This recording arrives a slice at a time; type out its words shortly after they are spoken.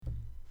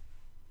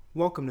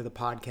Welcome to the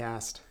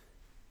podcast.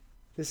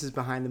 This is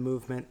Behind the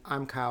Movement.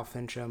 I'm Kyle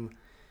Fincham.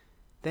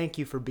 Thank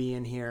you for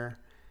being here,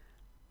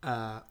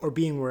 or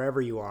being wherever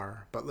you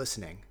are, but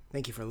listening.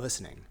 Thank you for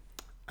listening.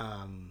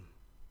 I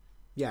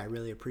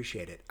really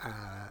appreciate it.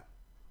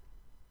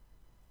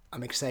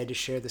 I'm excited to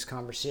share this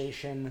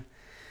conversation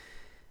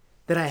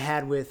that I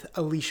had with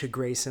Alicia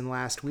Grayson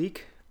last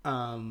week.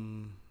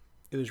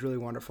 It was really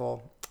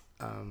wonderful.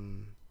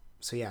 I'm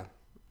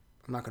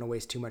not going to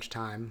waste too much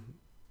time.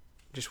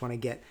 Just want to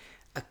get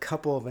a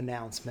couple of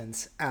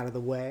announcements out of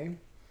the way.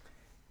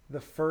 The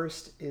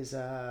first is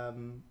I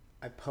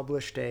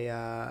published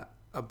a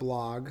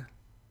blog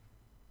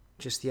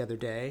just the other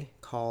day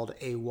called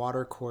A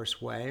Watercourse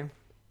Way,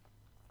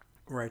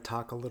 where I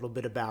talk a little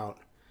bit about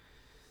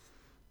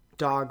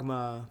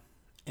dogma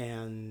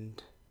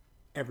and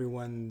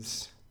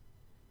everyone's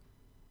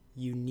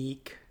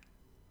unique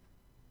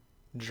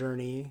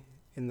journey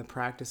in the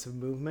practice of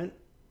movement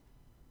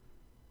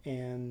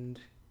and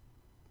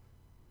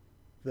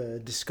the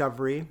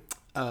discovery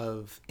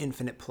of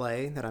infinite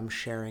play that I'm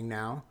sharing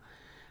now.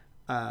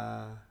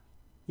 I'm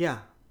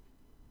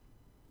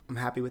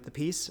happy with the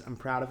piece. I'm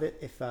proud of it.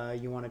 If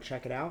you want to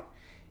check it out,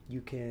 you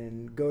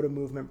can go to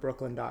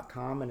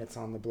movementbrooklyn.com and it's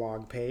on the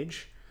blog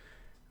page.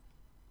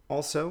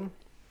 Also,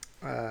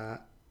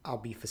 I'll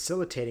be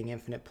facilitating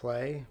infinite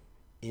play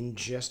in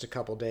just a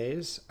couple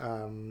days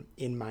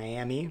in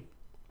Miami.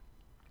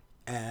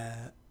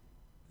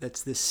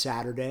 That's this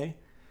Saturday,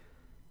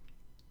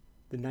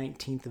 the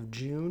 19th of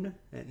June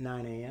at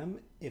 9 a.m.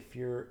 If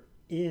you're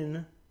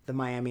in the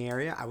Miami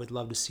area, I would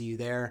love to see you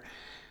there.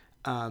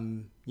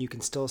 You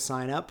can still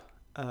sign up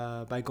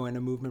by going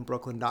to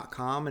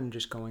movementbrooklyn.com and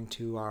just going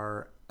to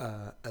our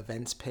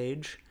events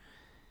page.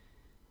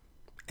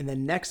 And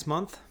then next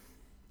month,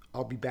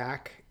 I'll be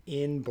back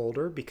in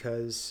Boulder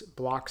because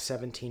Block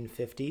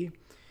 1750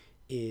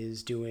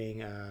 is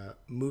doing a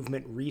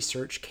movement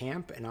research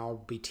camp, and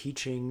I'll be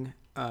teaching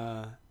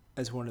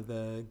as one of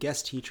the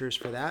guest teachers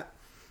for that,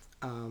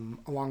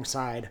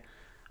 alongside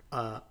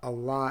a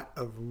lot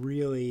of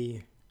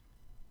really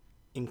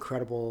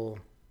incredible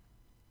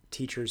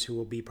teachers who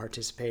will be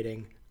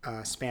participating,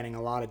 spanning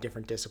a lot of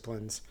different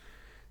disciplines.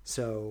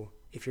 So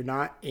if you're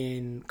not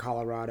in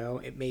Colorado,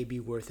 it may be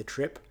worth a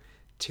trip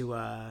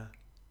to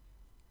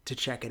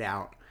check it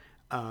out.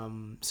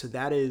 So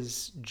that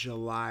is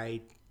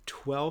July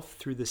 12th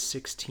through the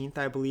 16th,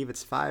 I believe.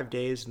 It's 5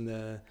 days, and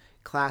the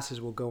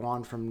classes will go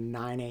on from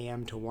 9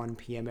 a.m. to 1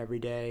 p.m. every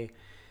day.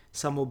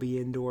 Some will be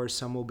indoors,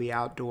 some will be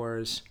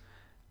outdoors.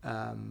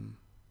 I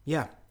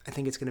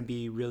think it's going to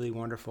be really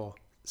wonderful.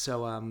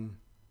 So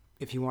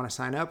if you want to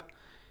sign up,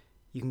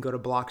 you can go to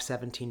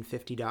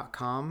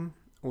block1750.com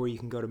or you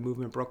can go to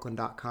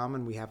movementbrooklyn.com,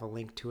 and we have a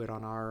link to it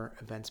on our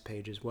events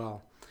page as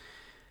well.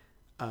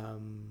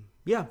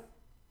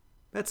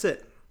 That's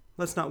it.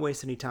 Let's not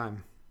waste any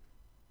time.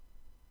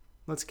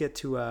 Let's get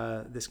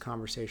to this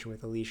conversation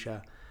with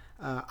Alicia.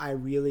 I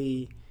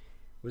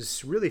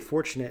was really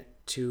fortunate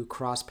to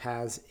cross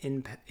paths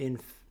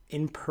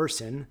in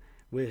person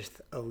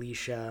with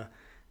Alicia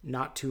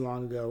not too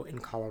long ago in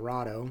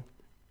Colorado,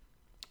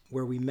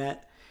 where we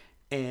met,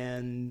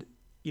 and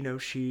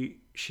she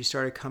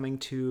started coming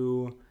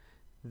to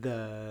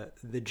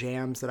the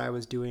jams that I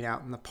was doing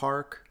out in the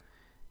park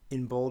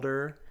in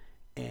Boulder,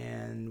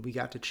 and we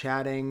got to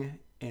chatting,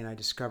 and I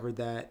discovered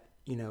that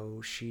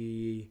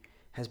she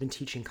has been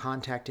teaching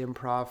contact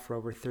improv for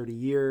over 30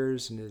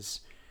 years and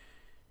has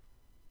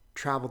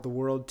traveled the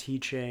world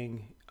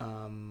teaching.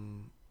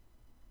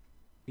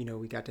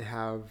 We got to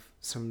have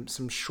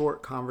some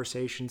short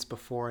conversations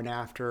before and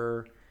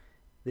after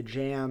the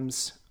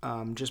jams.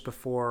 Just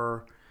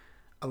before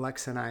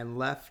Alexa and I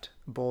left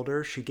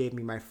Boulder, she gave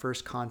me my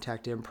first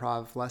contact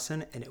improv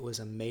lesson, and it was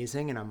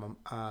amazing, and I'm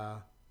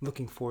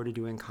looking forward to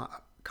doing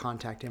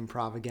contact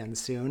improv again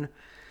soon.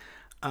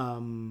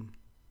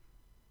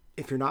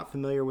 If you're not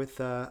familiar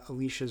with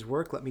Alicia's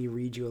work, let me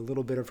read you a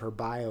little bit of her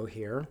bio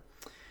here.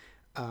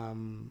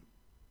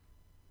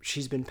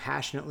 She's been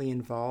passionately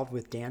involved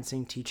with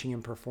dancing, teaching,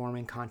 and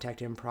performing contact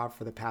improv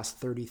for the past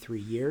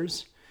 33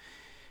 years.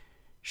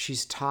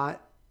 She's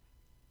taught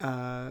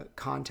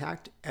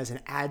contact as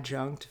an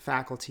adjunct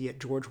faculty at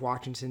George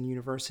Washington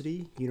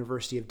University,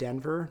 University of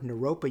Denver,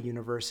 Naropa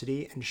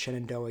University, and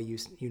Shenandoah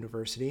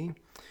University.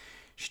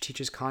 She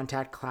teaches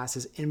contact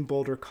classes in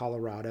Boulder,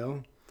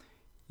 Colorado,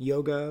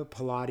 yoga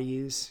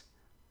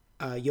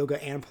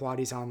and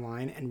Pilates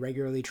online, and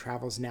regularly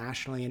travels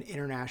nationally and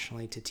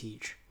internationally to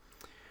teach.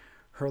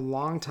 Her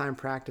longtime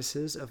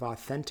practices of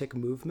authentic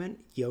movement,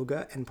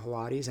 yoga, and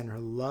Pilates, and her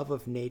love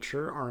of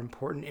nature are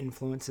important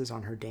influences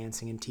on her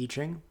dancing and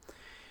teaching.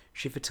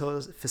 She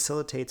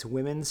facilitates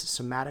women's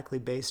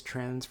somatically based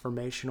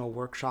transformational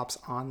workshops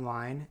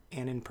online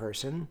and in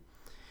person.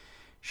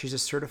 She's a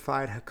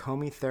certified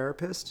Hakomi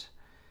therapist,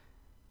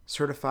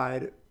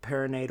 certified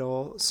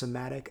perinatal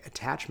somatic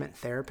attachment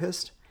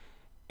therapist,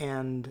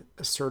 and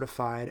a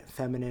certified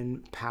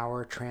feminine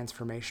power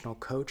transformational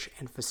coach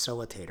and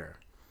facilitator.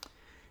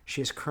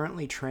 She is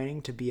currently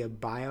training to be a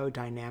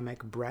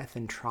biodynamic breath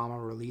and trauma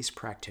release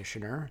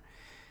practitioner.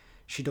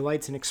 She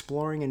delights in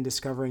exploring and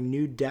discovering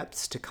new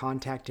depths to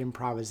contact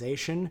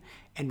improvisation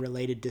and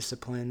related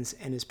disciplines,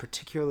 and is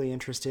particularly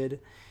interested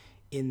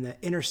in the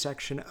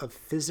intersection of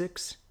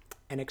physics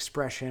and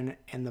expression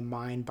and the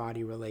mind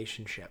body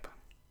relationship.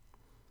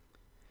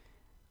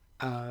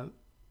 I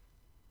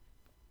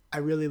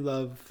really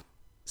love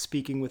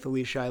speaking with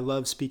Alicia. I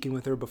love speaking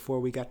with her before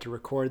we got to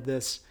record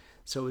this,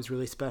 so it was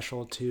really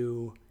special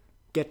to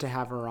get to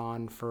have her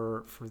on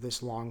for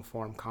this long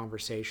form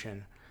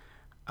conversation.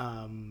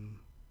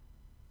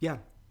 Yeah,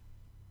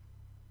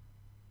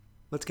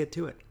 let's get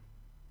to it.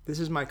 This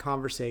is my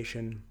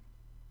conversation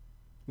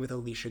with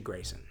Alicia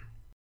Grayson.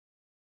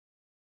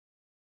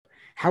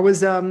 How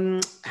was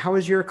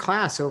your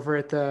class over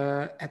at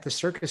the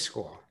circus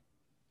school?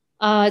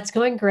 It's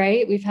going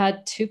great. We've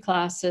had 2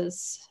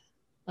 classes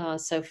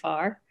so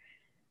far,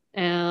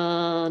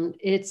 and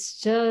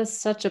it's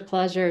just such a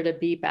pleasure to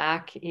be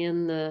back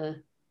in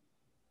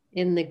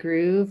the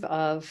groove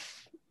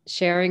of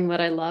sharing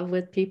what I love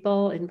with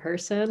people in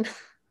person.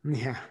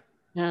 Yeah.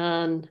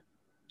 And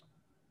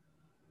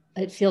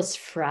it feels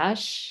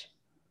fresh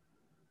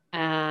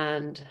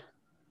and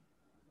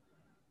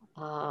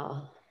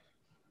uh,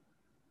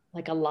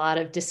 like a lot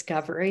of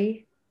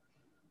discovery,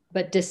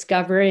 but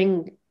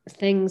discovering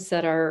things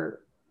that are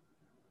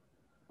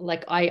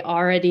like I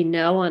already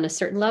know on a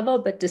certain level,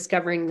 but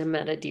discovering them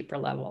at a deeper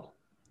level.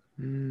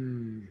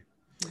 Mm.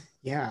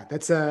 Yeah,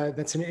 that's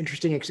an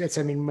interesting. It's,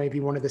 I mean, maybe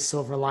one of the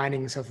silver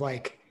linings of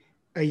like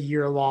a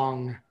year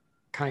long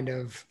kind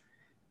of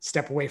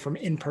step away from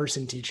in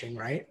person teaching,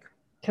 right?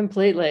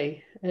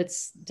 Completely.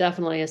 It's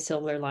definitely a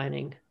silver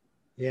lining.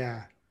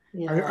 Yeah.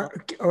 Yeah.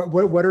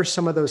 What are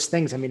some of those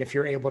things? I mean, if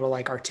you're able to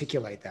like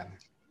articulate them.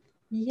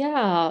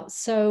 Yeah.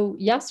 So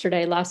last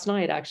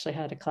night, I actually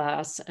had a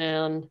class,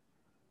 and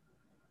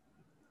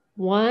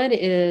one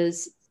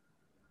is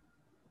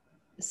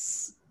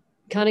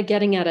kind of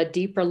getting at a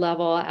deeper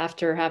level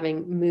after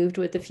having moved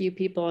with a few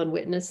people and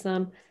witnessed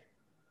them,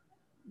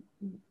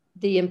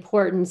 the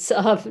importance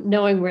of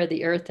knowing where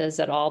the earth is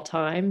at all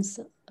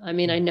times. I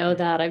mean, I know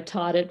that I've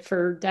taught it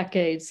for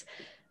decades,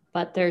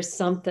 but there's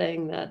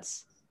something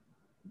that's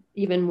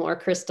even more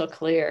crystal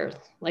clear.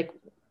 Like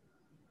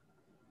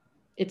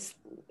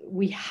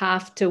we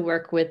have to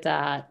work with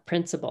that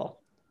principle,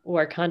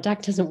 or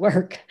contact doesn't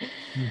work.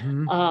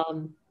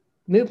 Mm-hmm.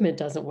 Movement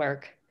doesn't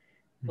work.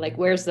 Like,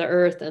 Mm-hmm. where's the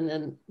earth, and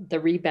then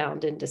the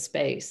rebound into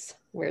space?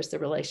 Where's the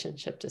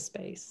relationship to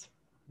space?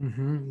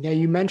 Mm-hmm. Yeah,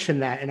 you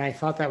mentioned that, and I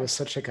thought that was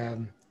such like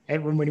a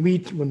when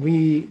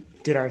we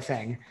did our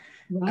thing,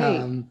 Right.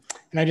 and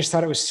I just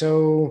thought it was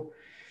so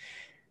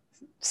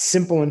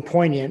simple and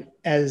poignant,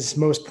 as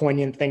most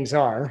poignant things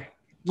are,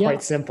 quite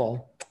Yep.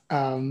 simple.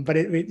 But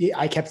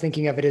I kept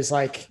thinking of it as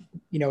like,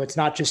 it's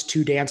not just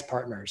two dance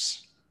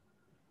partners.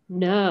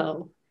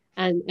 No.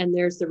 And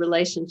there's the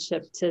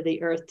relationship to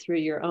the earth through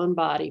your own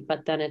body,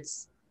 but then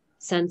it's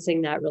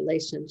sensing that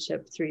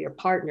relationship through your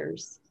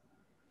partners.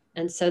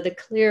 And so the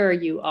clearer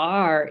you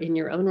are in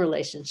your own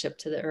relationship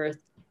to the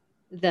earth,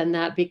 then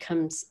that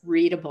becomes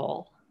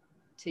readable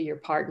to your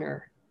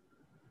partner,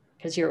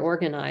 because you're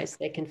organized.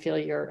 They can feel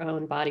your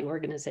own body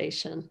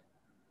organization.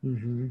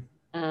 Mm-hmm.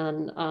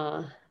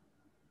 And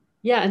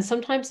yeah, and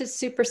sometimes it's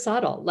super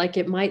subtle. Like,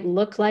 it might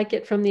look like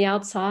it from the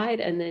outside,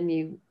 and then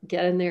you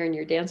get in there and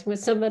you're dancing with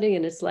somebody,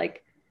 and it's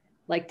like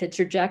the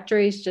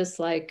trajectory is just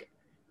like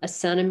a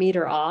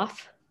centimeter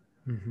off.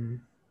 Mm-hmm.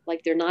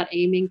 Like, they're not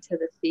aiming to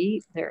the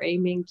feet, they're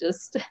aiming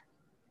just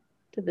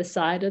to the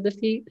side of the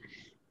feet,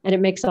 and it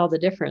makes all the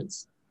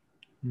difference.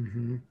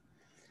 Mm-hmm.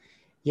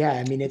 Yeah,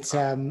 I mean, it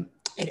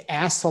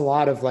asks a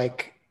lot of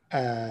like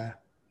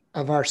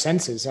of our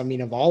senses. I mean,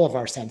 of all of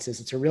our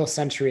senses, it's a real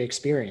sensory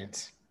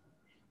experience.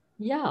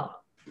 Yeah,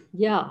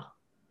 yeah.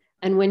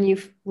 And when you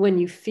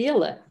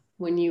feel it,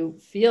 when you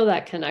feel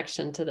that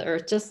connection to the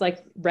earth, just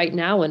like right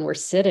now when we're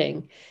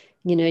sitting,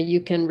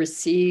 you can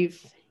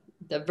receive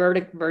the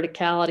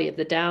verticality of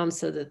the down,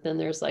 so that then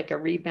there's like a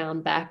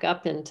rebound back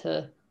up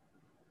into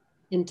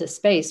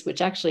space, which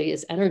actually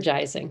is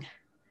energizing.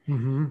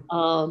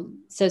 Mm-hmm.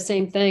 So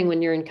same thing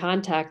when you're in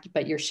contact,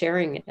 but you're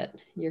sharing it.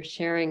 You're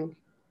sharing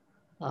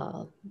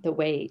the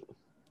weight,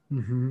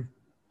 Mm-hmm.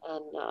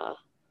 and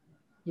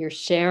you're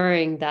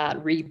sharing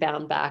that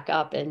rebound back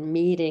up and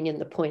meeting in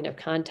the point of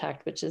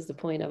contact, which is the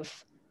point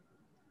of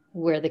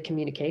where the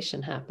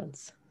communication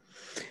happens.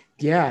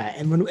 Yeah,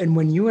 and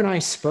when you and I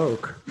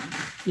spoke,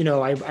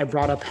 I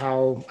brought up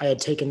how I had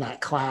taken that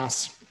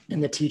class,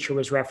 and the teacher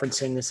was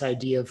referencing this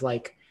idea of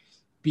like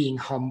being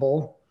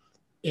humble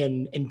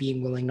and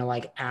being willing to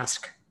like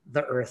ask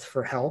the earth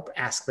for help,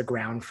 ask the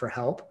ground for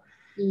help.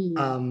 Mm.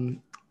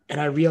 Um, and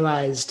I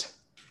realized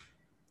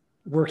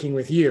working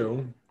with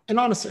you, and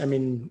honestly, I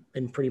mean,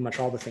 in pretty much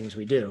all the things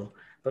we do,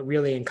 but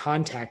really in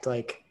contact,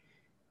 like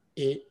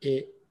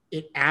it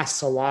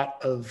asks a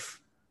lot of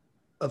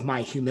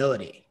my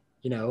humility.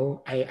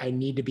 I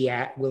need to be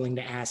willing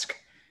to ask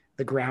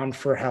the ground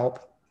for help,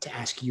 to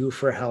ask you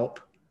for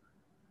help,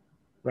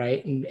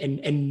 right?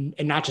 And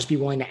not just be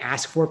willing to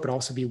ask for it, but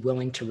also be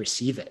willing to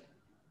receive it.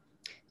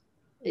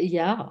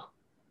 Yeah.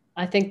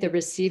 I think the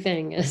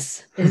receiving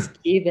is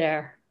key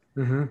there.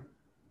 Mm-hmm.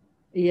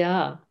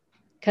 Yeah.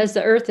 Because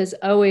the earth is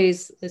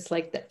always, it's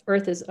like the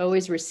earth is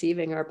always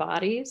receiving our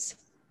bodies.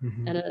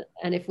 Mm-hmm.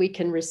 And if we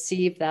can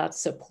receive that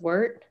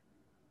support,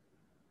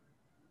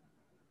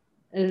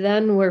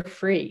 then we're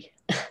free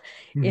in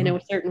Mm-hmm.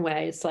 a certain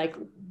way. It's like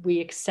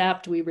we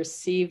accept, we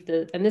receive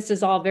and this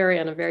is all very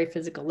on a very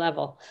physical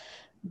level,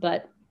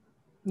 but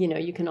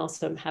you can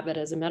also have it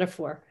as a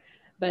metaphor,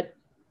 but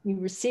you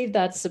receive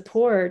that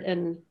support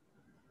and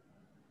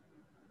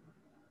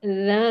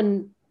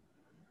then,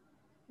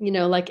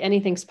 like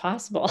anything's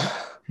possible.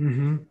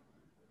 Mm-hmm.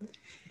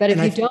 But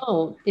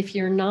And if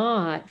you're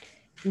not,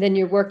 then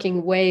you're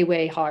working way,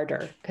 way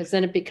harder because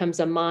then it becomes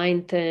a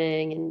mind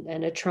thing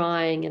and a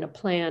trying and a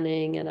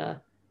planning and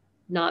a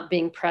not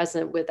being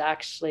present with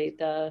actually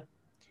the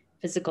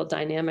physical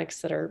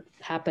dynamics that are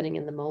happening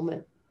in the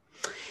moment.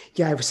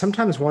 yeah, I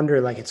sometimes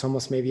wonder, like, it's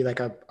almost maybe like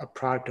a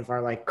product of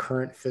our like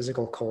current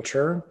physical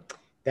culture,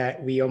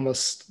 that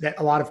that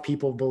a lot of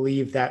people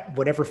believe that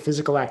whatever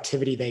physical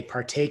activity they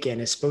partake in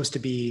is supposed to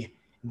be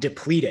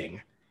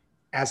depleting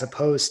as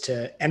opposed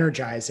to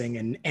energizing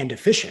and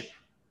efficient.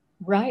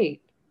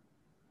 Right.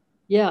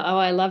 Yeah. Oh,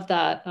 I love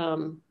that.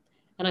 And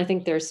I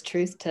think there's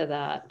truth to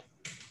that.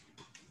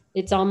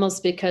 It's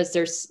almost because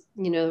there's,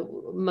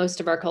 most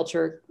of our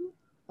culture,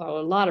 or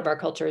a lot of our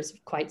culture is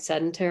quite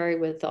sedentary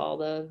with all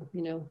the,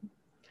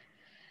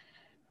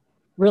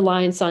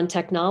 reliance on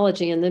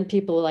technology. And then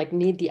people like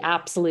need the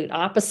absolute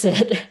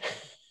opposite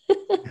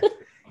to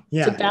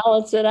Yeah.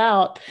 balance it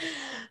out.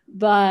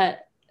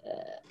 But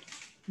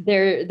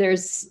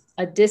there's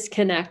a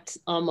disconnect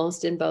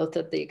almost in both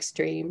of the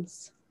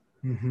extremes.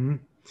 Mm-hmm.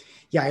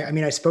 Yeah. I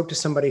mean, I spoke to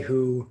somebody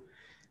who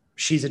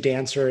she's a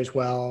dancer as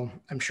well.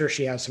 I'm sure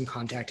she has some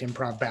contact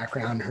improv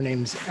background. Her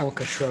name's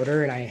Elka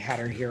Schroeder, and I had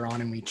her here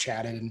on and we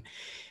chatted. And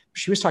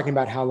she was talking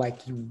about how like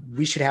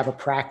we should have a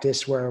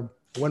practice where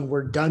when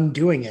we're done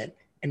doing it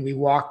and we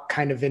walk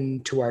kind of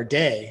into our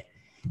day,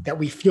 that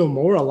we feel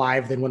more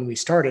alive than when we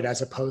started,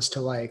 as opposed to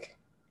like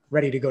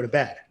ready to go to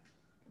bed.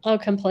 Oh,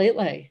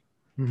 completely.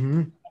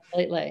 Mm-hmm.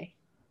 Completely.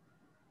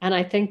 And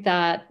I think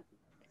that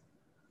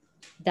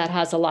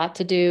has a lot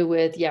to do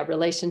with, yeah,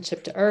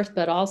 relationship to earth,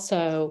 but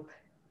also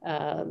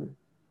um,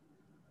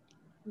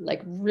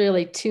 like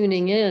really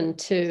tuning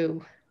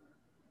into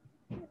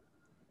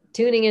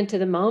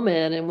the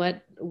moment and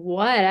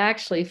what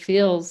actually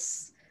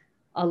feels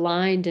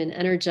aligned and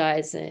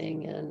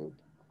energizing and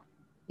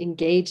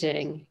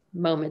engaging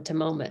moment to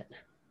moment,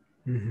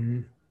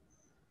 Mm-hmm.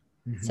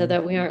 so Mm-hmm.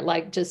 that we aren't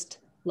like just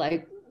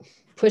like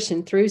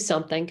pushing through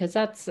something, because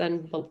that's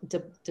then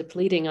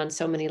depleting on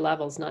so many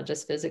levels, not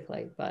just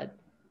physically, but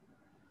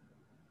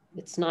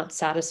it's not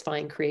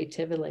satisfying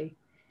Yeah.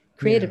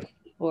 creatively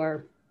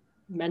or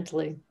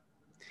mentally.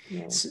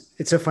 It's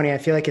so funny. I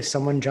feel like if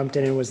someone jumped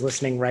in and was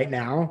listening right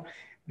now,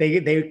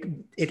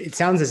 it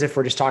sounds as if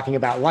we're just talking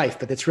about life,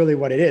 but that's really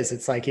what it is.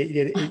 It's like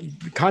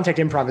contact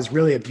improv is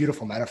really a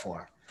beautiful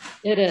metaphor.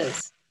 It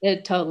is.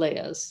 It totally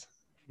is.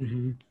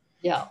 Mm-hmm.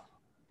 Yeah.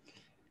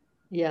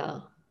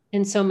 Yeah.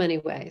 In so many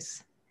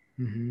ways.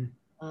 Mm-hmm.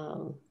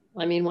 Um,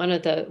 I mean, one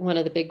of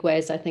the big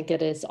ways I think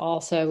it is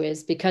also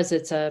is because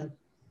it's a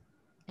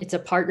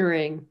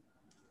partnering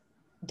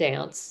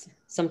dance,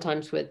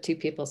 sometimes with two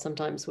people,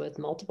 sometimes with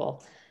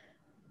multiple.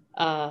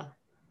 Uh,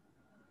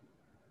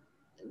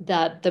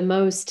 that the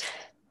most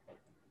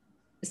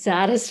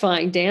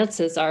satisfying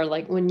dances are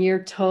like when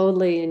you're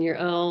totally in your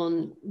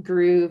own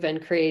groove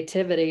and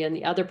creativity, and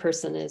the other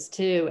person is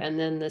too, and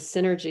then the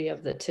synergy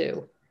of the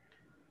two.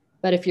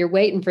 But if you're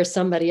waiting for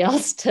somebody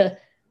else to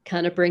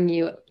kind of bring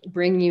you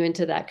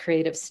into that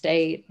creative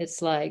state, it's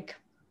kind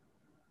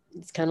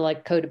of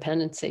like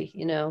codependency.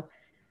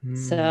 Mm-hmm.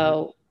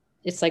 So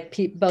it's like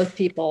both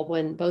people,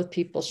 when both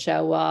people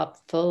show up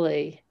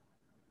fully,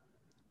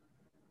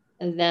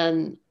 and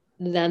then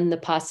the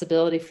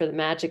possibility for the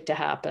magic to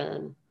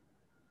happen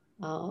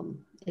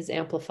is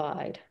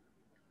amplified.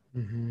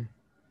 Mm-hmm.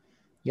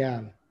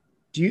 Yeah.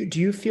 Do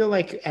you feel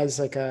like, as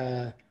like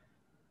a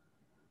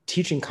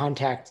teaching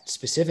contact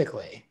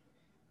specifically,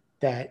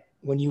 that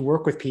when you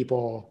work with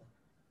people,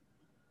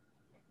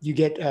 you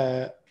get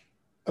a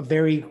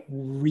very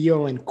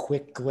real and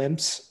quick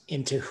glimpse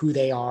into who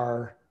they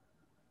are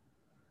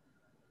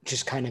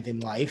just kind of in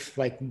life?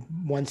 Like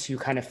once you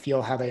kind of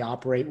feel how they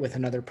operate with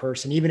another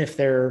person, even if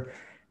they're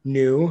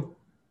new.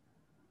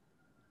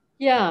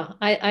 Yeah,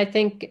 I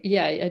think,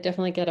 yeah, I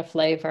definitely get a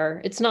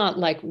flavor. It's not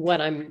like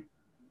what I'm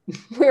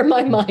where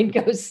my mind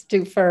goes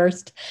to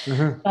first,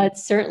 Uh-huh. but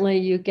certainly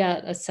you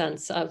get a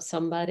sense of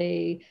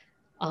somebody,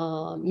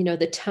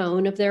 the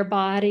tone of their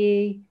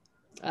body,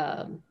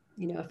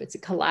 if it's a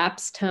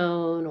collapsed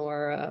tone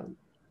or a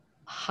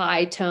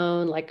high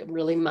tone, like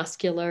really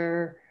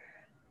muscular.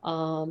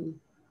 Um,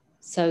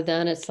 so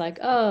then it's like,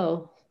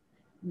 oh,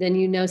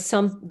 then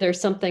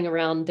there's something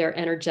around their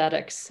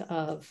energetics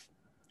of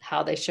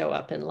how they show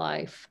up in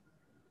life.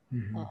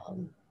 Mm-hmm.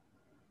 Um,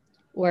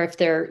 or if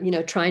they're,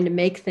 trying to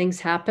make things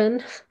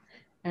happen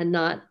and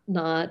not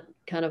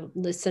kind of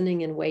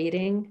listening and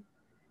waiting.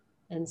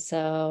 And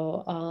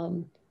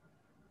so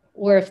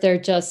or if they're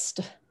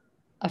just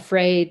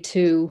afraid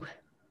to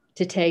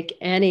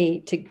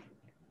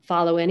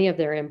follow any of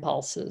their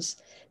impulses.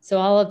 So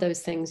all of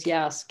those things,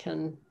 yes,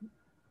 can,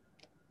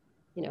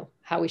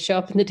 how we show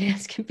up in the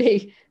dance can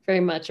be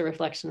very much a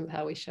reflection of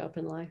how we show up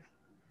in life.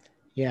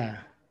 Yeah.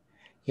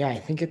 Yeah. I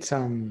think it's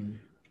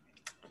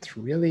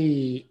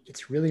really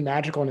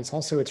magical. And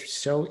it's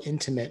so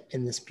intimate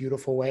in this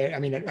beautiful way. I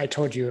mean, I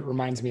told you, it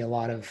reminds me a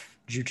lot of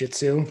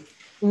jujitsu.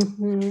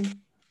 Mm-hmm.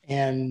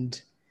 And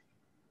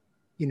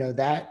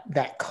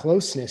that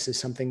closeness is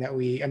something that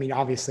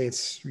obviously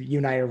it's, you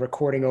and I are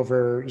recording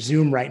over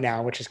Zoom right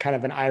now, which is kind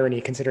of an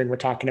irony considering we're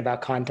talking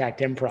about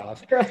contact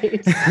improv.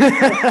 Right.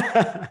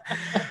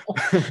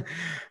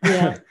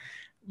 Yeah.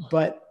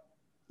 But,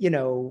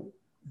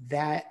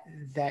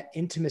 that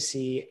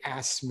intimacy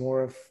asks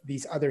more of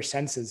these other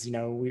senses.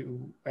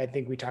 I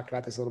think we talked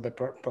about this a little bit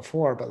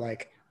before, but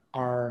like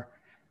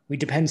we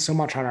depend so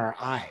much on our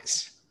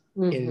eyes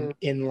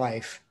in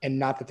life, and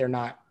not that they're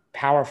not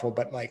powerful,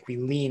 but like we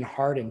lean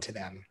hard into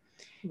them.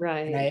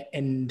 Right.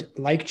 And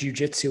like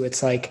jujitsu,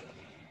 it's like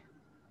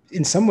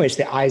in some ways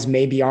the eyes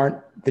maybe aren't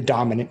the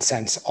dominant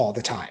sense all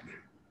the time.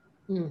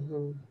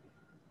 Mm-hmm.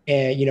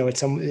 And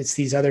it's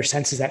these other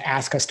senses that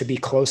ask us to be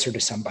closer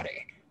to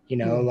somebody,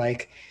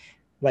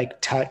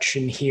 like touch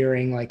and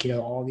hearing,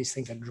 all these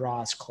things that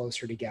draw us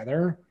closer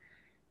together.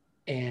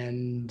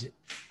 And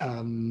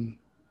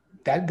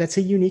that's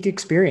a unique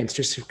experience.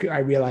 Just I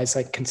realize,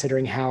 like,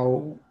 considering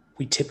how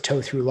we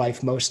tiptoe through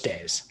life most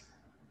days.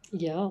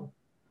 Yeah,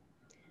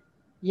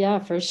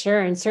 for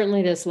sure. And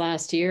certainly this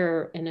last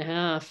year and a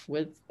half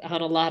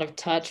without a lot of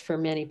touch for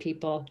many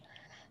people,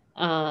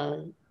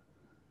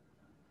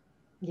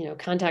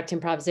 contact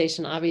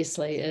improvisation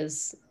obviously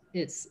it's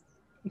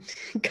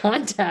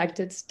contact,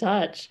 it's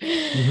touch,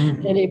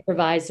 and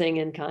improvising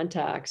in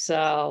contact.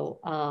 So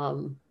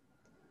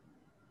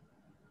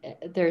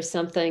there's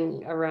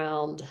something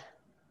around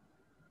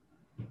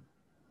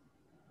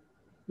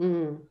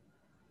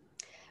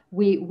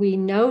we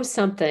know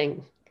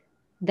something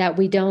that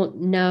we don't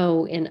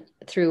know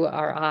through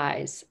our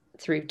eyes,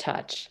 through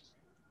touch.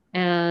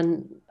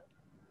 And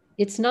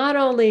it's not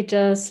only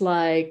just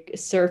like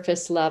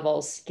surface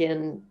level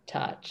skin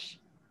touch,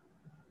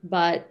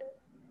 but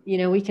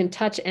we can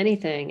touch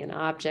anything, an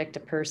object,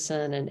 a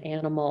person, an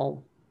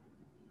animal,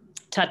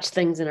 touch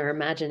things in our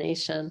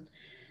imagination.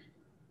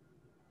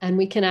 And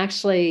we can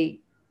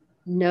actually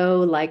know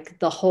like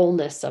the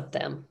wholeness of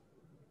them,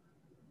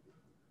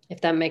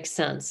 if that makes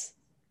sense.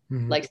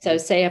 Like, so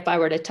say if I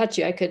were to touch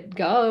you, I could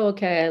go, oh,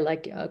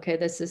 okay,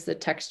 this is the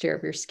texture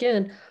of your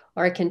skin.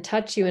 Or I can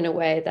touch you in a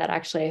way that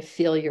actually I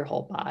feel your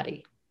whole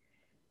body,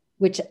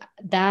 which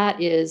that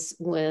is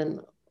when,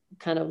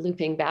 kind of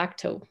looping back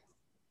to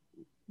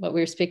what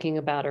we were speaking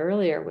about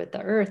earlier with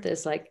the earth,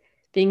 is like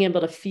being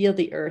able to feel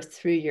the earth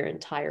through your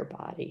entire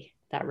body,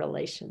 that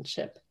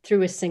relationship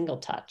through a single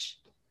touch.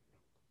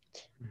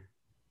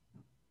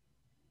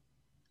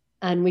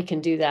 And we can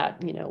do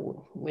that,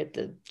 with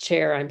the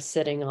chair I'm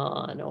sitting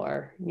on,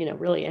 or,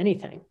 really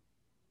anything.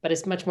 But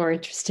it's much more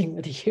interesting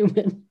with a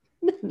human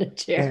than a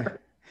chair.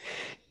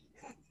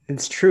 Yeah.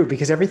 It's true,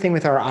 because everything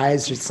with our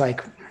eyes, it's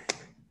like,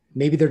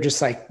 maybe they're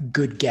just like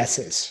good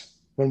guesses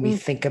when we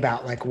think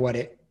about like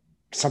what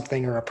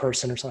something or a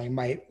person or something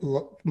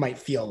might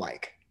feel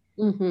like.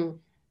 Mm-hmm.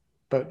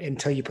 But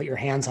until you put your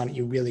hands on it,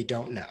 you really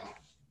don't know.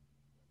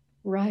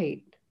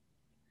 Right.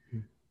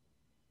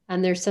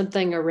 And there's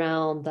something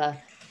around the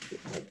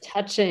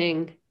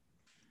touching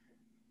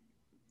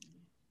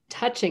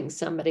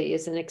somebody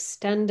is an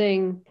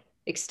extending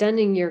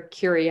your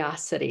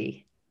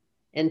curiosity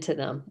into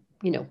them.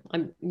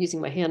 I'm using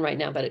my hand right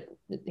now, but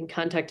in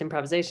contact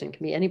improvisation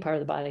can be any part of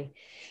the body.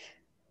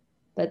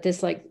 But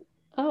this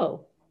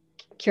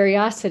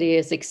curiosity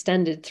is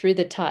extended through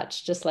the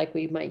touch, just like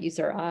we might use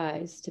our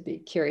eyes to be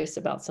curious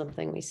about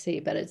something we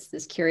see, but it's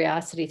this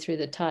curiosity through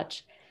the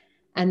touch.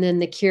 And then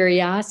the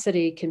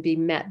curiosity can be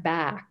met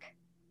back.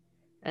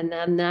 And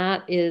then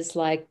that is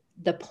like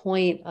the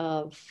point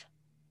of,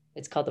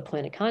 it's called the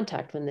point of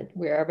contact, when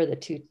wherever the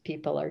two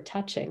people are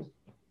touching.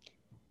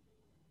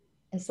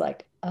 It's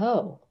like,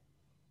 oh,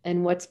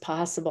 and what's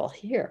possible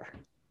here?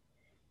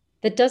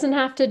 That doesn't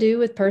have to do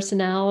with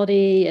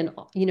personality. And,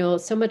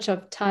 so much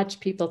of touch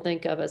people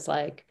think of as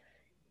like,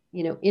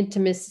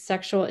 intimacy,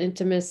 sexual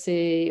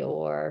intimacy,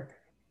 or,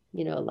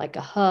 like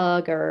a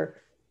hug,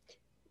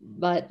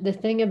 but the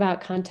thing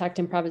about contact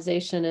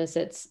improvisation is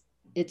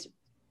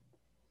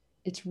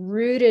it's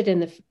rooted in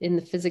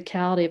the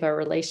physicality of our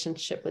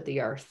relationship with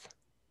the earth.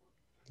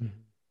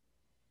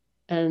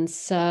 And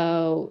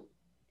so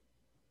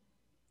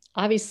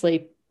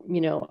obviously,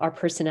 our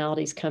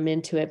personalities come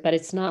into it, but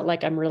it's not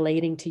like I'm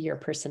relating to your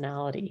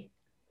personality.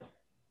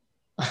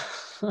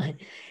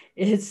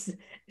 It's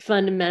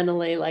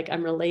fundamentally like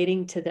I'm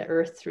relating to the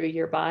earth through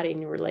your body, and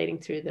you're relating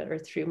through the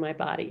earth through my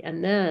body.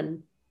 And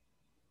then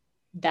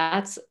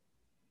that's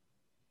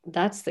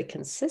the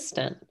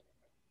consistent.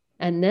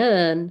 And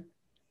then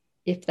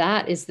if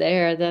that is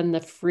there, then the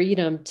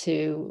freedom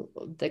to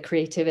the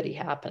creativity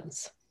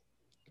happens,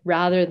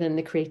 rather than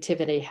the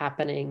creativity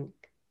happening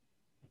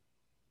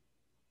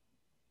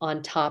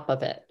on top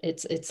of it.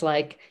 It's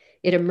like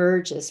it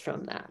emerges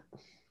from that.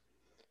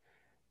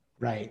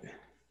 Right.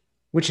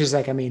 Which is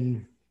like, I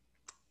mean,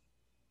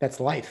 that's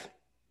life.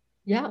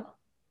 Yeah.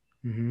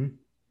 Mm-hmm.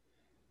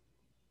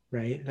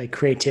 Right. Like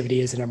creativity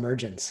is an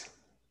emergence.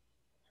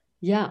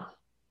 Yeah.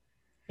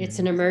 It's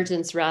Mm-hmm. an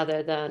emergence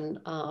rather than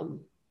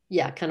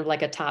yeah, kind of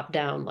like a top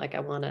down, like I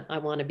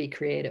want to be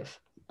creative.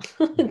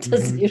 It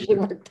doesn't Mm-hmm. usually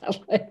work that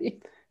way.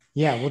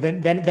 Yeah. Well,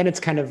 then it's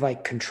kind of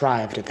like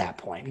contrived at that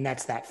point, and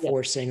that's that Yeah.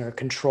 forcing or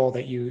control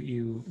that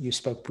you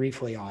spoke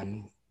briefly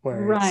on,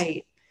 where it's.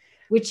 Right.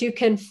 Which you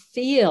can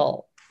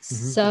feel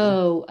Mm-hmm.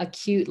 so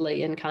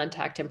acutely in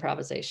contact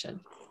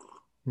improvisation.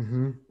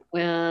 Mm-hmm.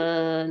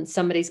 When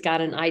somebody's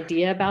got an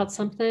idea about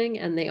something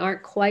and they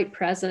aren't quite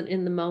present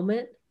in the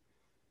moment,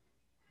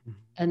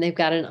 and they've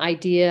got an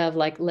idea of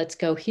like, let's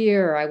go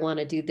here, or I want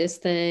to do this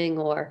thing,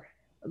 or,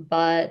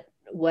 but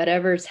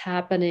whatever's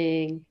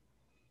happening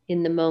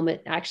in the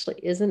moment actually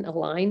isn't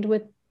aligned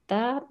with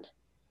that.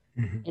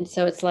 Mm-hmm. And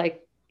so it's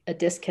like a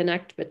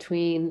disconnect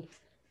between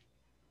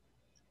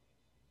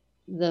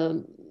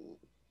the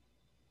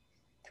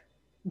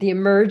the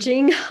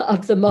emerging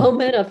of the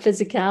moment of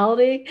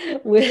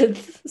physicality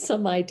with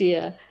some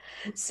idea.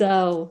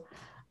 So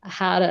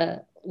how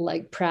to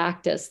like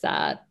practice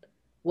that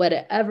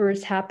whatever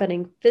is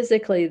happening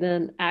physically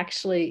then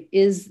actually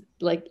is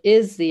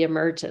the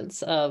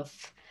emergence of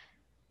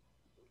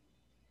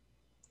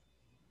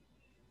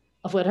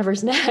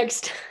whatever's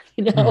next,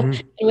 Mm-hmm.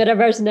 and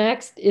whatever's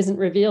next isn't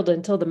revealed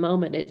until the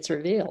moment it's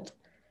revealed.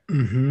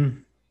 Mm-hmm.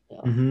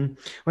 So, Mm-hmm.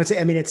 Well,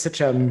 I mean, it's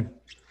such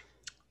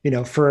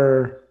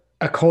for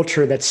a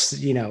culture that's,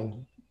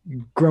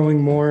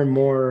 growing more and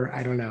more,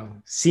 I don't know,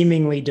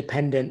 seemingly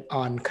dependent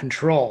on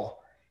control,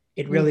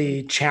 it mhm.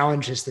 really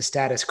challenges the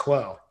status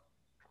quo.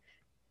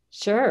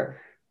 Sure,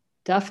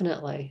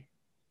 definitely.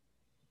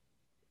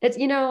 It's,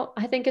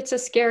 I think it's a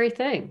scary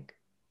thing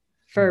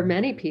for Mm-hmm.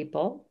 many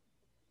people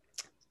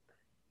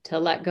to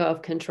let go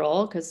of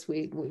control because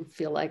we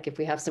feel like if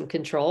we have some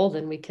control,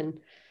 then we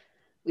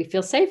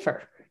feel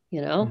safer,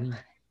 you know?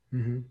 Mm-hmm.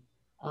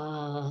 Mm-hmm.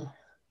 Uh,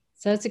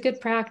 so it's a good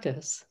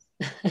practice.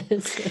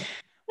 It's-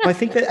 Well, I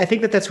think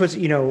that that's what's,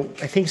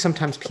 I think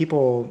sometimes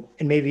people,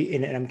 and maybe,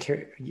 and I'm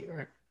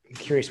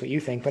curious what you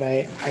think, but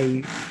I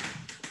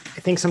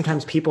think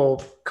sometimes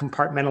people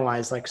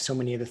compartmentalize like so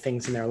many of the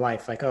things in their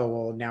life, like, oh,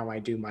 well, now I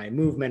do my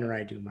movement, or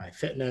I do my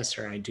fitness,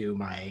 or I do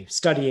my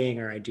studying,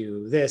 or I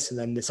do this. And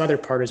then this other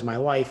part is my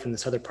life, and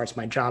this other part's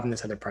my job, and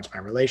this other part's my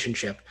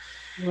relationship.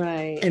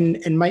 right.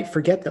 And might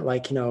forget that,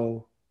 like,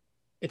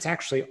 it's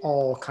actually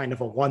all kind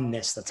of a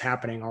oneness that's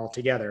happening all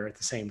together at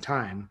the same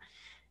time.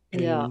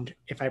 Yeah. And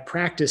if I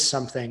practice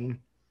something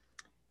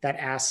that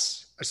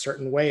asks a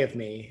certain way of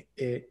me,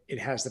 it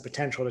has the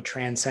potential to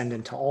transcend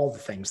into all the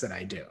things that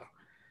I do.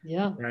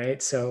 Yeah.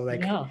 Right. So like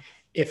Yeah.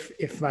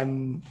 if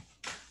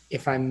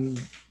I'm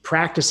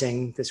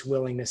practicing this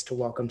willingness to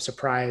welcome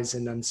surprise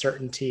and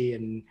uncertainty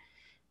and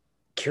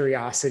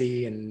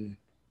curiosity and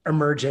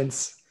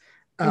emergence,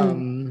 Mm,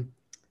 um,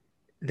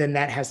 then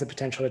that has the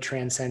potential to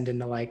transcend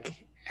into like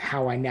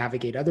how I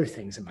navigate other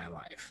things in my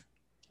life.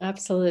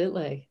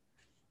 absolutely.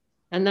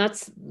 And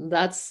that's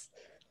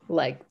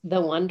like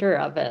the wonder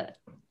of it.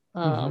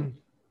 Mm-hmm. Um,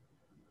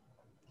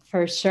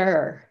 for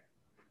sure.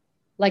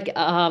 Like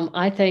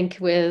I think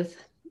with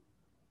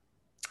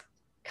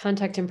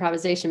contact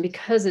improvisation,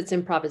 because it's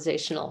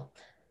improvisational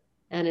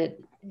and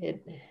it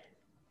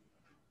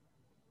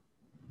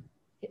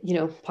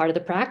part of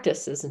the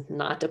practice is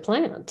not to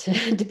plan,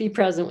 to be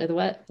present with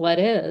what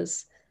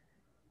is,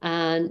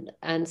 and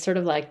sort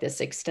of like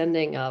this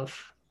extending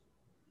of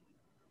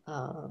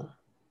uh,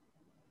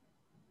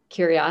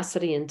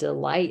 curiosity and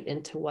delight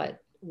into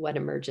what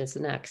emerges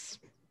next.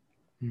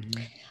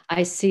 Mm-hmm.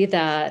 I see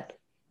that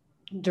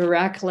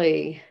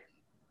directly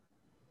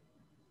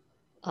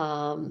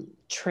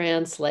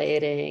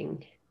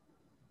translating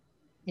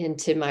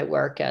into my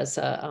work as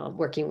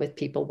working with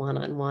people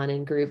one-on-one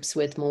in groups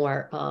with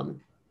more um,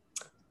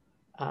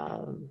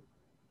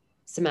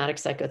 somatic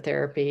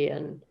psychotherapy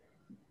and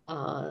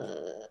uh,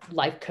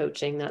 life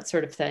coaching, that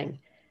sort of thing.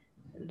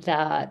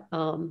 That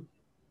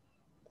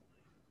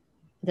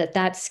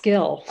that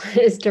skill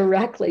is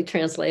directly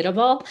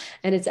translatable,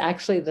 and it's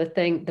actually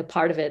the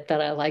part of it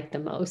that I like the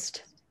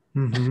most.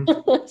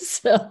 Mm-hmm.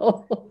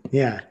 So,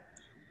 Yeah.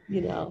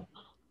 you know,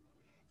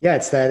 Yeah.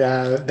 It's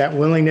that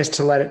willingness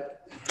to let it,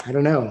 I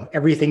don't know,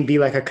 everything be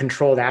like a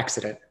controlled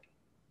accident.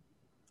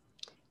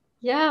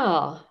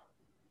 yeah.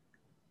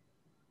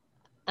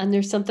 And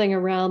there's something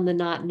around the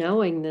not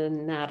knowing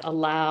then that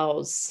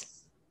allows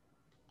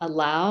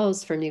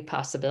for new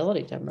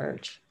possibility to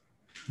emerge.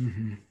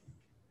 Mm-hmm.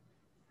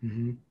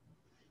 Mm-hmm.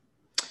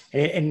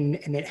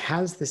 And it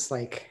has this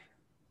like,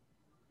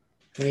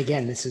 and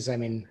again, this is, I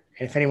mean,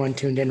 if anyone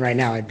tuned in right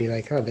now, I'd be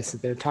like, oh,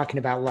 they're talking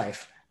about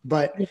life.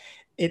 But Yeah.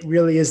 it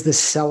really is this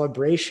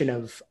celebration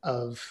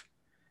of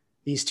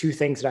these two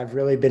things that I've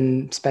really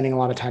been spending a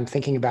lot of time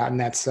thinking about. And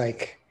that's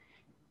like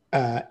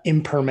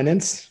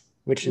impermanence,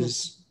 which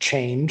is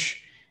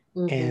change,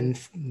 Mm-hmm.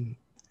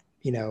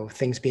 and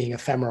things being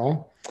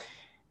ephemeral,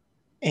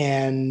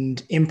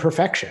 and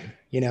imperfection,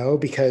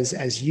 because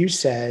as you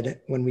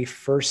said, when we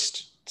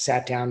first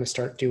sat down to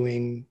start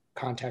doing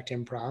contact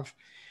improv,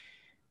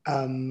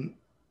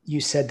 you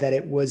said that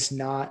it was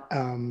not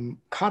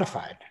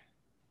codified,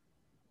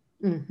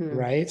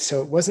 right?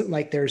 So it wasn't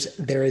like there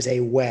is a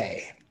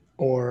way,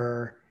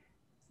 or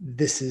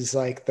this is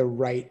like the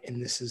right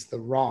and this is the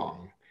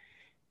wrong.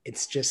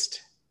 It's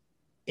just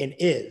it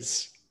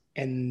is.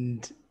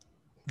 And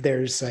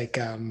there's like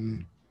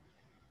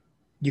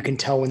you can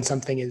tell when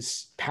something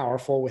is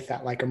powerful with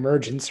that like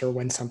emergence, or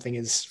when something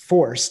is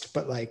forced,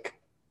 but like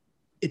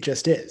it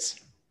just is.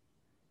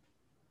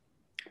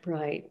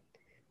 Right.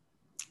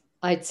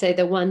 I'd say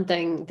the one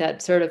thing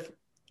that sort of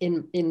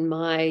in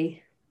my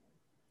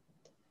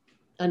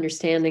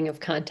understanding of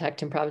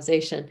contact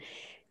improvisation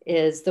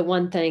is the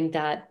one thing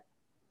that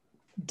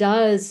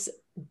does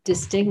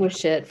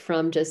distinguish it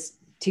from just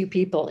two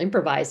people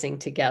improvising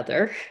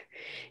together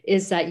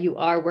is that you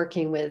are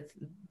working with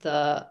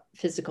the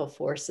physical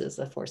forces,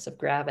 the force of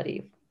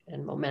gravity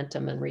and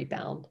momentum and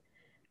rebound.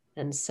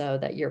 And so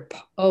that you're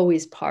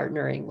always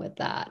partnering with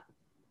that.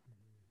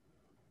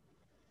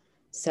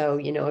 So,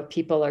 if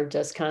people are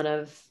just kind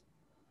of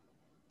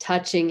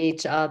touching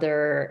each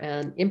other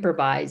and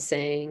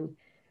improvising,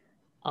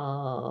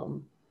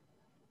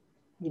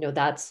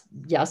 that's,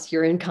 yes,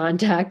 you're in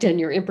contact and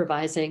you're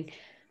improvising.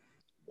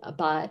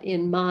 But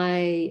in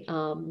my,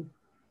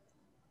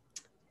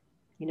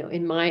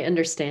 in my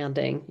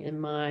understanding, in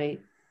my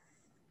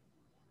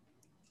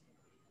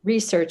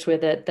research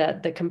with it,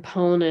 that the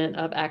component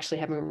of actually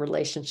having a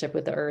relationship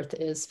with the earth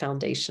is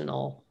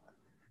foundational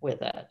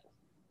with it.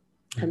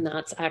 And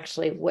that's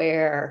actually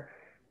where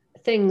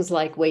things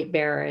like weight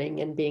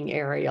bearing and being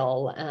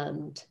aerial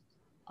and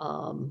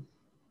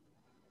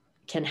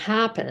can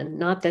happen.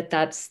 Not that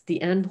that's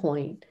the end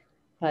point,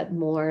 but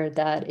more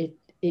that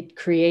it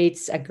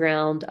creates a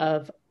ground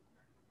of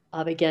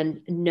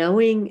again,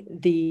 knowing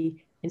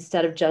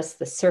instead of just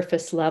the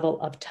surface level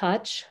of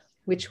touch,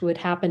 which would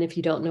happen if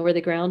you don't know where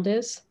the ground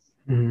is.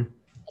 Mm-hmm.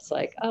 It's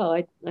like, oh,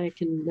 I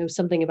can know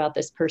something about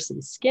this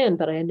person's skin,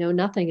 but I know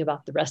nothing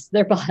about the rest of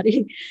their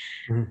body.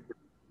 Mm-hmm.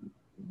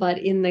 But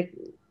in the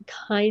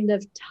kind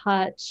of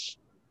touch,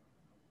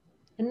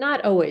 and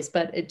not always,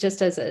 but it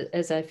just as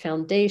a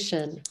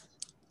foundation,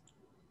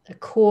 a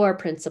core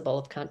principle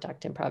of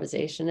contact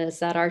improvisation is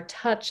that our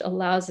touch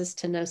allows us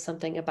to know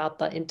something about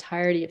the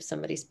entirety of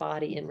somebody's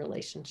body in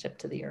relationship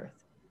to the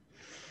earth.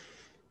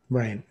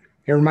 Right.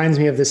 It reminds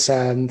me of this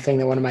thing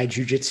that one of my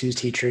jujitsu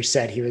teachers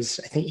said. I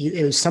think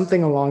it was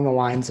something along the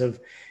lines of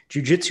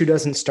jujitsu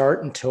doesn't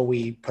start until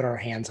we put our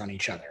hands on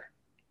each other.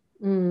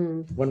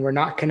 When we're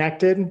not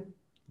connected,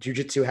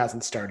 jujitsu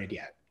hasn't started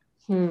yet.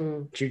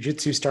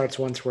 Jujitsu starts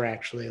once we're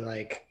actually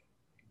like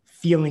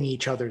feeling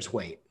each other's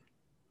weight.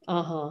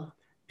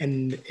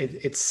 And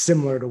it's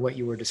similar to what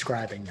you were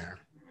describing there.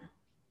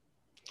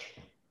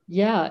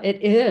 Yeah,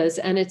 it is.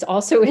 And it's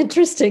also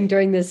interesting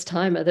during this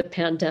time of the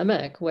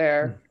pandemic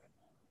where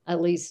at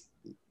least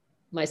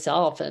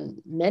myself and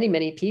many,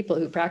 many people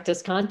who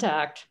practice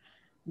contact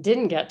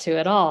didn't get to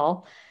at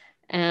all.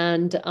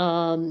 And,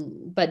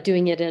 but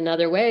doing it in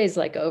other ways,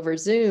 like over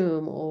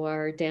Zoom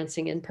or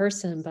dancing in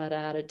person, but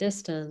at a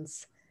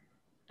distance,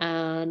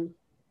 and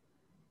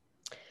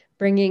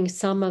bringing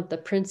some of the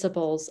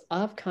principles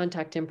of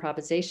contact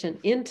improvisation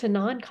into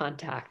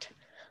non-contact.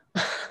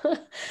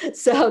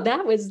 So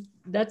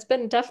that's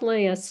been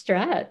definitely a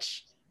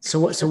stretch. So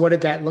what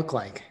did that look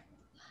like?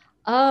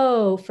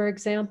 Oh, for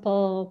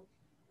example,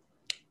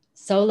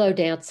 solo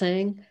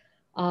dancing,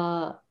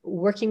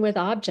 working with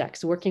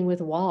objects, working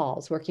with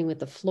walls, working with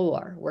the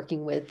floor,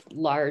 working with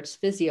large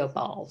physio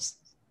balls,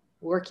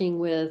 working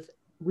with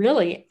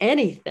really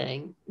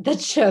anything that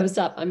shows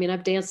up. I mean,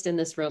 I've danced in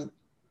this room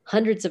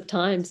hundreds of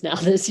times now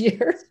this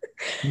year.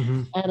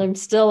 And I'm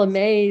still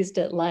amazed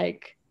at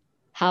like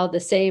how the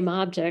same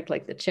object,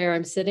 like the chair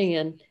I'm sitting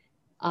in,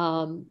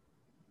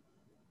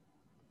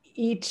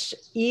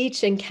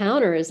 each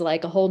encounter is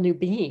like a whole new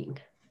being,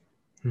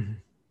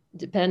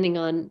 depending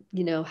on,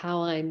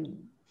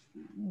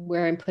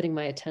 where I'm putting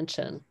my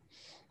attention.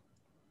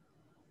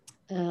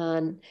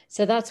 And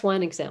so that's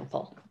one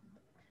example.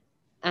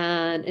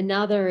 And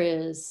another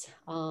is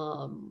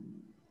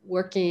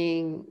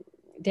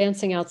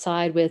dancing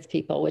outside with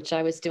people, which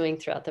I was doing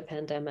throughout the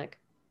pandemic,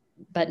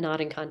 but not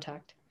in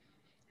contact.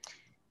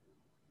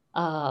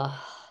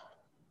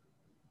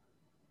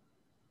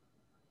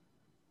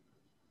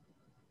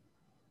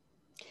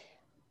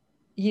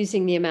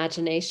 Using the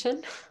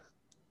imagination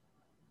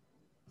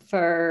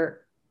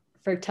for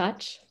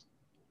touch.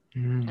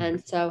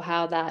 And so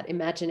how that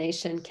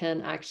imagination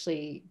can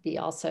actually be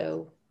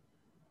also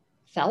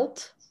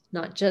felt,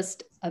 not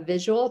just a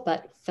visual,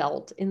 but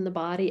felt in the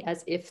body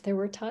as if there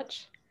were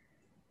touch.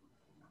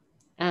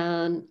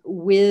 And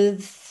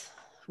with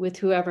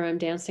whoever I'm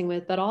dancing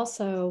with, but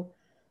also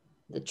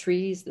the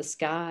trees, the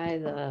sky,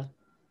 the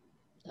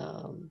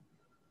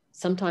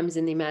sometimes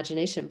in the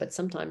imagination, but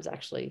sometimes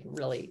actually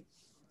really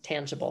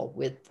tangible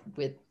with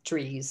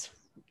trees,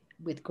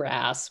 with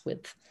grass,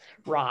 with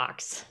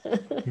rocks,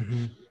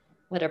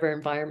 whatever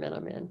environment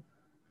I'm in.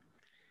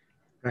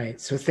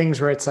 Right. So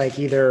things where it's like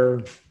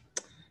either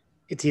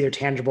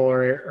tangible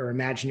or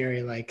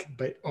imaginary, like,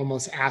 but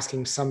almost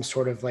asking some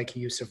sort of like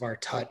use of our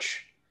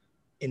touch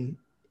in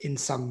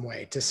some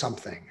way to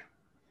something.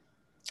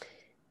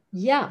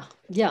 Yeah.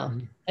 Yeah.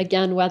 Mm-hmm.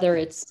 Again, whether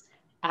it's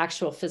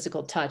actual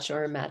physical touch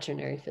or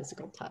imaginary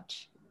physical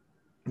touch.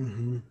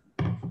 Mm-hmm.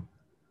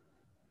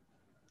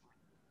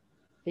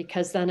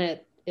 Because then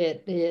it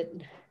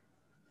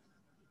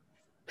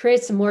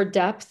creates some more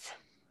depth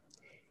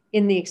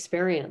in the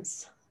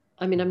experience.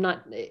 I mean, I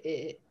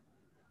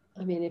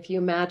mean, if you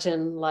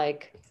imagine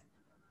like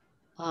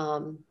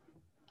a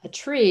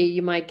tree,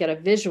 you might get a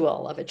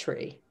visual of a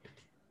tree,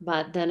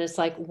 but then it's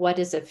like, what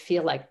does it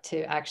feel like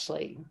to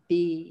actually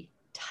be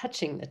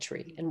touching the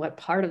tree, and what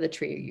part of the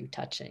tree are you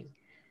touching,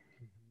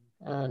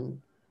 and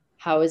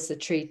how is the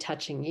tree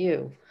touching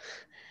you?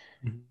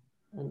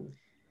 Mm-hmm. And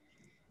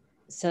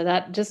so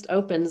that just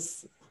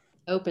opens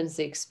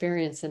the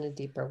experience in a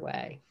deeper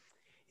way.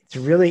 It's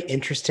a really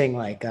interesting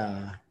like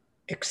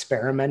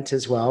experiment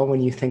as well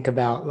when you think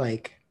about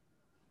like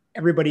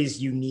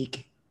everybody's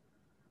unique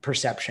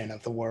perception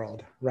of the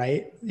world,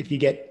 right? If you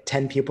get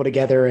 10 people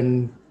together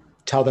and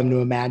tell them to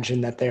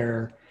imagine that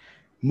they're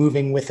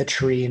moving with a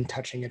tree and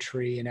touching a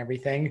tree and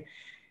everything,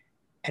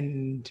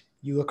 and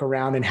you look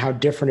around and how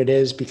different it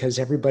is, because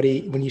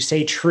everybody, when you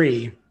say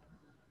tree,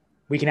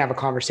 we can have a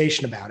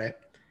conversation about it.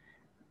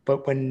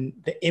 But when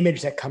the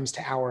image that comes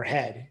to our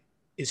head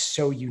is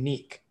so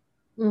unique.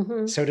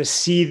 Mm-hmm. So to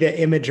see the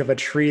image of a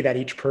tree that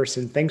each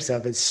person thinks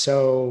of is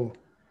so,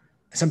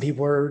 some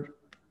people are,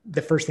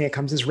 the first thing that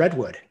comes is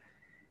redwood.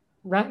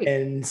 Right.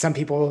 And some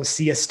people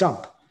see a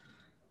stump.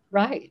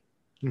 Right.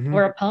 Mm-hmm.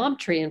 Or a palm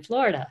tree in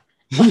Florida.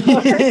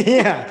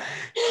 Yeah.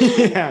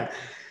 Yeah.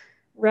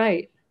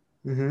 Right.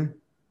 Mm-hmm.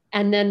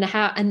 And then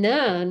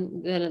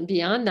then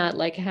beyond that,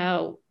 like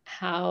how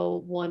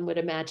one would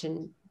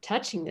imagine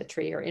touching the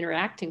tree or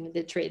interacting with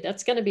the tree,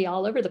 that's going to be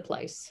all over the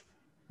place.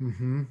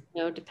 Mm-hmm.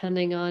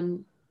 Depending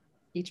on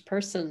each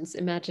person's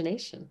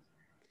imagination, which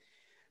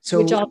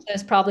So, also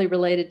is probably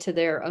related to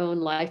their own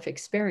life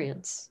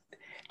experience.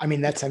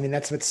 that's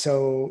what's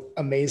so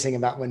amazing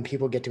about when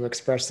people get to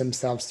express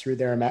themselves through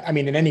their,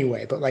 in any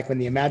way, but like when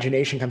the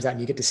imagination comes out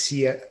and you get to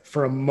see it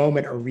for a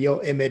moment, a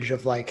real image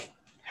of like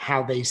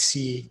how they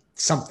see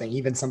something,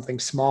 even something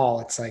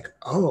small. It's like,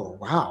 oh,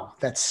 wow,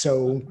 that's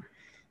so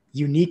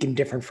unique and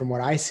different from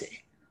what I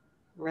see.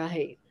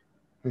 Right.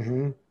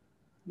 Mm-hmm.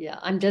 Yeah,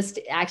 I'm just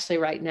actually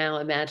right now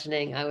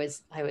imagining I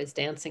was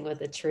dancing with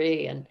a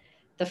tree, and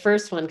the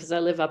first one, because I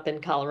live up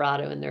in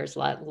Colorado and there's a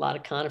lot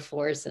of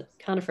conifers,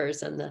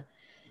 and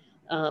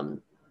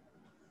um,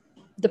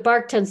 the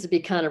bark tends to be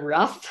kind of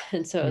rough,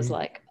 and so it's Mm-hmm.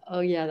 like, oh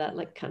yeah, that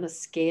like kind of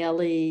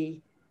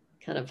scaly,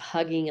 kind of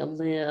hugging a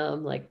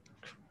limb, like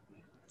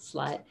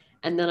slide.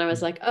 And then I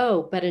was like,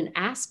 oh, but an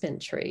aspen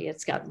tree,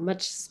 it's got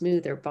much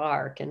smoother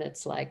bark, and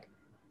it's like,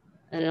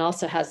 and it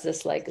also has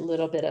this like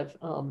little bit of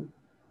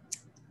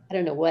I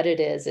don't know what it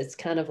is. It's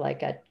kind of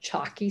like a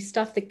chalky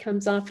stuff that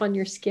comes off on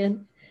your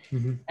skin.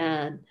 Mm-hmm.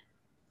 And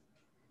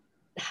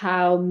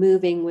how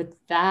moving with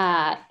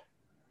that,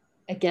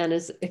 again,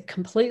 is a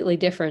completely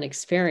different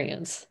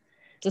experience,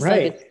 just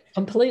like a Right.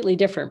 completely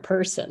different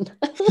person.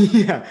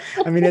 Yeah.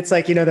 It's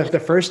like,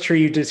 the first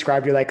tree you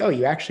described, you're like, oh,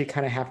 you actually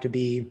kind of have to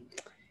be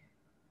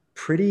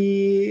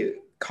pretty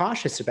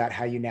cautious about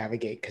how you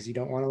navigate because you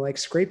don't want to like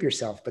scrape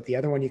yourself. But the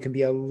other one, you can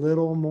be a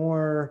little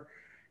more,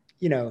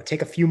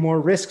 take a few more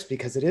risks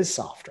because it is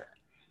softer.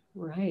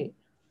 Right.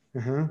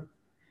 Uh-huh.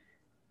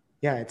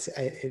 Yeah,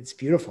 it's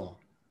beautiful.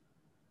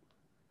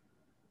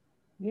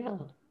 Yeah.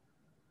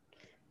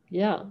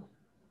 Yeah.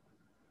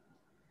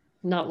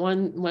 Not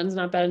one's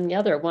not better than the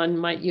other. One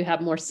might you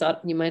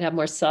might have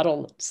more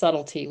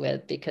subtlety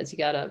with, because you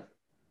got to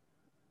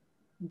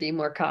be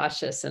more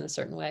cautious in a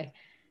certain way.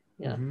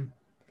 Yeah. Mm-hmm.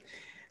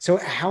 So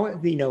how,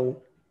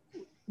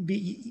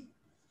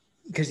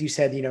 because you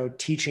said,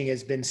 teaching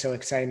has been so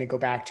exciting to go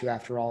back to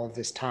after all of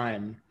this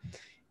time,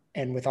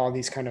 and with all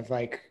these kind of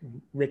like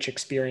rich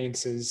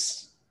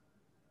experiences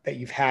that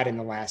you've had in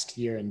the last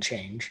year and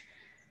change.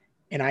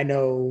 And I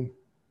know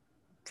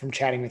from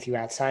chatting with you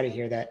outside of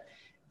here that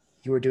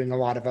you were doing a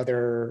lot of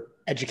other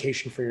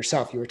education for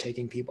yourself. You were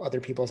taking other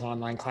people's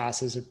online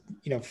classes,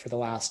 for the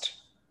last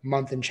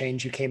month and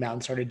change. You came out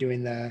and started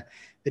doing the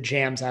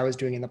jams I was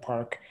doing in the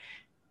park.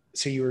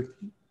 So you were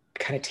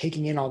kind of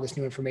taking in all this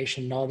new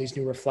information and all these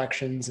new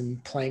reflections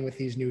and playing with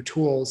these new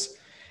tools.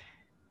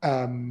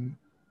 Um,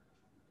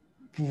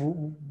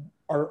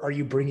 are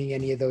you bringing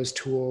any of those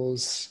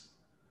tools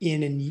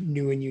in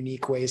new and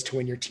unique ways to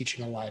when you're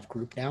teaching a live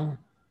group now?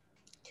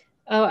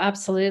 Oh,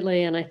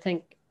 absolutely. And I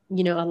think,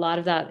 a lot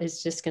of that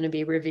is just going to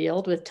be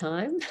revealed with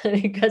time,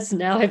 because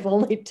now I've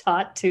only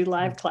taught 2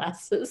 live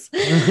classes.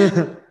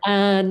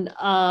 And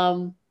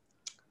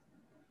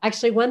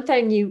actually, one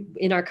thing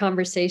in our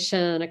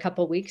conversation a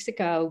couple of weeks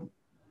ago,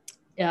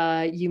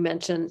 you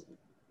mentioned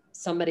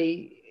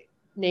somebody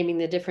naming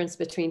the difference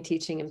between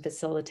teaching and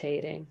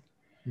facilitating.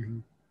 Mm-hmm.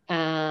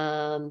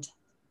 And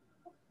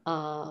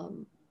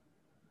um,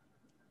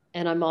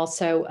 And I'm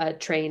also a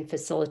trained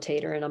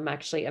facilitator, and I'm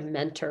actually a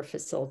mentor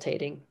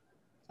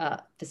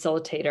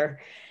facilitator.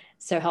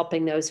 So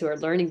helping those who are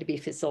learning to be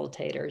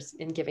facilitators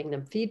and giving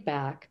them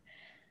feedback.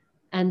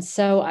 And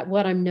so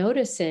what I'm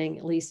noticing,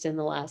 at least in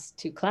the last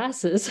 2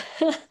 classes,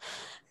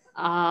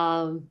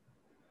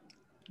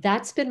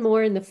 that's been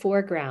more in the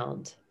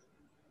foreground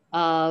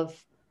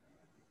of,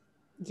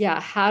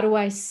 how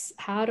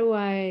do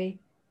I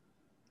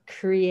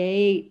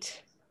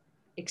create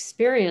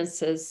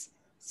experiences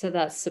so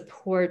that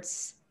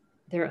supports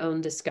their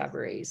own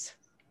discoveries.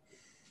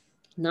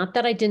 Not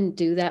that I didn't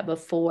do that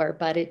before,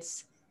 but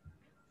it's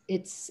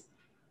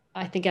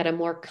I think at a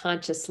more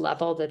conscious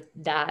level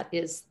that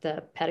is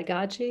the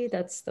pedagogy,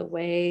 that's the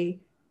way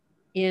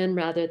in,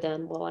 rather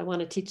than, well, I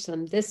want to teach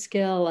them this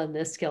skill and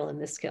this skill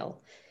and this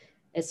skill.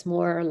 It's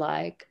more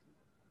like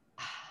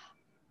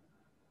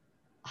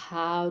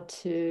how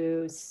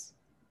to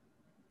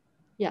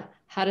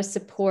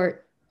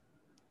support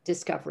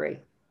discovery.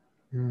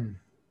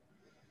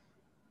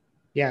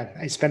 Yeah,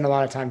 I spend a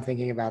lot of time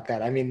thinking about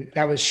that. I mean,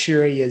 that was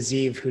Shira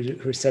Yaziv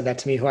who said that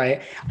to me, who I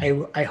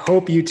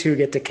hope you two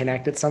get to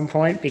connect at some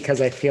point,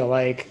 because I feel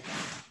like,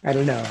 I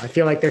don't know, I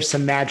feel like there's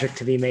some magic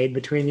to be made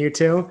between you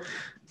two.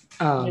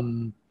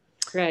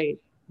 Great.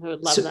 I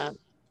would love that.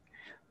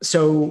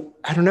 So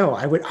I don't know,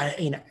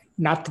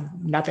 not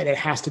that it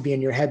has to be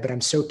in your head, but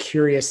I'm so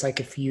curious, like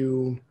if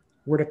you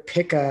were to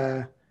pick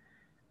a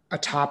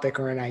topic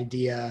or an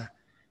idea,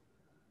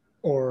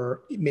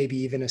 or maybe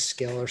even a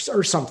skill or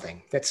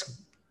something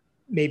that's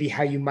maybe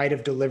how you might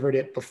have delivered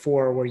it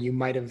before, where you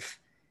might have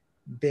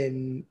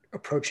been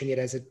approaching it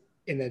as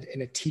in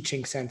a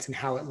teaching sense, and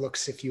how it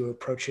looks if you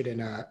approach it in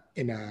a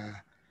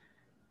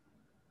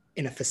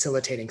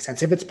facilitating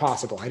sense, if it's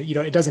possible.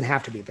 It doesn't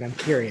have to be, but I'm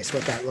curious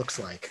what that looks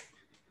like.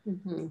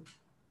 Mm-hmm.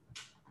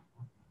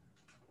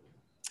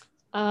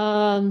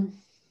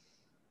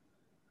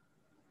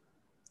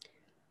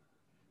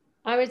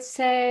 I would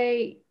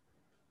say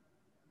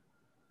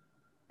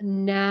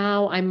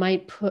now I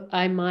might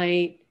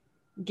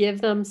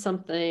give them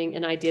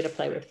an idea to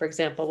play with. For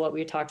example, what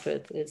we talked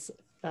with is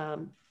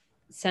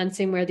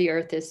sensing where the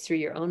earth is through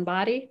your own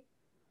body.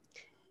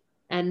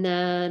 And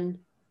then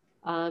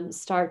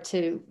start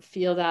to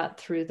feel that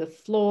through the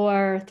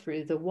floor,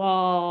 through the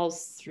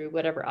walls, through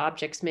whatever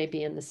objects may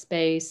be in the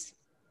space.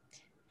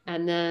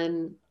 And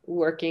then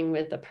working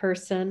with a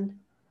person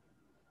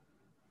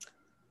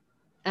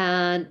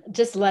and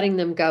just letting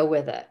them go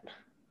with it.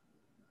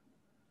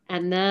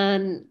 And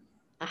then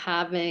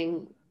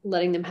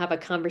letting them have a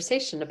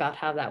conversation about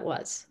how that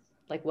was,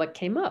 like what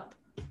came up.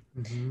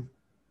 Mm-hmm.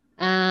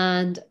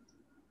 And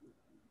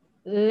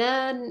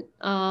then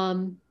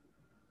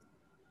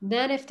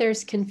if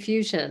there's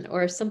confusion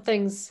or if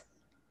something's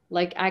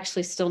like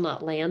actually still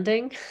not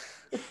landing,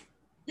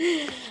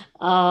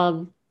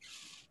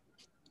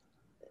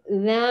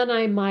 then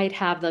I might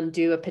have them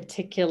do a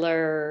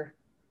particular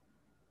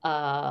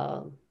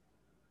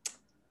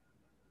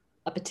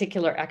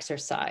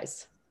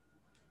exercise,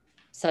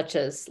 such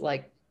as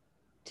like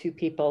 2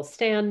 people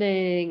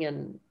standing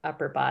and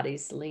upper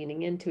bodies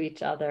leaning into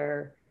each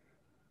other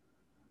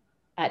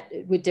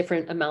with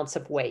different amounts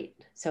of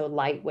weight. So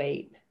light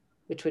weight,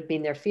 which would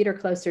mean their feet are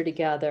closer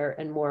together,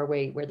 and more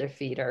weight where their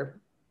feet are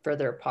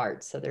further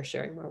apart, so they're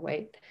sharing more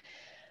weight.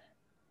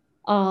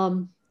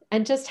 And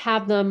just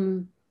have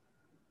them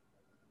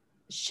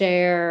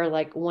share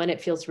like when it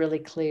feels really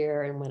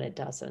clear and when it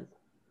doesn't.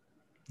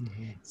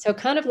 Mm-hmm. So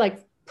kind of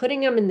like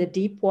putting them in the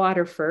deep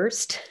water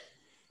first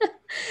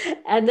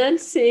and then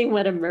seeing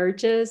what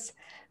emerges,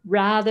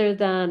 rather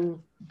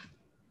than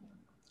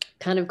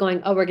kind of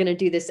going, oh, we're going to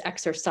do this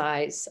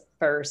exercise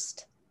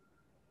first.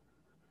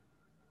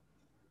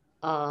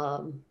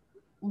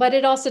 But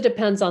it also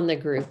depends on the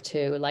group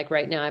too. Like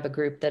right now I have a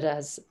group that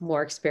has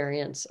more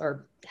experience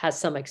or has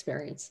some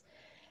experience.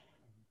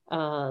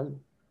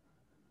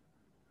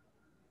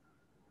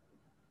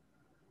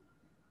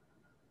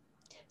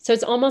 So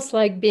it's almost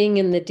like being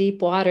in the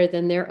deep water,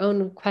 then their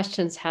own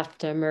questions have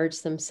to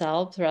emerge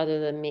themselves rather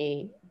than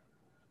me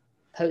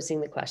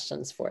posing the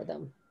questions for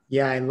them.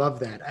 Yeah, I love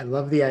that. I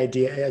love the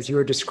idea. As you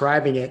were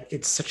describing it,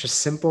 it's such a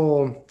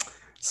simple,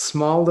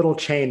 small little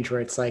change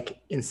where it's like,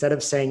 instead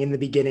of saying in the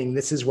beginning,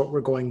 this is what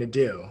we're going to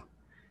do,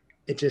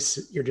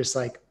 you're just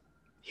like,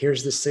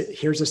 here's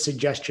a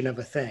suggestion of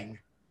a thing.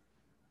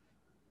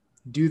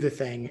 Do the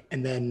thing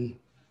and then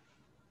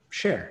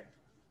share.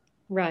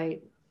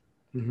 Right.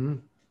 Mm-hmm.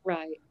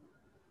 Right.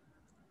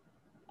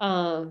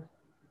 The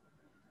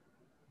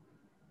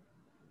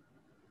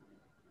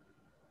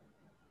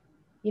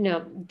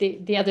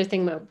other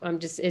thing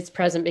it's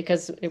present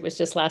because it was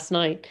just last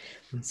night.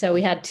 Mm-hmm. So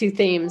we had 2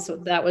 themes.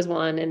 That was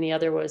one, and the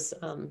other was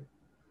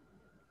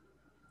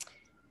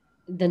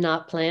the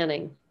not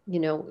planning.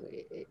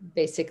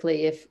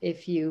 Basically,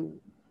 if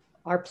you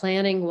are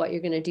planning what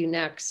you're going to do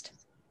next,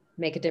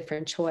 make a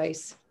different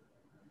choice.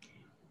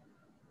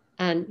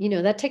 And,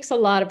 that takes a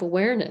lot of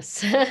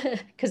awareness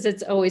because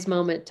it's always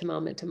moment to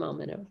moment to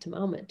moment to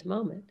moment to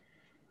moment.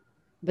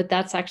 But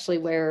that's actually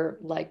where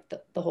like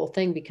the whole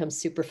thing becomes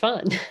super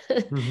fun.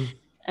 Mm-hmm.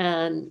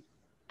 and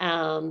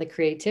the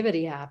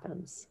creativity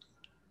happens.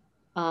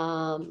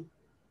 And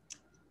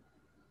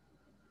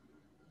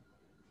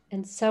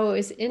so it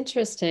was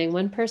interesting.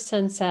 One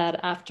person said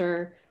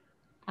after,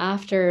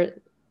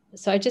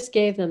 so I just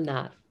gave them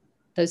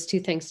those two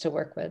things to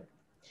work with.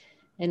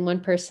 And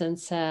one person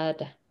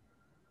said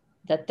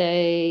that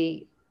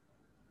they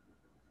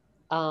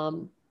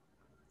kind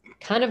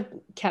of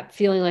kept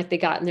feeling like they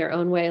got in their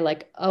own way,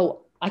 like,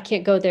 oh, I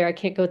can't go there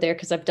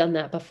because I've done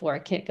that before. I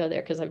can't go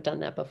there because I've done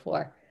that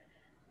before.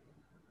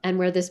 And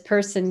where this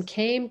person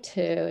came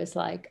to is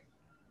like,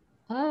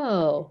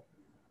 oh,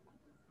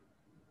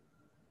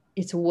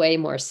 it's way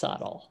more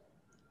subtle.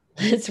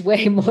 It's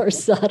way more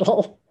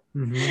subtle.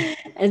 Mm-hmm.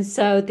 And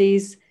so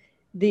these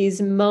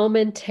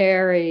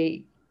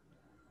momentary,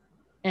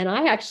 and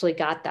I actually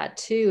got that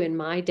too in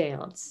my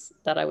dance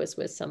that I was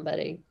with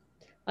somebody.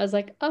 I was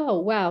like, oh,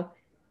 wow,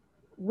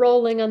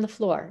 rolling on the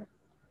floor.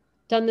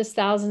 Done this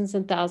thousands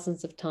and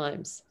thousands of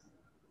times.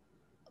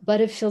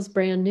 But it feels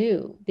brand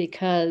new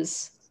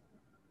because,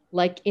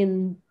 like,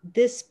 in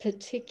this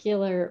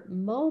particular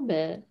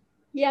moment,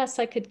 yes,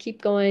 I could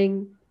keep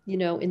going,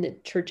 in the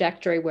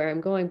trajectory where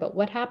I'm going. But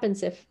what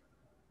happens if,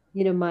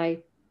 my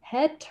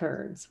head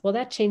turns? Well,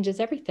 that changes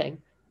everything.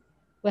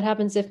 What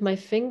happens if my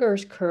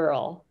fingers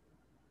curl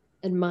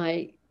and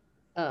my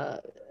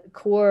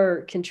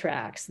core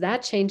contracts?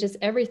 That changes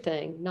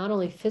everything, not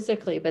only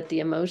physically, but the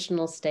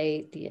emotional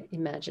state, the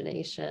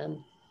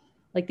imagination,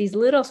 like these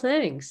little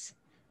things,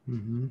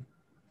 mm-hmm.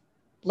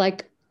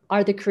 like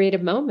are the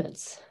creative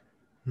moments.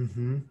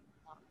 Mm-hmm.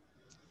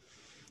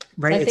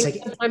 Right. So I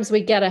think sometimes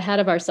we get ahead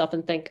of ourselves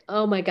and think,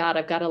 oh my God,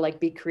 I've got to like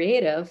be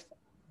creative.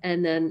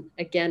 And then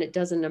again, it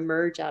doesn't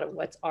emerge out of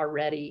what's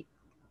already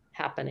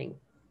happening.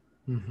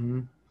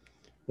 Mm-hmm.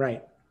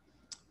 Right.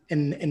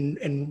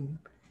 And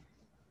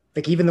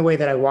like even the way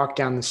that I walk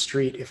down the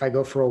street, if I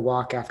go for a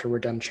walk after we're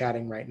done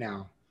chatting right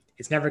now,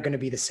 it's never going to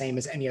be the same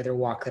as any other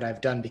walk that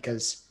I've done,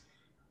 because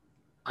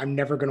I'm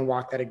never going to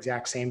walk that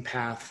exact same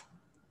path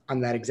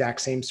on that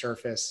exact same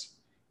surface.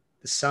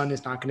 The sun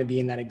is not going to be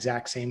in that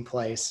exact same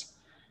place.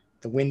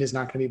 The wind is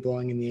not going to be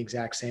blowing in the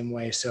exact same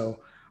way. So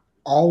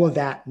all of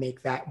that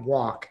make that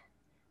walk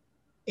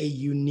a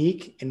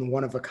unique and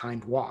one of a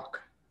kind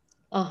walk.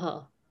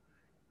 Uh-huh.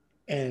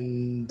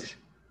 And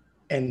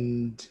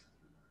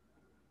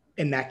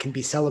that can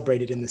be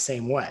celebrated in the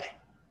same way.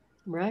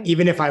 Right.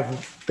 Even if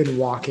I've been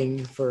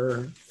walking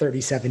for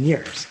 37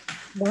 years.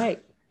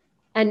 Right.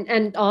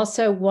 And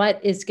also what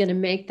is going to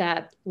make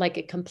that like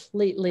a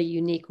completely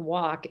unique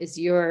walk is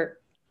your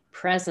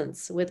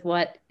presence with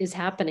what is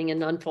happening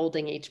and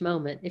unfolding each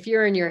moment. If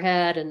you're in your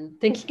head and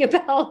thinking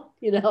about,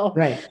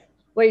 right,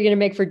 what you're going to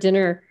make for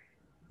dinner,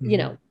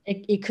 mm-hmm.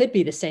 It could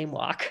be the same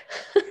walk.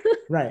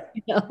 Right.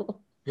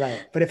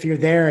 Right. But if you're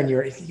there and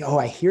you're, oh,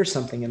 I hear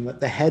something, and let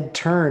the head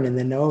turn, and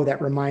then, oh,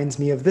 that reminds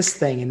me of this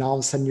thing. And all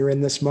of a sudden you're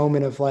in this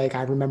moment of like,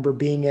 I remember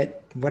being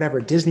at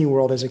whatever Disney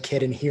World as a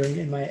kid and hearing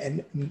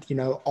and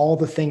all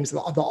the things, the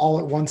all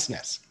at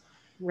onceness.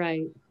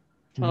 Right.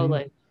 Totally.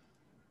 Mm-hmm.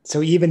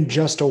 So even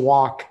just a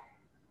walk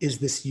is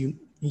this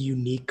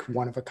unique,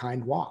 one of a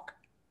kind walk.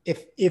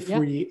 If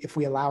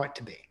we allow it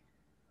to be.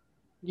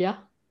 Yeah.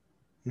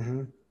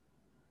 Mm-hmm.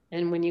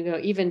 And when you go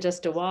even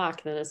just a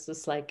walk, then it's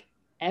just like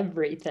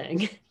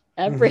everything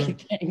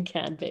mm-hmm.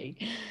 can be.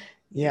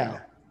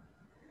 Yeah.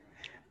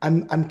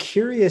 I'm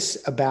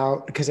curious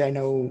about, because I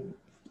know,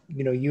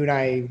 you and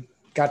I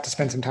got to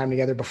spend some time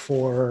together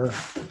before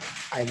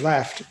I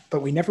left,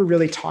 but we never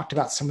really talked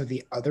about some of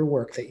the other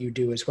work that you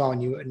do as well.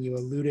 And you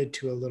alluded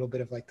to a little bit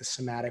of like the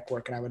somatic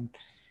work, and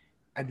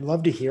I'd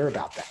love to hear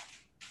about that.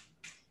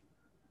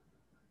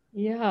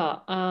 Yeah.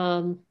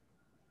 I'm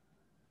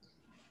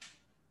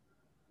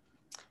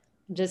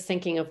just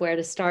thinking of where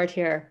to start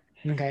here.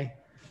 Okay.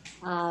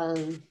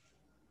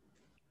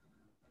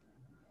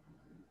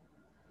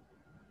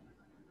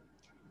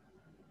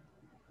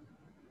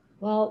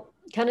 Well,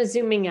 kind of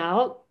zooming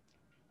out,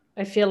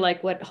 I feel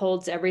like what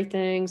holds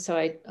everything. So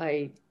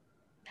I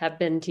have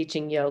been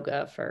teaching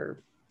yoga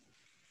for,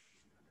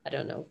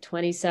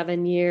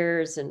 27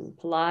 years, and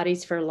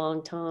Pilates for a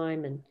long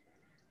time, and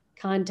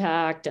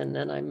contact. And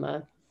then I'm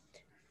a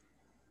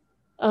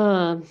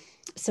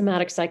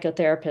somatic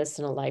psychotherapist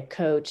and a life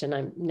coach. And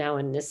I'm now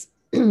in this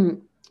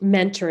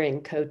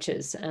mentoring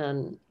coaches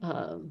and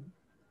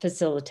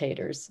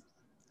facilitators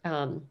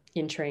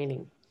in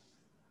training.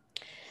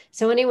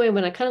 So anyway,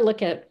 when I kind of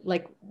look at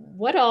like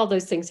what all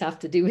those things have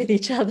to do with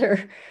each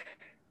other,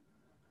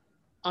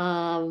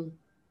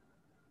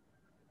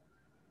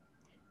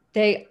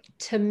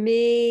 to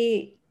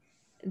me,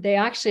 they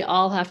actually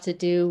all have to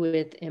do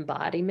with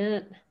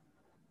embodiment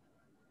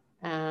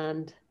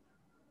and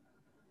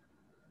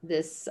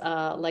this,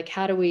 like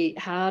how do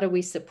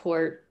we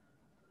support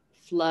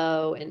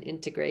flow and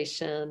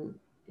integration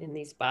in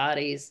these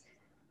bodies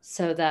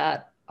so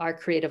that our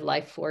creative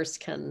life force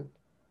can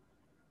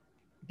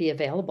be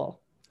available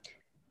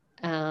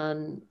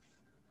and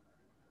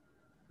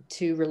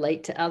to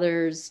relate to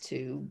others,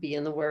 to be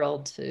in the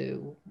world,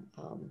 to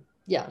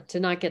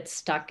not get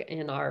stuck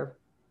in our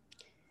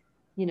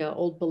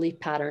old belief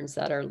patterns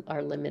that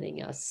are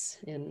limiting us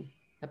in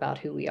about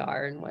who we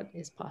are and what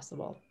is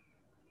possible.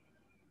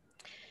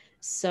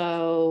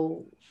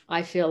 So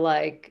I feel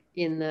like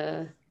in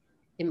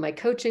my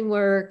coaching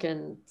work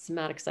and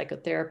somatic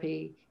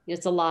psychotherapy,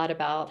 it's a lot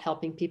about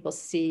helping people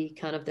see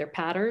kind of their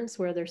patterns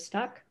where they're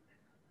stuck.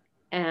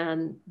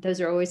 And those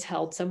are always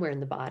held somewhere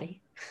in the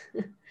body.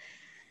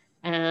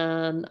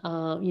 And,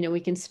 we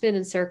can spin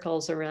in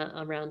circles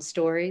around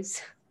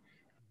stories.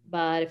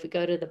 But if we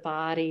go to the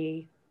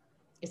body,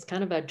 it's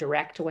kind of a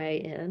direct way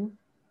in.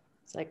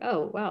 It's like,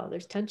 oh, wow,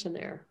 there's tension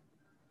there.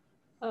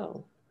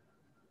 Oh,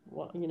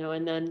 well,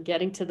 and then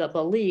getting to the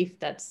belief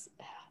that's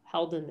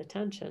held in the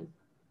tension.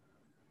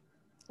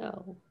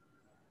 Oh,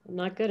 I'm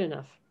not good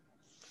enough.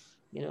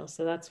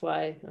 So that's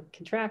why I'm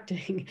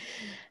contracting.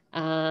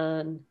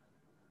 and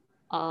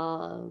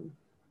um,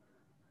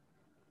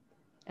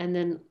 and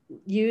then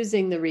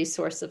using the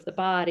resource of the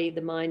body,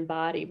 the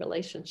mind-body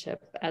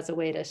relationship, as a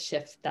way to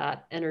shift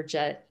that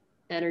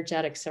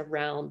energetics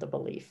around the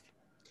belief,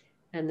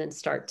 and then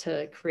start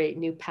to create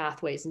new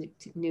pathways,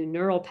 new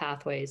neural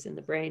pathways in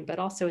the brain, but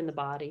also in the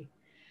body,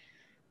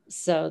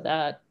 so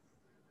that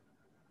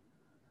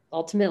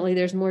ultimately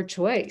there's more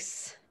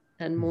choice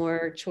and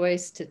more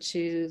choice to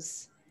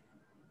choose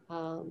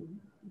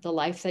the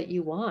life that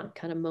you want,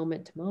 kind of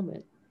moment to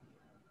moment.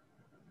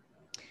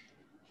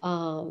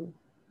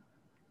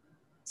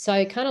 So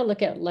I kind of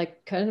look at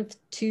like kind of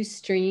two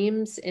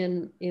streams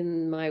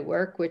in my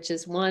work, which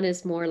is one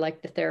is more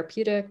like the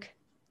therapeutic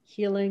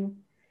healing.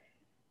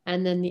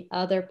 And then the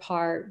other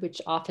part, which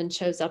often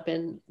shows up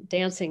in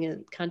dancing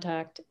and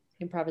contact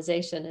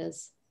improvisation,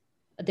 is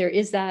there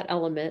is that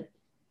element,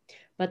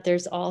 but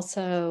there's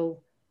also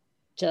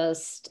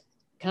just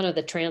kind of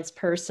the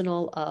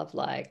transpersonal of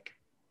like,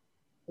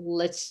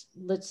 let's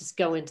just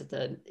go into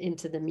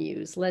the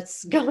muse,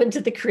 let's go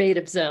into the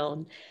creative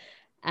zone.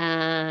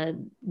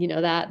 And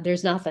that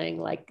there's nothing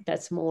like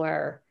that's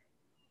more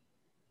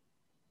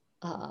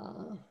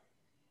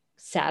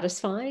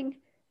satisfying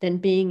than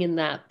being in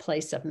that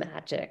place of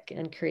magic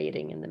and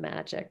creating in the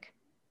magic.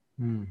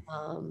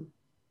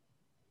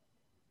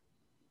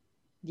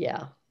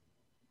 Yeah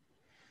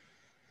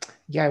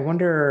I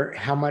wonder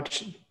how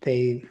much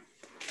I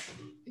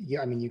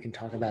mean, you can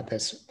talk about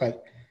this,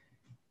 but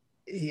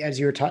as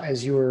you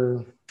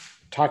were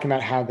talking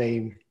about how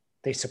they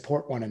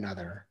support one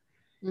another,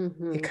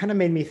 it kind of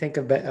made me think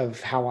of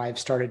how I've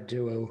started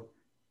to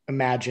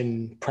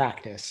imagine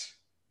practice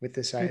with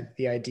this,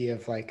 the idea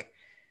of like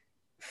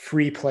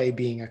free play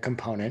being a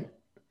component,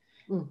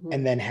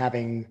 and then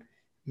having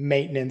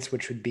maintenance,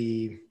 which would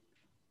be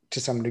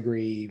to some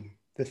degree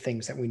the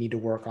things that we need to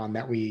work on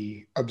that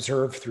we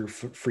observe through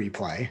free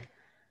play.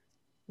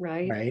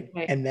 Right.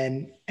 And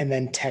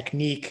then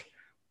technique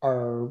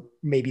are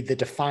maybe the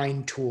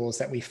defined tools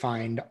that we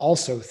find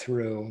also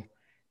through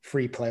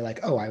free play.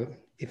 Like, oh,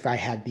 if I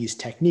had these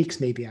techniques,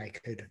 maybe I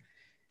could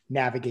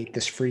navigate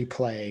this free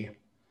play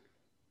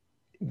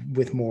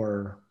with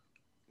more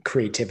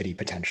creativity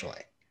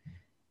potentially,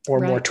 or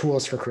more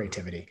tools for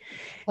creativity.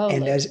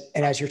 Totally.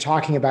 And as you're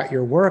talking about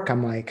your work,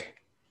 I'm like,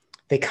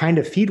 they kind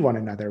of feed one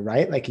another,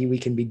 right? Like we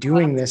can be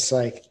doing this,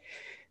 like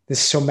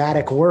this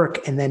somatic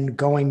work, and then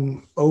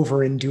going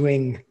over and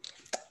doing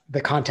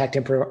the contact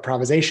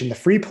improvisation, the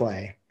free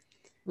play,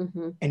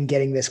 and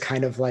getting this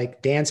kind of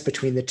like dance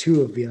between the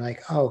two of being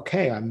like, oh,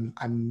 okay,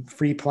 I'm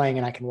free playing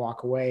and I can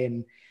walk away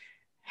and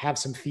have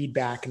some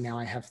feedback. And now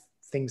I have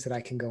things that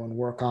I can go and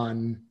work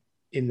on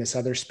in this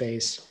other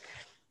space.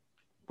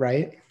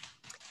 Right.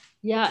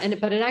 Yeah.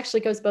 But it actually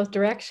goes both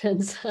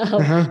directions.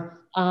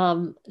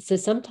 So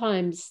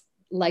sometimes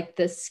like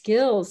the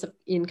skills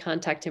in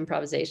contact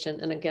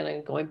improvisation, and again,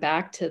 I'm going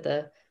back to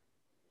the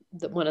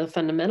one of the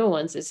fundamental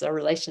ones is a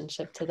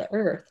relationship to the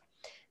earth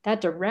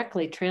that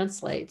directly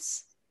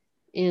translates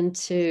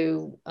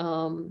into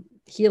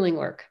healing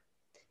work.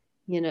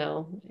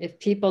 If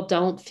people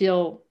don't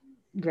feel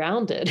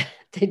grounded,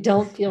 they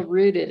don't feel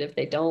rooted, if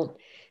they don't,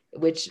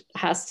 which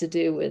has to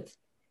do with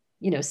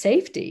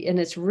safety, and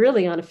it's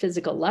really on a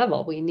physical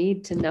level. We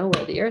need to know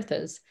where the earth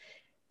is,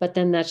 but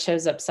then that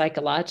shows up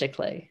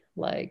psychologically,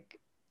 like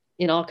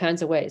in all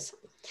kinds of ways.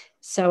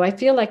 So I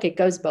feel like it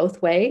goes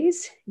both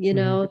ways.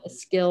 The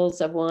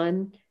skills of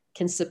one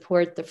can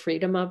support the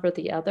freedom of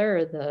the other,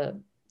 or the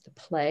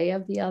play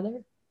of the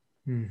other.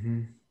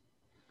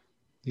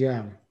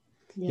 Yeah.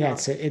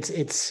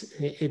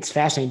 It's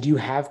fascinating. Do you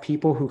have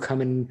people who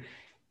come in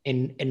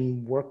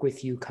and work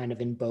with you kind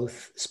of in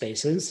both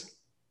spaces?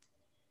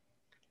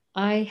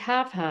 I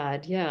have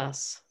had,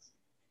 yes.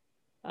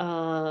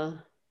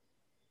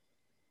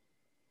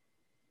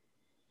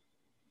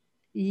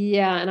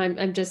 Yeah, and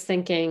I'm just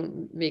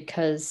thinking,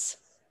 because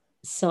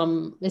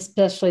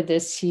especially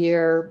this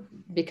year,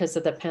 because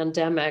of the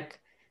pandemic,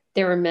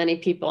 there were many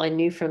people I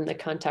knew from the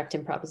contact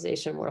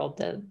improvisation world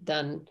that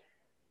then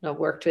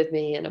worked with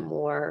me in a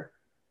more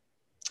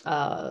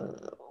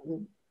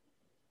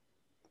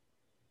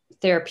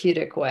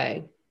therapeutic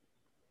way.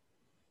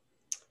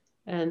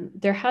 And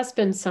there has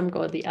been some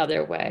go the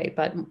other way,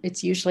 but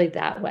it's usually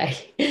that way.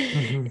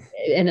 Hmm.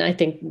 And I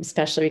think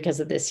especially because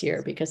of this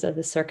year, because of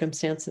the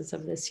circumstances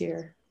of this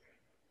year.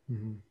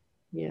 Hmm.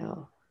 Yeah.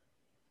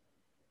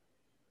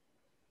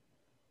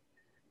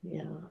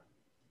 Yeah.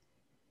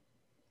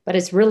 But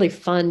it's really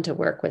fun to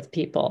work with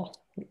people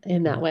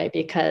in that way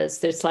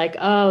because it's like,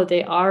 oh,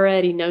 they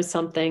already know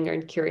something or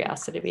in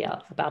curiosity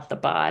about the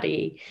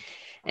body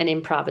and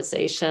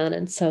improvisation.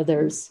 And so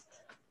there's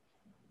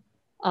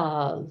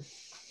um,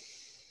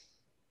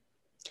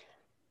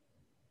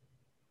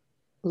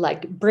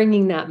 like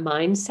bringing that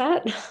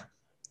mindset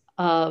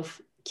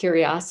of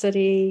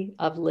curiosity,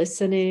 of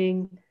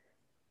listening,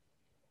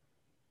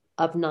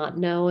 of not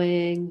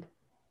knowing,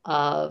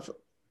 of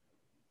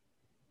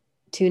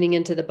tuning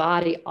into the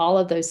body. All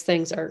of those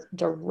things are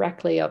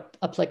directly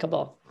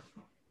applicable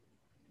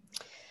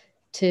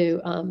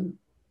to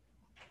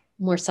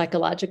more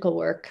psychological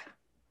work.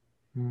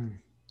 Mm.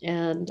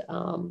 And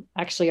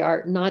actually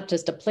are not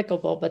just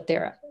applicable, but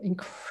they're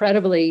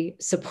incredibly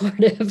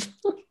supportive.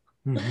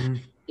 Hmm.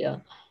 Yeah.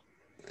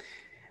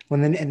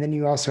 Well, and then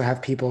you also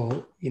have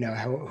people,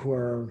 who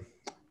are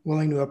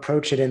willing to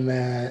approach it in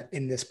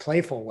this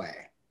playful way,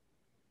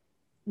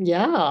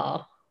 Yeah.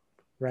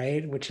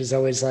 right? Which is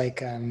always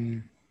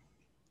satisfying.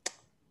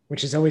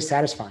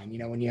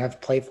 When you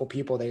have playful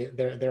people,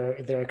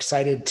 they're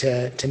excited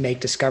to make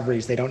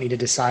discoveries. They don't need to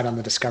decide on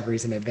the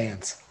discoveries in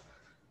advance.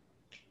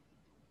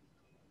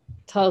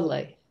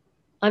 Totally.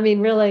 I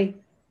mean, really,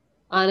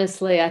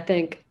 honestly, I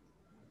think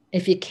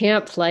if you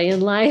can't play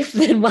in life,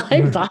 then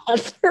why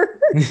bother?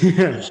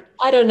 Yeah.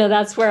 I don't know.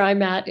 That's where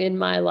I'm at in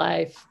my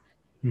life.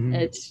 Hmm.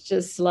 It's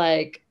just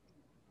like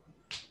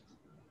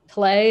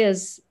play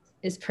is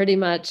pretty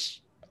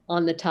much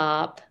on the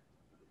top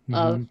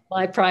of Hmm.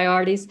 my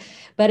priorities,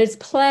 but it's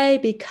play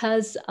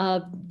because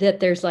of that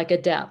there's like a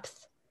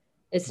depth.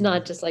 It's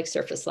not just like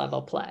surface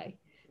level play.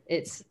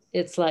 It's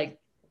like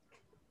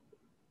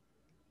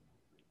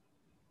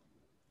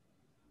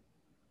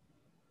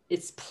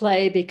it's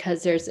play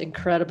because there's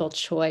incredible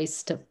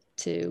choice to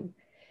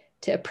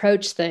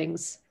approach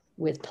things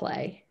with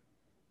play.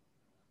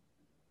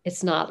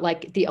 It's not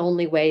like the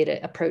only way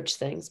to approach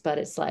things, but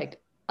it's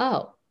like,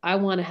 oh, I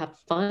want to have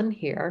fun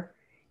here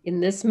in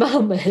this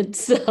moment.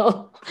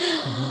 So,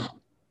 Hmm.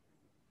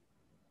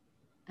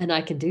 and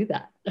I can do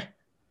that.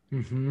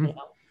 Hmm. You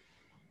know?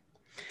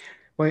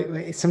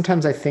 Well,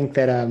 sometimes I think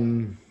that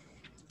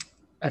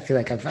I feel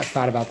like I've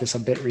thought about this a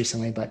bit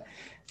recently, but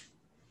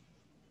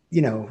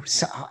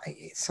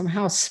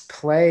somehow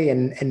play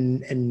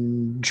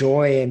and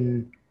joy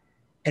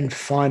and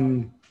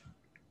fun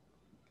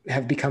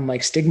have become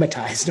like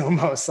stigmatized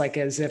almost, like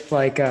as if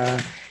like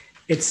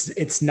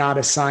it's not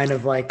a sign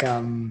of like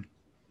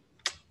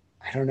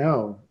I don't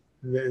know,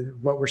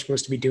 what we're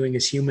supposed to be doing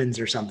as humans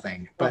or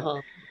something. But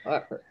Uh-huh.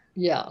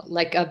 Yeah,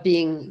 like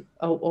being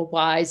a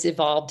wise,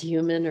 evolved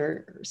human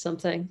or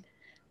something. Or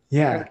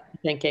yeah,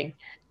 thinking.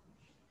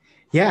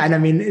 yeah, and I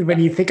mean when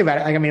you think about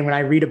it, like I mean when I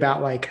read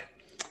about like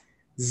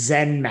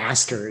Zen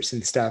masters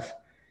and stuff,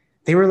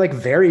 they were like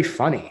very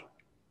funny.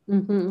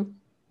 Mm-hmm.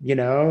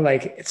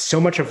 Like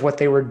so much of what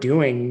they were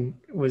doing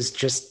was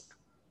just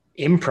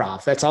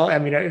improv. That's all. I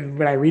mean,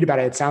 when I read about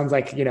it, it sounds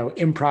like,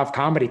 improv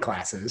comedy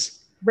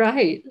classes.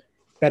 Right.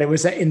 That it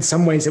was, in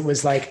some ways, it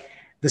was like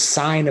the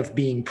sign of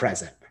being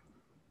present.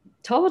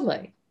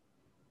 Totally.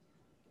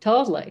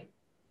 Totally.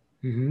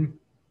 Mm-hmm.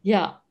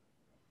 Yeah.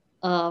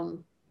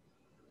 Um,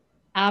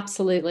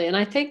 absolutely. And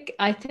I think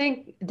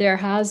there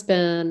has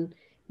been,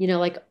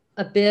 like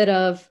a bit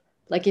of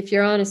like if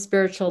you're on a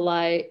spiritual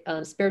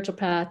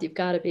path, you've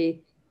got to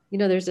be,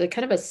 there's a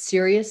kind of a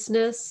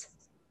seriousness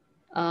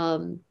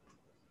um,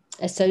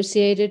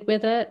 associated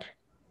with it.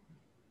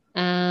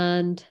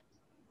 And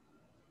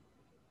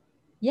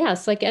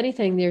yes, like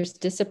anything, there's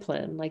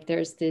discipline. Like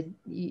there's the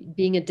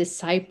being a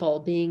disciple,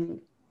 being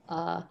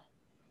uh,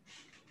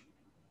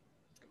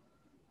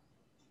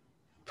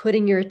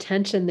 putting your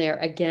attention there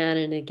again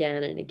and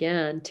again and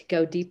again to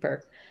go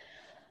deeper.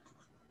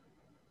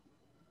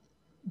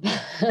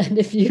 And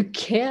if you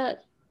can't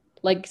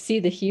like see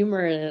the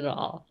humor in it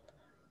all,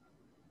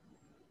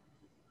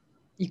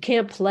 you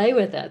can't play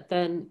with it,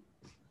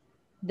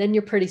 then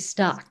you're pretty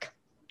stuck.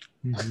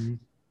 Mm-hmm.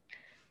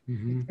 You're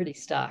Mm-hmm. pretty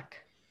stuck.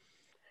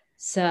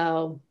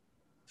 So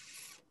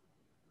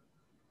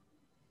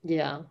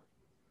yeah.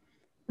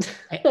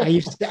 I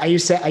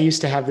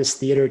used to have this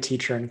theater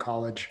teacher in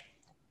college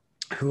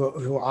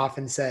who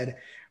often said,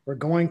 "We're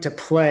going to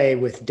play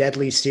with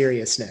deadly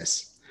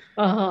seriousness."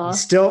 He Uh-huh.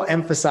 still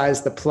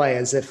emphasized the play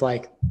as if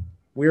like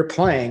we're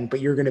playing, but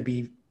you're going to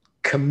be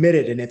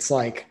committed, and it's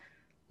like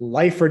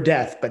life or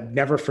death, but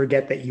never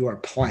forget that you are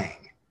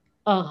playing.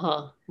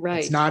 Uh-huh. It's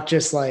Right. not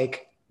just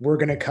like we're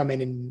going to come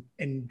in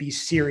and be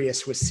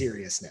serious with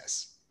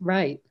seriousness.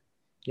 Right.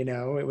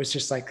 It was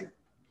just like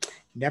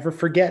never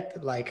forget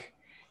that like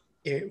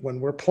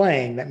when we're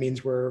playing, that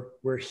means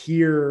we're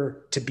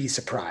here to be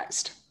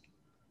surprised.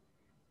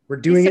 We're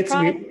Be doing it to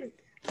surprised.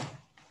 be.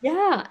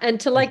 Yeah. And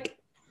to like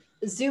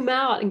zoom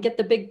out and get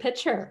the big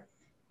picture.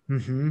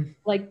 Mm-hmm.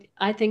 Like,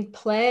 I think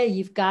play,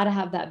 you've got to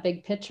have that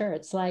big picture.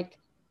 It's like,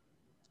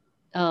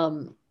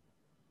 um,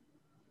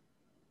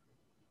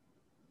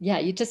 yeah,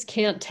 you just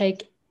can't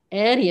take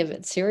any of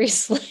it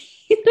seriously.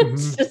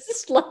 It's Mm-hmm.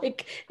 just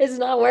like, it's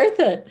not worth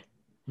it.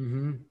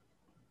 Mm-hmm.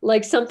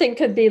 Like something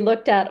could be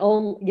looked at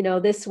only,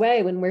 this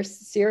way. When we're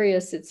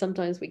serious, it's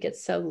sometimes we get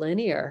so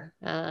linear,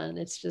 and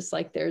it's just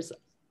like there's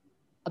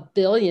a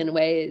billion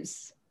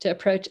ways to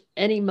approach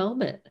any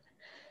moment.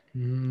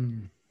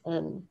 Mm.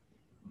 And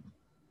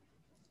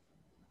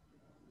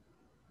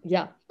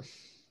yeah.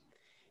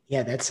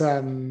 Yeah, that's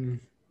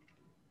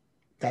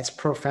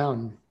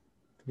profound.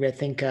 I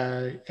think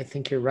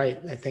you're right.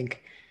 I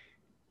think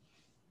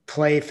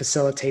play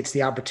facilitates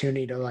the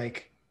opportunity to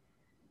like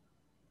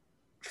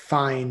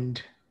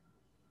find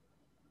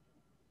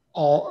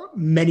all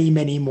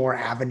many more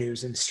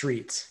avenues and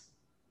streets,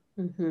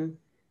 Mm-hmm.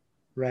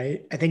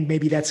 right? I think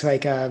maybe that's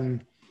like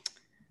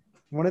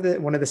one of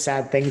the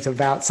sad things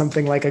about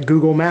something like a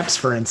Google Maps,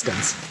 for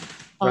instance,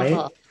 right?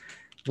 Uh-huh.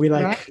 We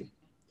Right. like,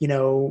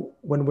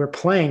 when we're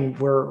playing,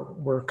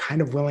 we're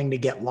kind of willing to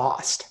get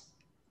lost.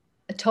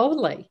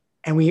 Totally.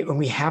 And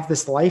we have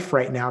this life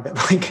right now that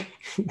like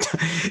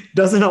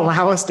doesn't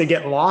allow us to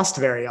get lost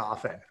very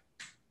often.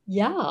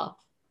 Yeah.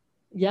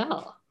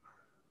 Yeah.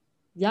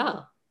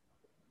 Yeah.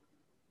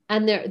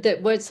 And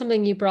that what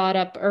something you brought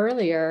up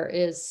earlier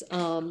is,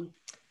 to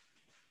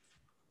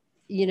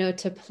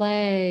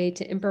play,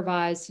 to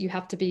improvise, you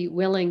have to be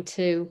willing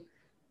to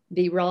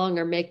be wrong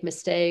or make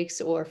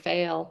mistakes or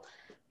fail,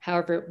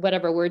 however,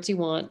 whatever words you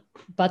want.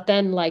 But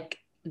then, like,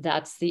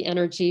 that's the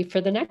energy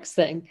for the next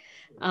thing.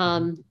 Mm-hmm.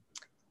 Um,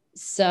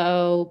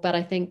 but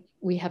I think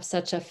we have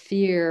such a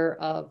fear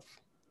of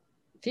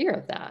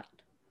that,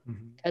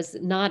 Mm-hmm. because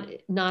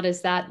not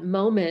is that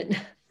moment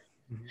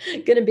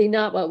Mm-hmm. going to be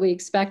not what we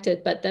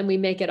expected, but then we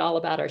make it all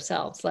about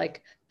ourselves.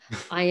 Like,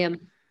 I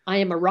am I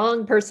am a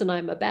wrong person,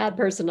 I'm a bad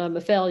person, I'm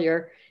a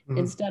failure, Mm-hmm.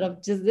 instead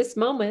of just this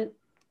moment,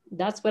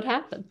 that's what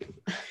happened.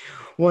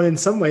 Well, in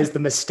some ways, the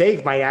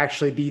mistake might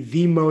actually be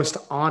the most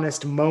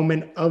honest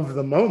moment of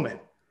the moment,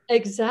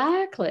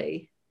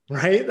 Exactly.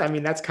 right? I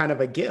mean, that's kind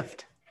of a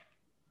gift.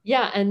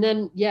 Yeah, and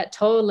then yeah,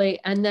 totally.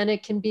 And then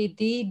it can be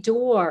the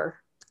door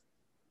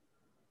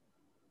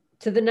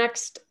to the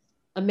next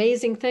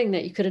amazing thing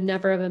that you could have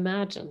never have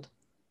imagined.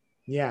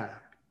 Yeah.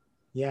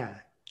 Yeah.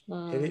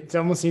 Uh, It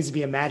almost needs to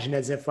be imagined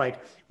as if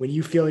like when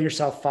you feel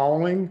yourself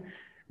following,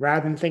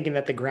 rather than thinking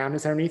that the ground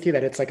is underneath you,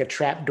 that it's like a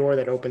trap door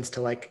that opens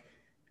to like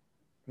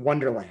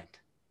Wonderland.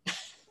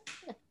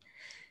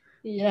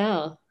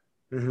 yeah,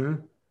 Mm-hmm.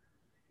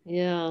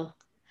 yeah.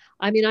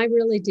 I mean, I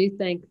really do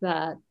think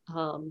that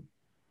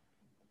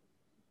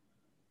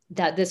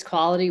this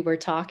quality we're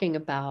talking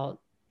about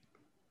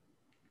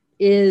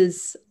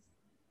is,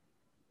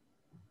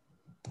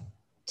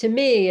 to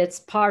me, it's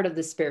part of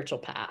the spiritual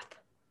path.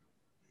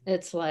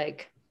 It's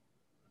like,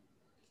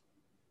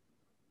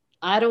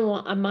 I don't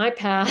want on my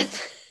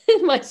path,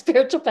 my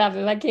spiritual path,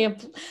 if I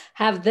can't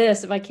have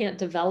this, if I can't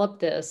develop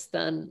this,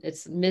 then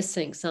it's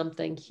missing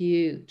something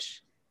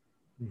huge,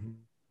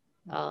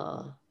 Mm-hmm.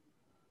 uh,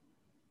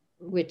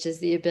 which is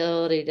the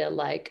ability to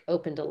like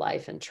open to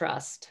life and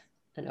trust,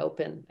 and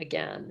open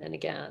again and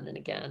again and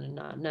again, and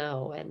not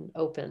know, and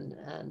open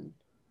and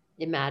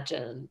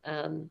imagine,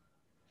 and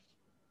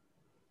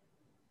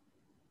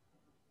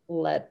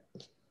let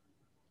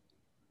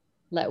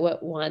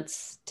what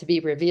wants to be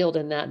revealed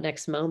in that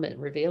next moment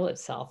reveal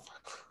itself.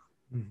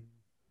 Mm-hmm.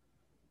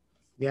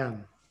 Yeah.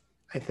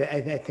 I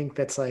think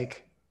that's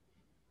like,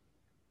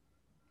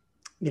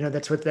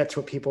 that's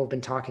what people have been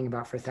talking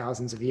about for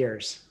thousands of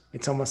years.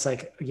 It's almost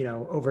like,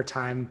 over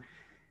time,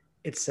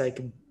 it's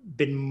like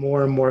been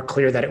more and more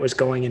clear that it was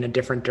going in a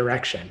different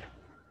direction,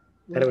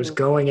 that it was Mhm.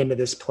 going into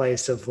this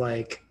place of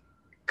like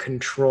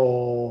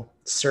control,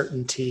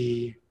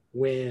 certainty,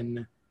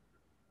 win,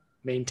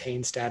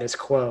 maintain status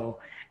quo.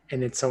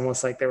 And it's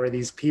almost like there were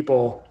these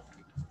people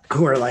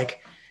who are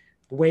like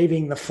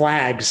waving the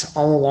flags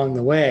all along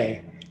the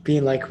way,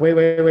 being like,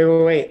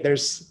 wait,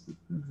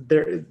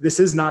 this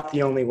is not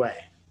the only way.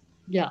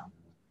 Yeah,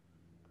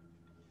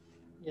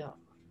 yeah,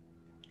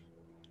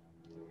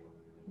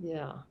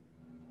 yeah.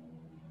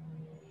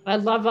 I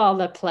love all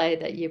the play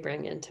that you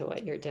bring into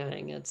what you're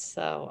doing. It's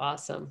so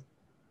awesome.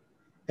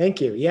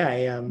 Thank you.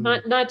 Yeah,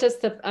 Not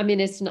just the, I mean,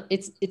 it's not,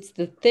 it's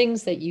the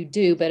things that you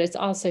do, but it's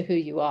also who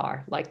you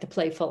are, like the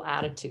playful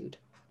attitude.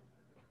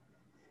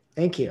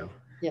 thank you.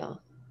 Yeah.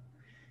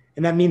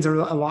 And that means a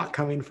lot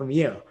coming from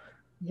you.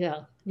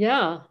 Yeah.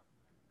 Yeah.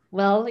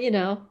 Well,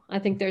 I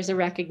think there's a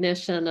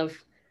recognition of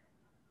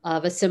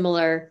a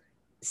similar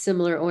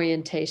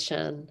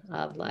orientation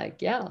of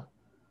like, yeah,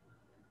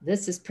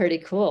 this is pretty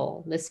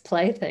cool. This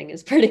play thing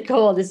is pretty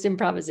cool. This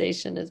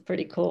improvisation is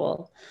pretty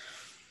cool.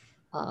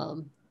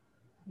 Um,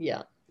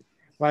 yeah.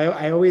 Well,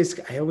 I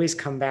always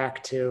come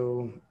back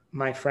to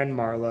my friend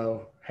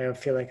Marlo. I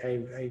feel like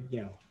I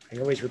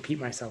always repeat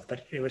myself,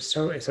 but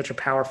it's such a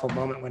powerful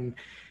moment when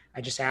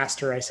I just asked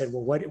her. I said,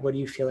 "Well, what do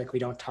you feel like we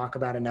don't talk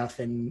about enough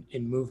in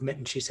movement?"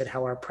 And she said,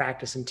 "How our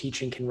practice and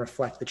teaching can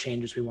reflect the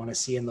changes we want to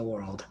see in the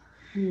world."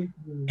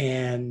 Mhm.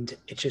 And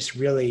it just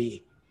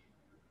really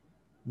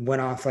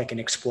went off like an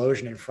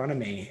explosion in front of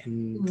me.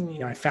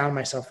 And, I found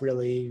myself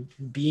really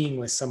being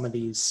with some of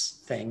these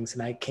things.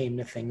 And I came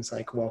to things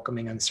like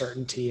welcoming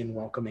uncertainty and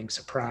welcoming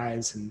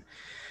surprise and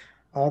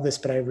all this.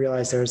 But I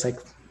realized there was like,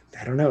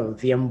 I don't know,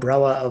 the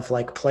umbrella of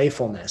like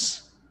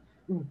playfulness.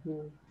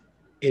 Mm-hmm.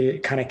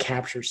 It kind of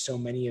captures so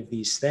many of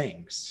these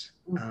things.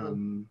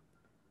 Mm-hmm.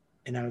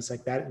 And I was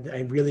like, that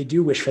I really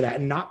do wish for that,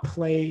 and not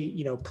play,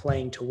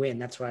 playing to win.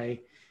 That's why,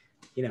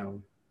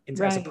 as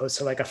Right. opposed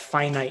to like a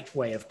finite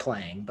way of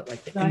playing, but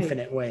like the Right.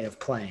 infinite way of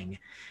playing.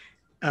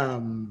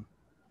 And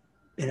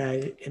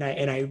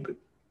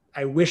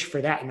I wish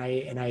for that.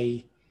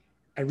 I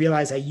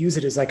realize I use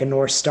it as like a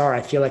North Star.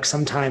 I feel like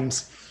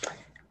sometimes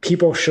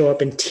people show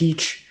up and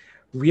teach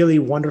really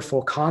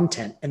wonderful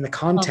content, and the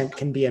content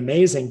can be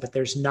amazing, but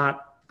there's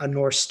not a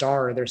North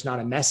Star, or there's not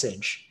a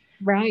message.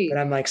 Right. But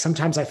I'm like,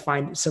 sometimes I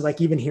find, so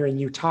like even hearing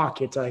you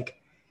talk, it's like,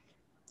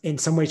 in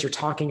some ways you're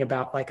talking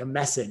about like a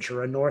message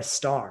or a North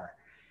Star.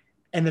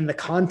 And then the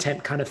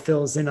content kind of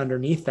fills in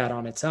underneath that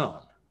on its own.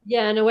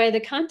 Yeah, in a way, the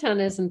content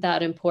isn't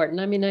that important.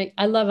 I mean,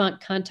 I love on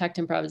contact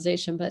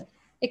improvisation, but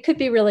it could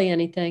be really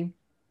anything.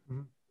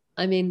 Mm-hmm.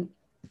 I mean,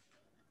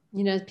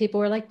 people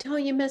were like, "Oh,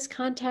 you miss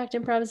contact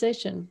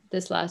improvisation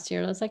this last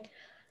year," and I was like,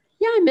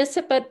 "Yeah, I miss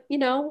it, but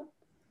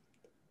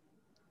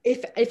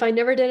if I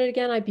never did it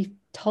again, I'd be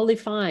totally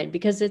fine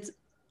because it's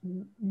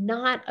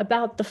not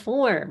about the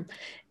form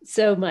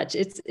so much.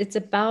 It's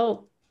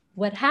about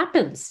what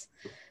happens."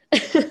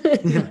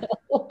 Yeah.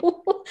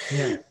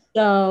 Yeah.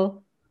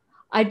 So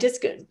I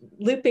just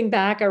looping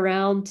back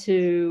around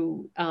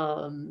to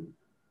how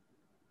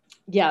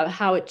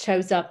it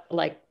shows up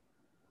like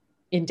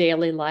in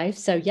daily life.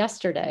 So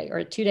yesterday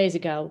or 2 days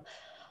ago,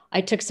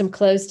 I took some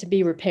clothes to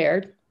be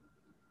repaired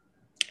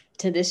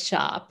to this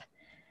shop.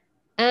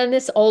 And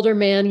this older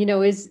man, I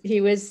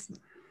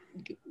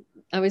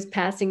was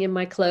passing him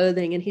my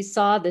clothing and he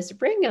saw this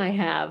ring I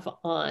have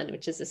on,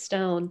 which is a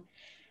stone.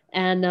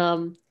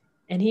 And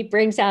he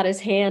brings out his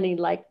hand, he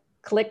like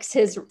clicks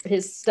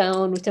his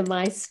stone to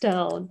my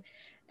stone.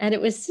 And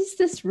it was just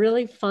this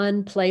really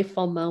fun,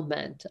 playful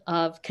moment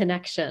of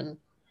connection.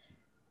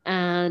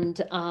 And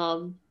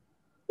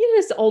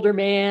this older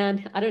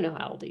man, I don't know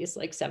how old he is,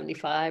 like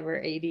 75 or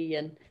 80,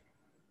 and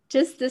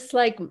just this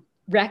like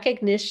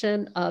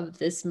recognition of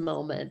this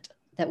moment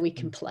that we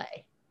can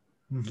play.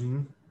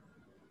 Mm-hmm.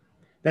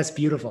 That's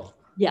beautiful.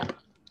 Yeah.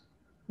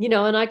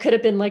 And I could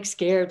have been like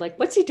scared, like,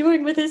 what's he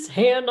doing with his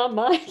hand on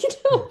my,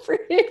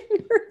 ring?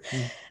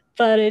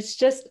 But it's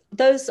just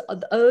those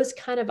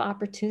kind of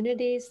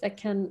opportunities that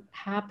can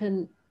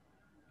happen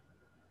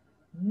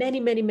many,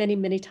 many, many,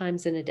 many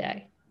times in a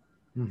day.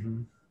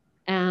 Mm-hmm.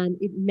 And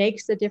it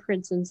makes a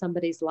difference in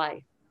somebody's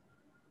life.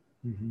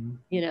 Mm-hmm.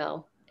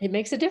 It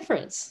makes a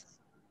difference.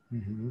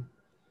 Mm-hmm.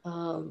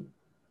 Um,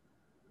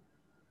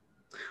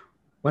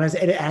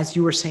 as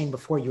you were saying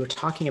before, you were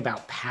talking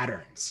about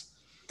patterns.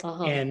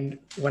 uh-huh. And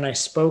when I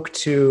spoke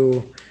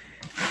to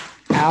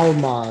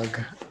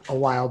Almog a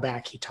while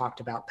back, he talked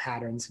about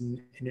patterns,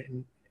 and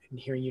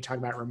hearing you talk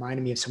about it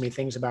reminded me of so many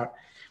things about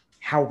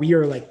how we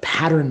are like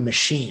pattern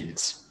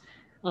machines.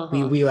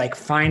 Uh-huh. We like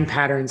find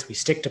patterns, we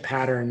stick to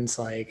patterns.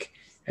 Like,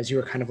 as you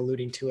were kind of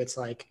alluding to, it's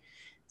like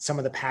some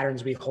of the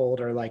patterns we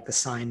hold are like the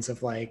signs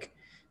of like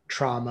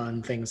trauma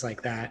and things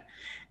like that.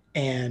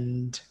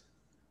 And,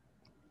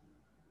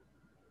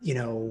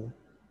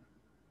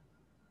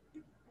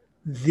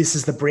 this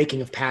is the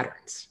breaking of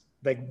patterns.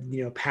 Like,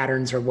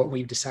 patterns are what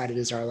we've decided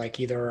is our like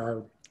either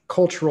our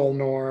cultural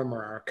norm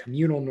or our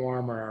communal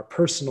norm or our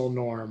personal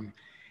norm,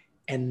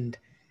 and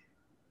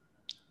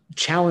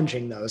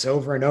challenging those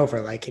over and over,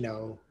 like,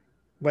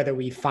 whether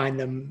we find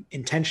them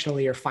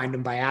intentionally or find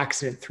them by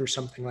accident through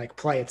something like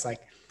play. It's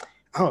like,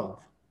 oh,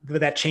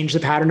 would that change the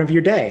pattern of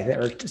your day,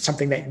 or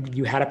something that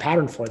you had a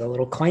pattern for, the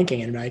little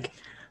clanking, and like,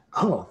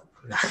 oh,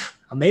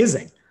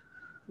 amazing.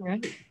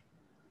 Right.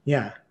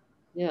 Yeah.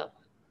 Yeah.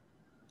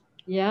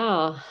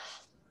 Yeah.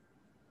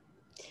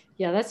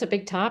 Yeah, that's a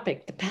big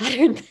topic, the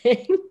pattern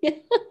thing.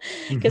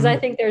 Because I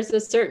think there's a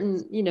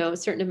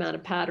certain amount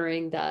of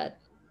patterning that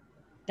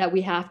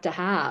we have to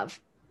have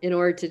in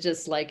order to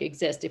just like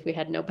exist. If we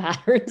had no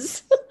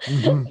patterns,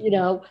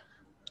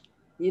 Mm-hmm.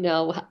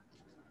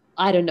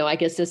 I don't know. I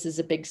guess this is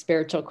a big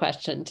spiritual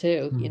question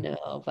too,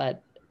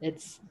 but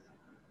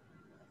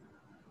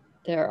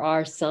there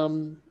are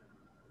some,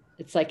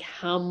 it's like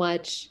how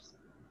much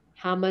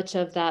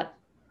of that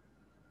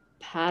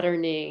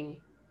patterning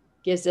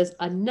gives us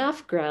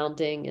enough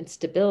grounding and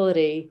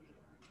stability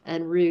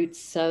and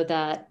roots so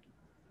that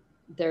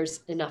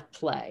there's enough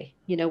play,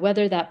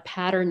 whether that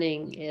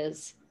patterning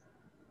is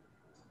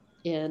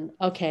in,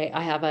 okay,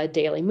 I have a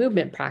daily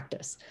movement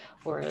practice,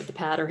 or the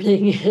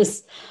patterning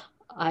is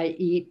I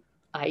eat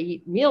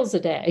meals a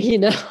day,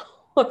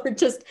 or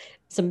just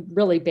some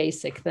really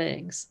basic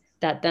things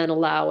that then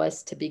allow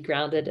us to be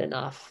grounded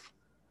enough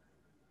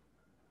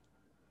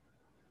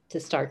to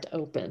start to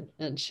open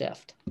and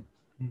shift.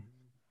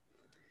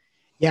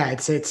 Yeah,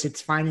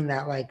 it's finding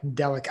that like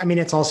delicate. I mean,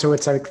 it's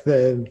like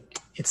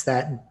it's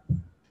that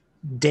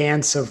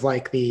dance of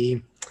like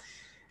the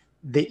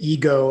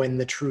ego and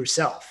the true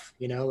self,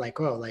 like,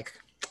 oh, like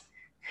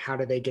how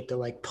do they get to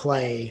like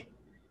play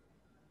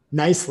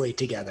nicely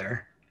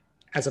together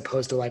as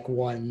opposed to like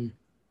one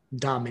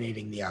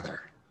dominating the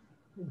other.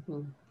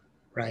 Mm-hmm.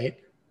 Right.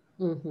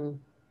 Mm-hmm.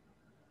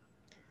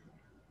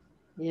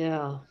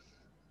 Yeah.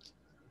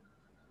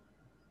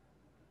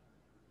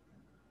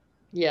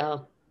 Yeah.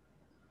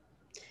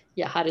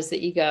 Yeah. How does the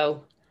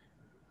ego,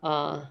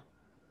 uh,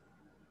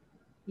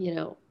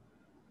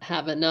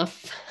 have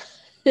enough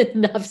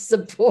enough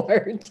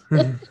support,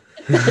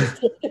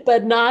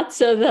 but not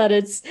so that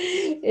it's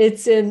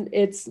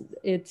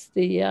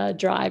the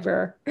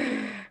driver,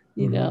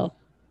 you Mm-hmm. know.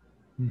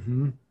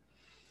 Mm-hmm.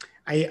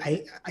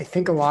 I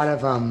think a lot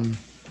of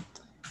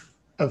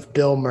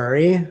Bill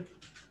Murray,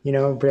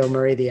 Bill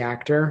Murray, the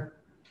actor.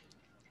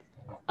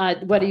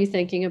 What are you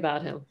thinking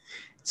about him?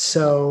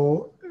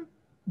 So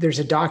there's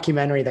a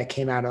documentary that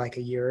came out like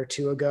a year or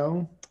two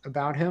ago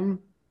about him,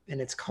 and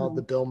it's called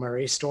The Bill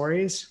Murray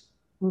Stories.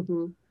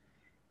 Mm-hmm.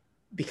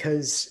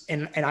 Because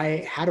and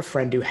I had a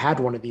friend who had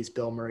one of these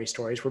Bill Murray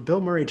stories where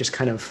Bill Murray just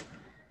kind of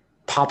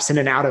pops in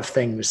and out of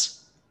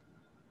things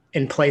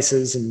in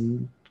places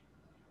and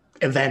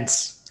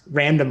events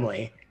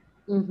randomly.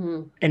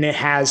 Mm-hmm. And it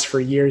has for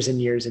years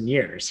and years and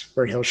years,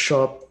 where he'll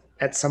show up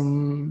at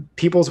some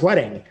people's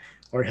wedding,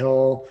 or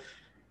he'll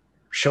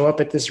show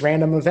up at this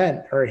random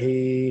event, or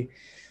he,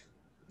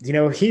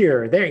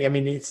 here or there. I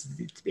mean, it's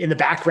in the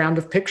background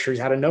of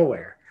pictures out of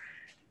nowhere.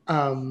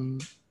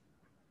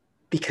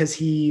 Because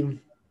he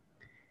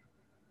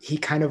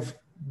kind of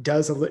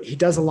does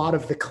a lot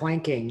of the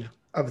clanking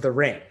of the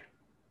ring.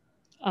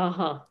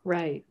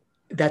 Right.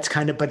 That's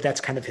kind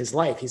of his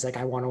life. He's like,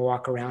 I want to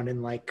walk around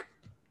and like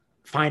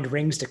find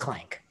rings to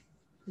clank.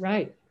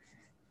 Right.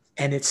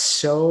 And it's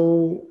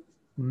so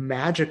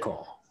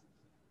magical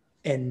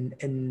and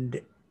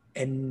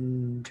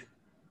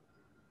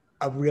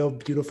a real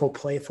beautiful,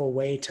 playful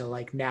way to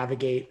like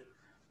navigate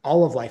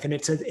all of life. And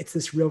it's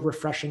this real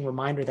refreshing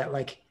reminder that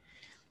like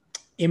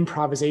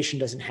improvisation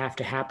doesn't have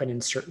to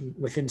happen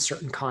within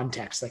certain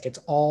contexts. Like it's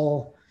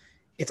all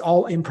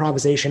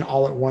improvisation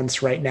all at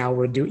once right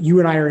now. You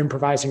and I are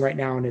improvising right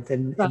now,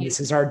 and Right. this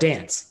is our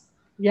dance.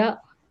 Yeah,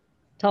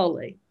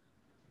 totally.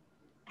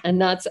 And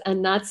that's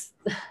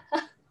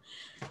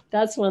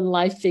that's when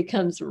life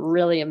becomes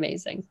really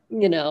amazing,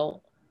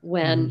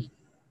 when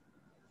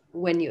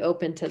you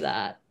open to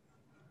that.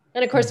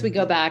 And of course we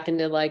go back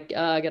into like,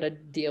 I got to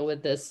deal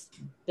with this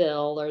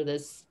bill or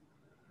this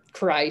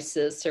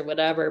crisis or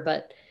whatever,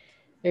 but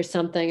there's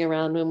something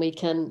around when we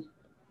can,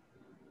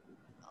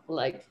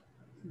 like,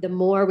 the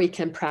more we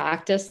can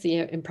practice the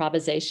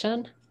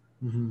improvisation,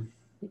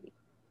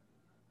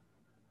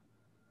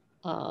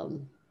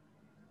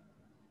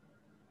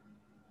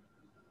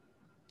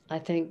 I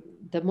think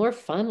the more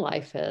fun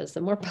life is,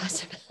 the more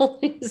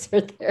possibilities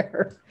are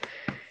there.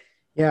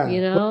 Yeah.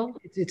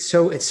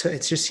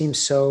 It just seems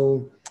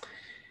so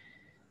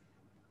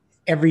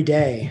every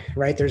day,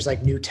 right? There's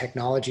like new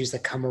technologies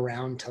that come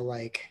around to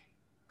like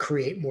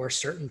create more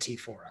certainty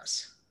for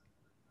us.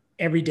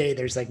 Every day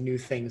there's like new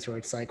things where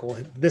it's like, well,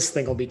 this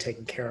thing will be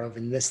taken care of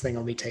and this thing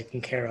will be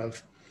taken care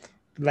of,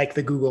 like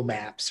the Google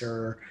Maps,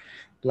 or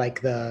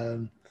like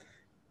the,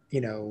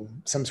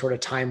 some sort of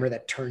timer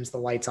that turns the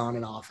lights on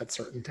and off at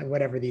certain time,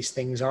 whatever these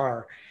things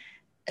are.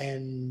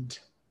 And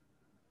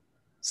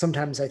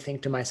sometimes I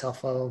think to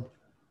myself, oh,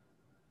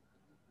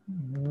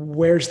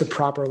 where's the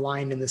proper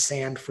line in the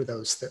sand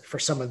for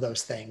some of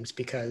those things?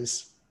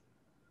 Because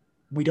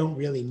we don't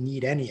really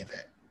need any of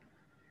it.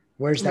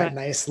 Where's that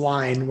nice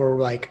line where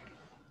we're like,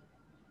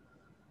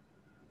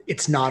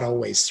 it's not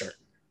always certain,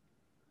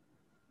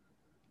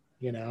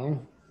 Yeah.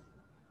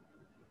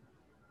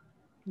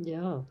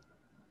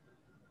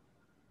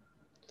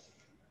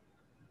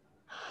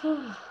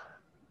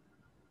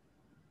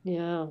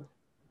 Yeah.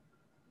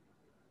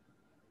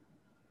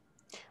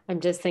 I'm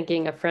just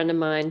thinking, a friend of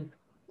mine,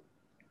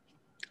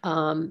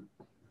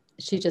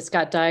 she just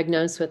got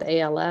diagnosed with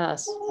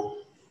ALS,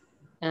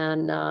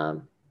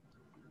 and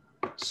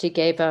she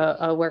gave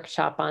a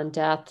workshop on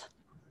death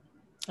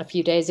a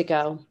few days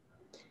ago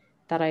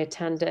that I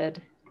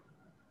attended.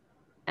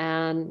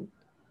 And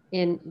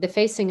in the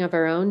facing of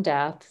her own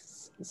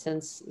death,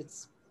 since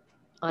it's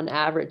on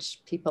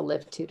average, people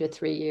live 2 to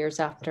 3 years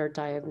after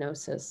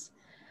diagnosis,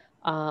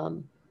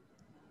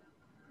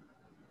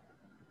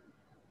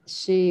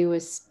 she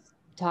was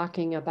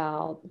talking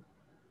about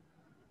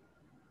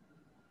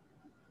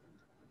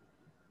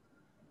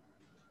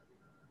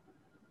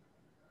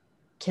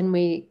can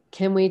we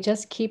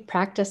just keep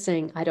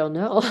practicing? I don't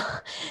know.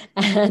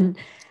 And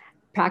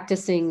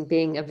practicing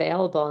being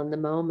available in the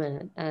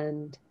moment.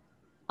 And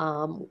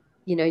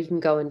you can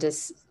go into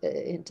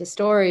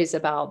stories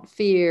about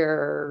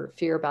fear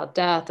about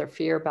death, or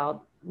fear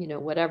about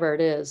whatever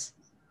it is,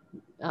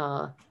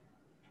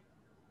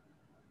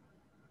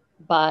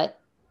 but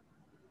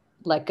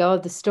let go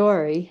of the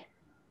story,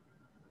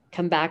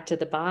 come back to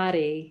the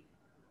body,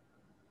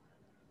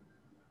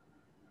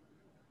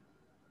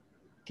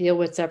 feel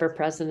what's ever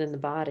present in the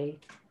body,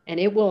 And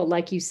it will,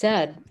 like you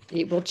said,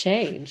 it will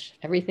change.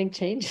 Everything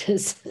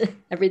changes.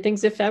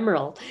 Everything's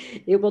ephemeral.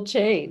 It will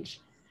change.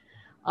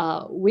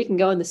 We can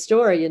go in the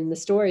story, and the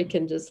story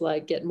can just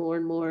like get more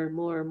and more and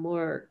more and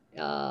more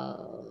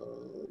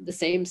the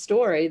same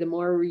story, the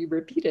more we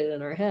repeat it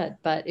in our head.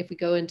 But if we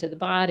go into the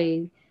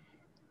body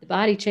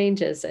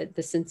changes,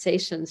 the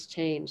sensations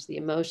change, the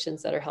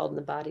emotions that are held in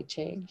the body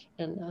change.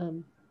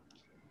 And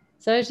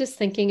so I was just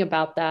thinking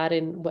about that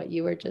and what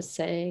you were just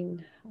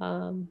saying.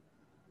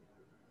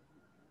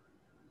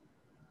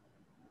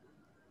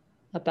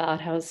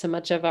 About how so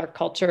much of our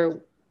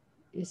culture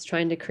is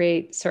trying to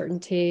create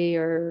certainty,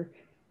 or,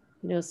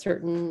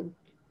 certain,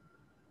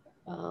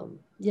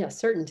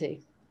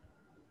 certainty.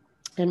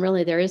 And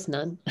really there is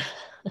none.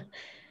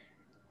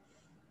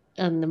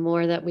 And the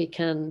more that we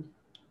can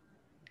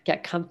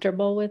get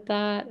comfortable with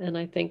that, and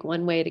I think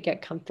one way to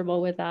get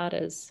comfortable with that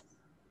is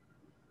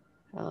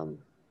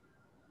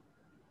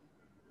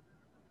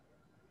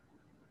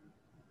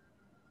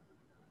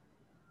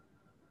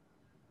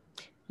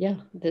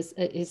this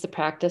is the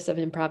practice of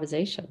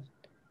improvisation,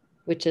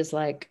 which is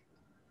like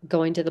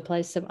going to the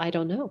place of, I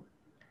don't know.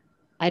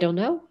 I'm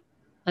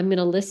going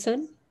to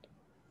listen.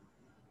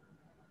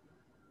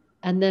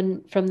 And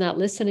then from that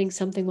listening,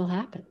 something will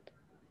happen.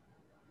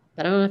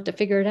 But I don't have to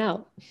figure it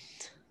out.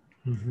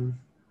 Mm-hmm.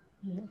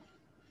 Yeah.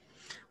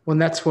 Well,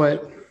 and that's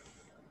what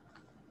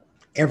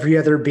every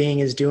other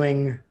being is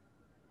doing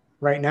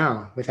right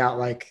now without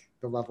like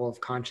the level of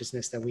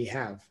consciousness that we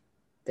have.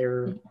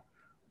 They're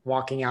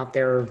walking out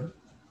there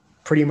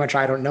pretty much,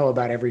 I don't know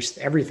about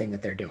everything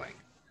that they're doing.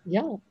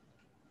 Yeah.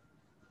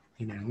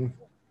 Yeah.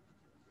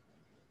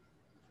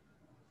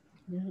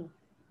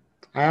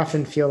 I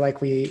often feel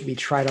like we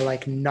try to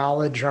like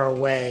knowledge our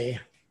way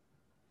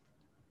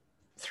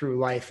through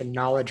life and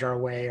knowledge our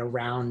way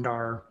around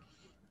our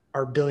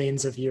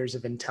billions of years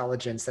of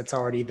intelligence that's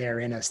already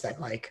there in us, that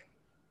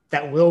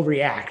will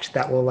react,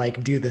 that will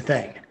like do the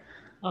thing.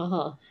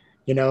 Uh-huh.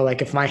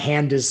 Like if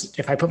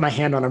I put my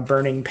hand on a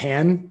burning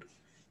pan,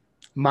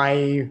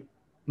 my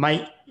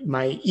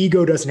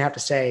ego doesn't have to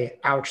say,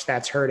 ouch,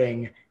 that's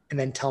hurting, and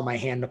then tell my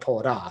hand to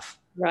pull it off.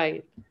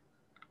 Right.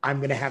 I'm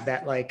going to have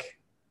that like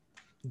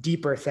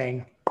deeper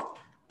thing,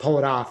 pull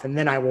it off, and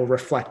then I will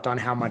reflect on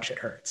how much it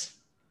hurts.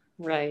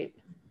 Right.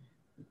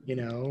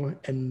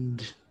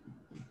 And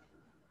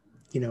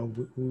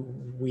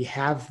we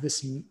have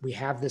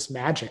this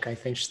magic. I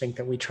think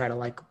that we try to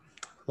like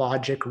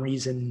logic,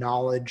 reason,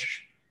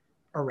 knowledge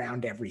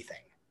around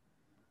everything.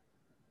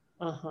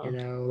 Uh-huh.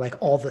 Like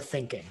all the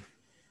thinking.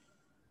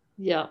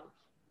 Yeah,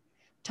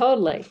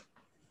 totally.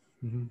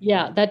 Mm-hmm.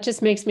 Yeah, that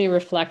just makes me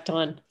reflect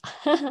on,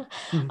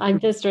 I'm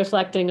just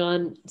reflecting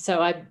on,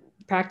 so I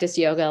practiced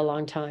yoga a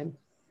long time.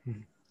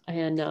 Mm-hmm.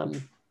 And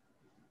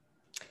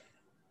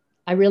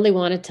I really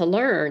wanted to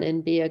learn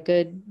and be a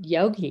good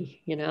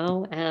yogi,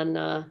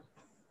 and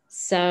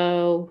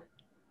so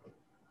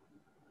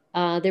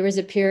there was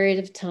a period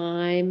of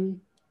time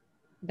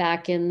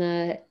back in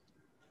the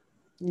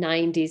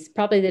 90s,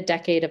 probably the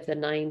decade of the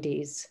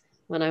 90s,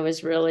 when I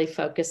was really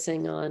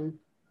focusing on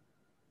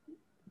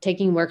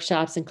taking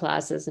workshops and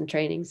classes and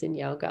trainings in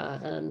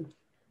yoga.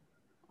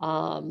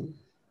 And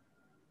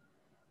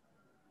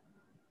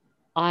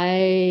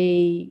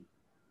I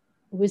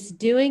was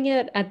doing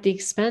it at the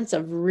expense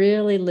of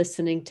really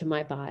listening to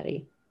my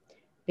body,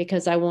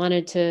 because I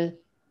wanted to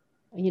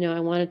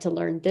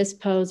learn this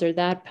pose or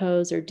that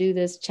pose, or do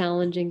this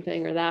challenging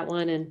thing or that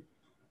one.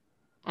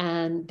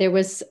 And there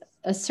was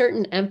a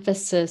certain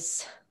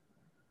emphasis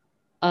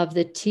of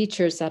the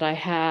teachers that I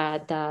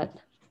had that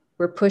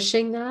were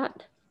pushing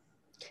that,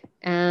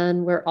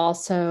 and were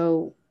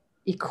also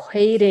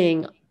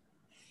equating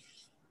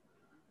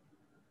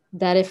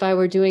that if I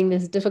were doing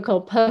this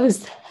difficult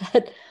pose,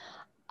 that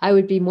I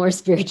would be more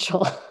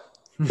spiritual.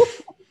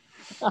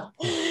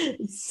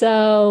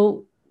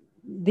 So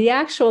the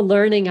actual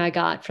learning I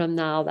got from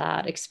all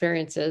that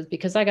experiences,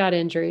 because I got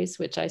injuries,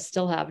 which I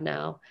still have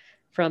now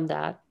from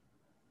that,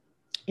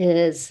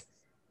 is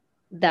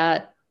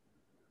that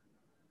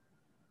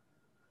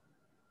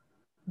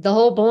the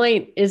whole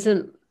point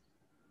isn't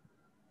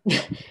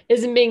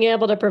being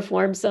able to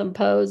perform some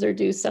pose or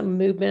do some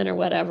movement or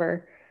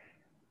whatever,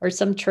 or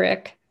some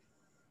trick.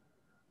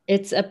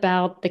 It's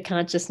about the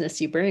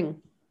consciousness you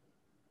bring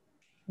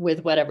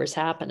with whatever's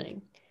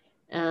happening.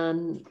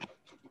 And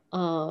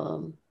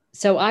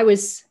so I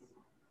was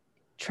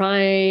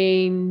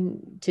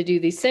trying to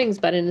do these things,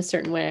 but in a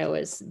certain way I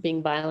was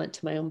being violent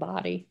to my own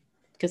body,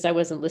 because I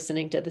wasn't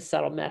listening to the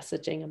subtle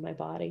messaging of my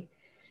body.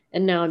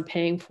 And now I'm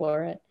paying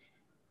for it.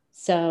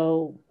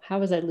 So how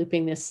was I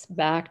looping this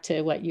back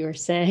to what you were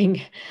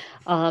saying?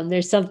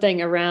 There's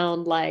something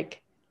around,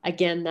 like,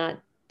 again,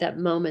 that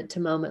moment to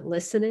moment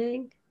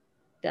listening,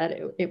 that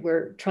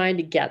we're trying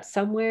to get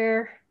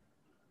somewhere.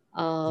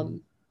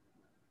 And,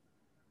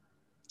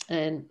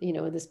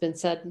 this has been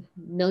said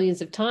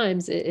millions of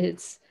times,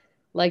 it's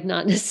like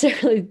not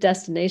necessarily the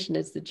destination,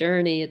 it's the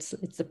journey, it's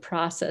the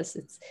process,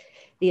 it's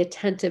the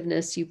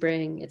attentiveness you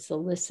bring, it's the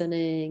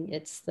listening,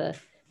 it's the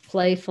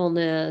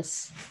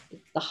playfulness,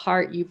 the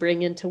heart you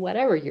bring into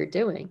whatever you're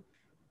doing.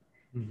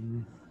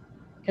 Mm-hmm.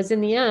 Because in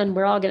the end,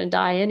 we're all going to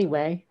die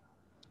anyway.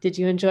 Did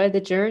you enjoy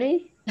the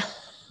journey?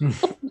 You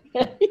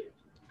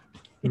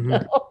Mm-hmm.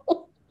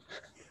 know?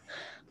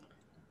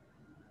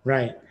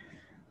 Right.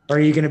 Or are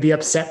you going to be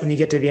upset when you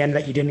get to the end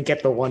that you didn't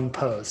get the one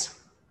pose?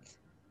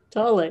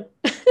 Totally.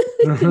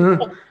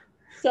 Mm-hmm.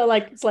 So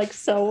like, it's like,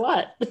 so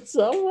what?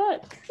 So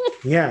what?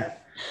 Yeah.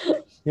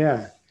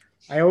 Yeah.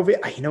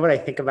 You know what I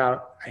think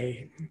about?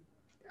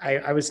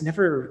 I was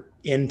never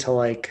into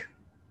like,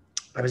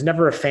 I was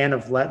never a fan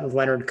of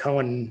Leonard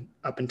Cohen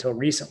up until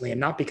recently, and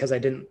not because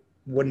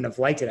wouldn't have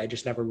liked it. I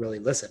just never really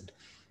listened.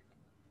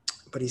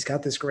 But he's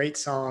got this great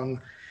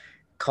song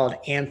called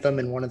Anthem,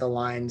 and one of the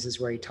lines is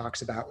where he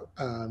talks about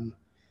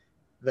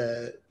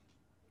the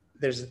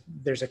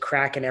there's a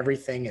crack in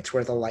everything. It's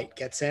where the light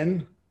gets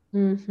in.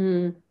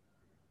 Mm-hmm.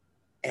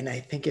 And I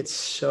think it's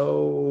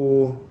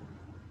so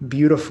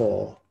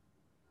beautiful.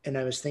 And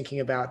I was thinking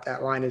about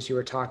that line as you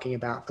were talking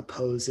about the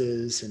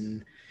poses,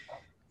 and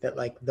that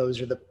like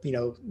those are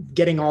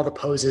getting all the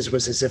poses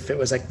was as if it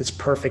was like this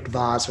perfect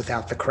vase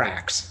without the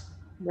cracks.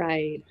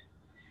 Right.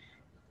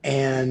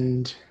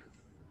 And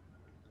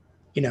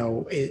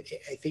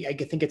I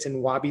think it's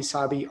in Wabi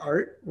Sabi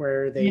art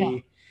where Yeah.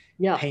 they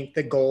Yeah. paint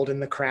the gold in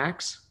the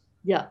cracks.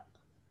 Yeah.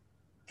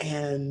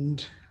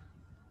 And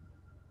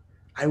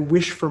I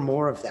wish for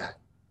more of that,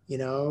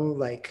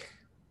 like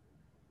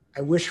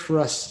I wish for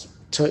us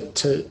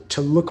to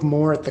look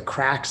more at the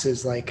cracks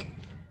as like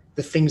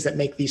the things that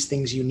make these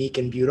things unique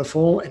and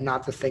beautiful, and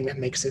not the thing that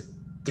makes it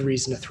the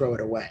reason to throw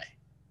it away.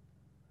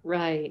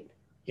 Right.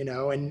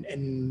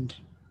 And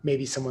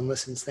maybe someone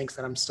listens, thinks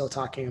that I'm still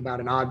talking about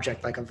an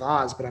object like a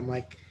vase, but I'm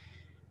like,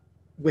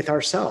 with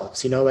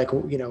ourselves,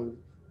 the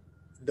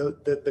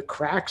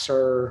cracks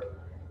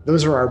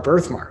those are our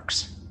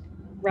birthmarks.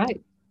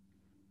 Right.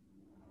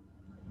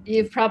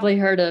 You've probably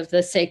heard of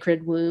the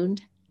sacred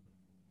wound,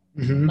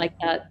 Mm-hmm. like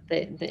that,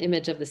 the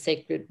image of the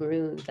sacred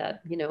wound,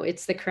 that,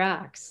 it's the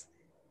cracks.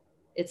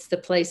 It's the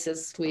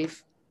places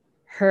we've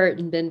hurt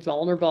and been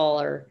vulnerable,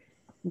 or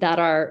that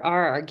are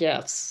our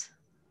gifts.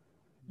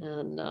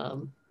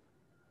 And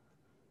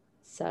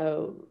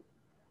so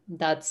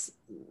that's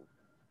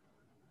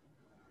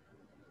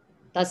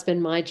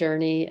been my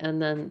journey.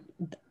 And then,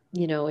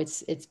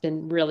 it's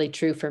been really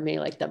true for me.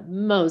 Like the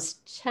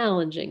most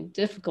challenging,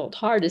 difficult,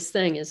 hardest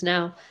thing is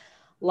now,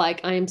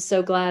 like, I am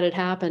so glad it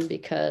happened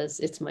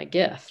because it's my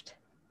gift.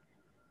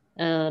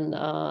 And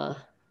I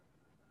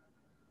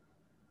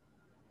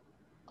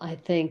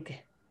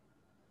think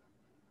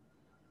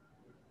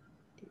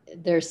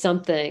there's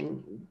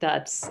something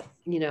that's,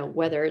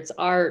 whether it's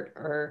art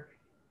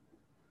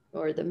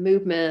or the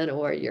movement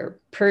or your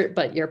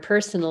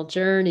personal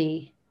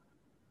journey.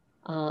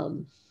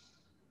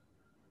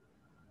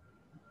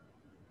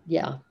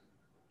 Yeah.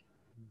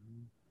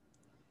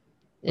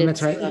 And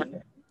that's right.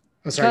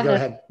 Oh, sorry. Go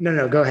ahead.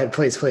 No, go ahead.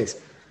 Please.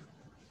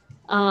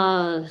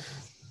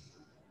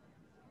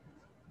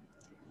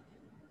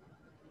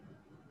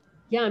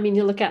 Yeah, I mean,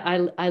 you look at,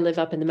 I live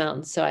up in the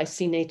mountains, so I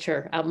see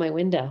nature out my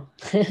window.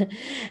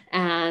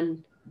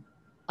 And,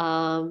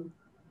 on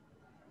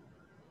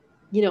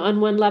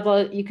one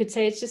level, you could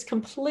say it's just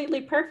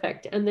completely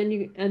perfect. And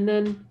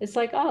then it's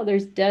like, oh,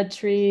 there's dead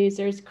trees,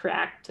 there's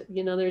cracked,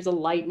 there's a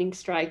lightning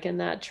strike in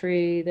that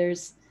tree.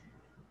 There's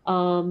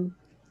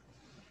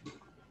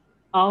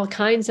all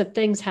kinds of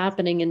things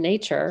happening in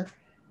nature,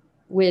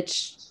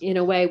 which in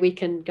a way we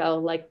can go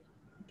like,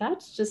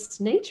 that's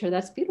just nature,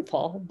 that's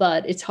beautiful.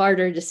 But it's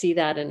harder to see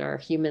that in our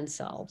human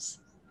selves,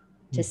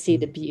 to see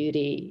the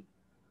beauty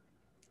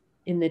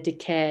in the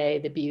decay,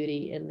 the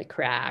beauty in the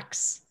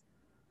cracks,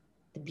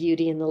 the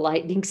beauty in the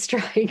lightning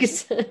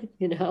strikes,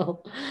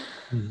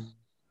 Mm-hmm.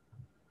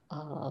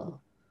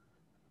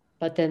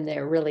 But then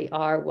there really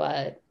are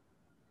what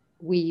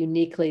we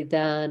uniquely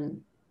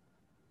then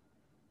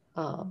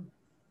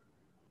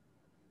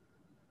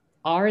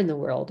are in the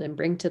world and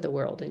bring to the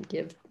world and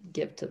give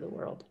to the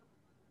world.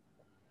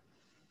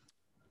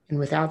 And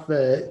without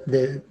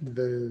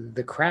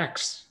the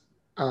cracks,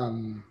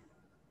 when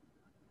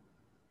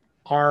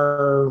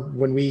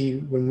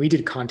we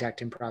did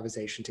contact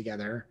improvisation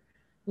together,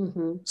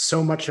 mm-hmm.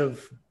 so much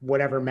of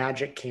whatever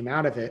magic came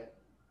out of it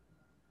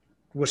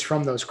was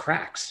from those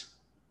cracks,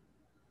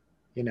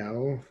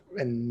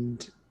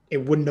 and it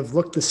wouldn't have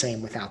looked the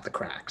same without the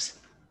cracks.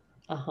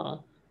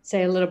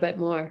 Say a little bit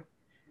more.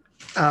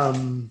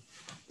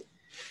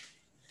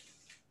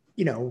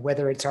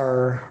 Whether it's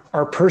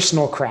our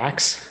personal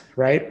cracks,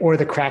 right, or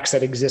the cracks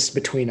that exist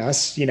between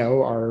us,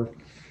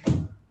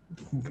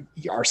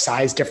 our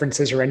size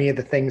differences, or any of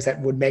the things that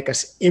would make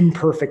us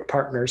imperfect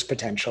partners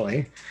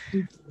potentially.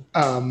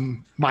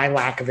 My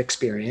lack of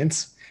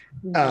experience.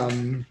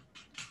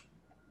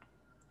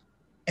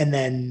 And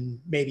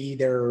then maybe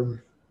there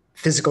are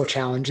physical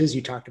challenges.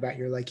 You talked about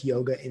your like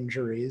yoga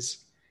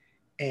injuries,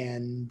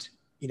 and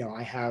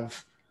I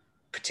have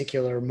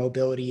particular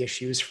mobility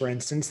issues, for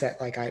instance,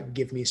 that like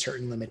give me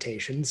certain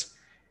limitations.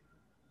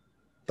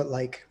 But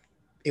like,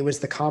 it was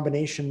the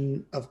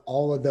combination of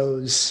all of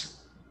those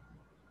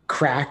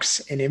cracks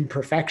and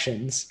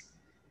imperfections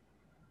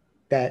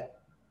that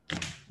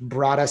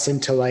brought us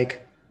into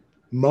like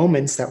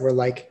moments that were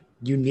like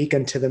unique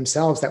unto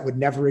themselves that would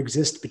never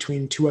exist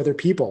between two other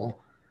people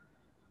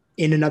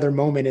in another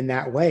moment in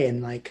that way.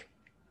 And like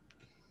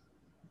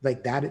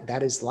that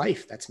is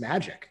life. That's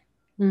magic.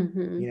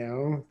 Mm-hmm. You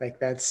know, like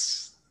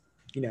that's,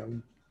 you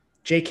know,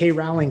 J.K.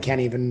 Rowling can't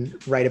even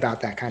write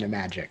about that kind of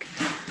magic.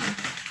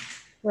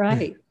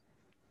 Right.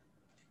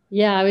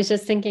 Yeah, I was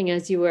just thinking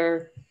as you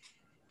were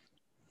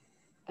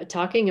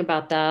talking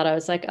about that, I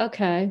was like,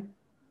 okay,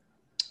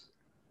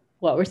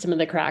 what were some of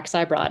the cracks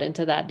I brought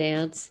into that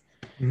dance?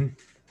 Mm-hmm.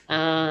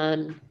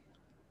 And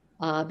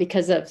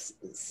because of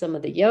some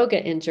of the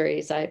yoga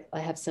injuries, I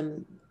have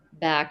some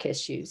back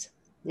issues.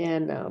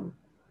 And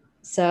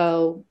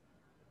so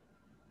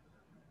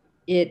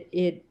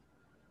it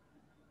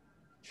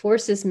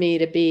forces me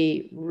to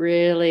be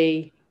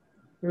really,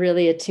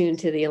 really attuned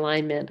to the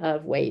alignment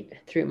of weight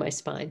through my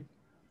spine.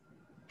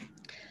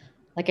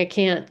 Like I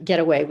can't get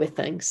away with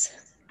things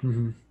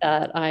Mm-hmm.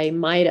 that I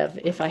might have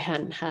if I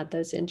hadn't had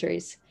those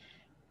injuries.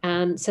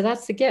 And so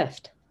that's the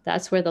gift.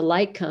 That's where the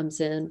light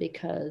comes in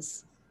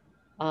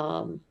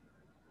um,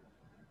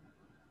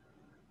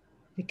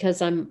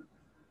 because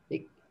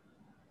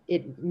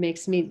it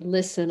makes me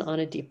listen on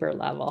a deeper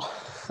level.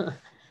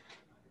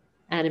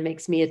 And it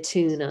makes me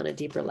attune on a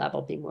deeper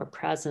level, be more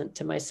present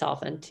to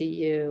myself and to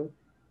you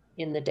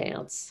in the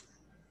dance.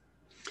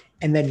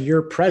 And then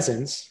your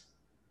presence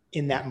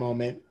in that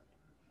moment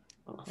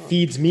Uh-huh.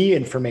 feeds me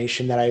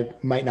information that I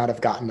might not have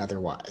gotten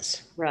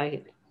otherwise.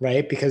 Right.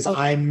 Right. Because Oh.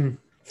 I'm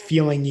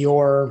feeling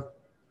your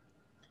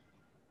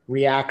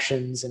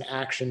reactions and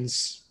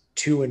actions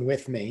to and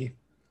with me.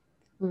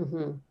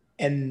 Mm-hmm.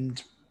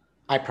 And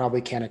I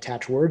probably can't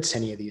attach words to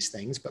any of these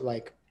things, but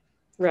like,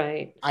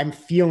 Right. I'm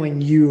feeling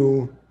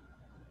you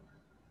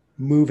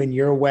move in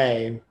your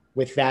way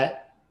with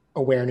that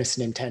awareness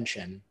and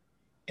intention.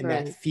 And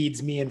that Right.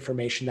 feeds me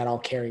information that I'll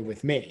carry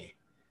with me.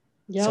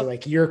 So Yep.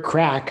 like your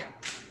crack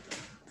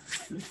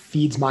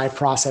feeds my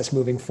process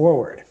moving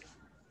forward.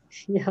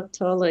 Yeah,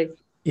 totally.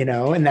 You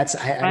know, and that's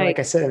Right. like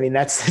I said, I mean,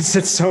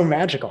 it's so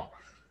magical.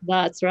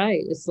 That's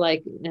right. It's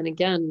like, and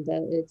again,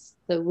 it's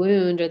the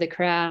wound or the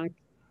crack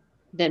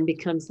then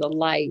becomes the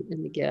light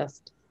and the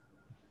gift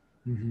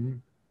Mm-hmm.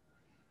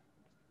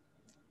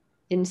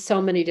 in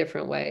so many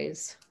different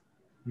ways.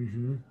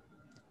 Mm-hmm.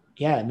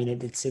 Yeah, I mean,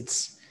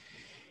 it's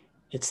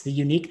the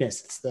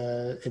uniqueness.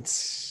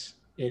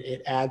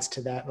 It adds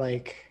to that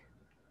like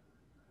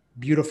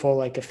beautiful,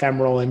 like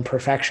ephemeral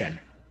imperfection,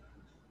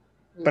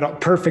 Mm-hmm.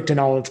 but perfect in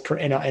all its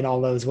in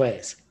all those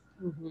ways.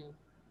 Mm-hmm.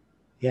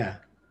 Yeah,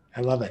 I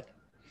love it.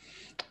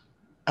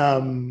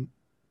 Um,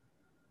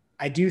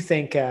 I do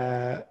think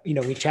you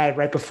know, we chatted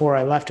right before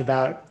I left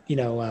about, you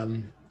know,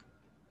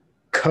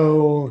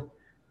 co.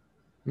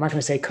 I'm not going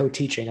to say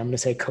co-teaching. I'm going to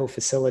say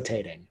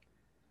co-facilitating.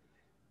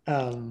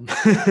 Um,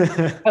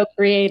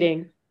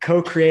 Co-creating.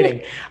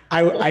 co-creating.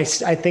 I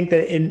think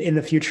that in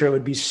the future it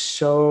would be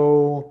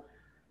so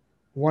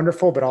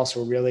wonderful, but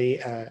also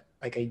really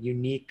like a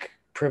unique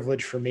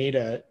privilege for me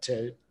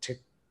to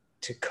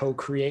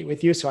co-create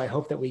with you. So I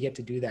hope that we get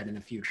to do that in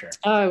the future.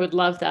 Oh, I would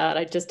love that.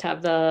 I just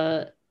have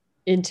the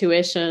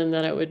intuition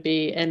that it would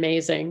be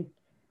amazing.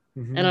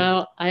 And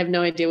Mm-hmm. I have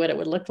no idea what it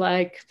would look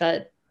like,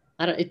 but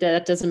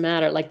that doesn't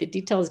matter. Like the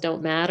details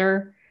don't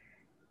matter.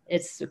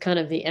 It's kind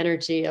of the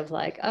energy of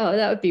like, oh,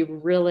 that would be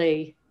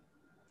really,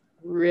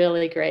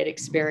 really great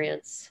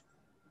experience.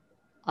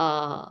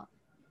 On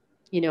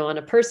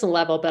a personal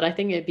level, but I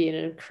think it'd be an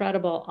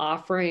incredible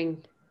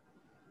offering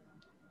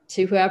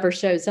to whoever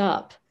shows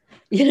up,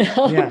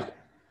 Yeah.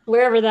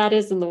 wherever that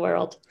is in the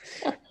world.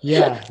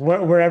 Yeah,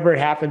 wherever it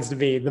happens to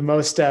be, the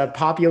most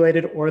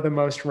populated or the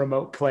most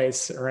remote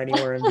place or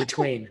anywhere in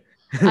between.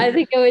 I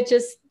think it would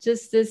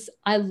just this.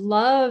 I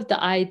love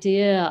the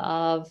idea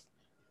of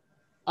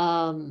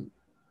um,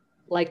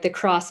 like the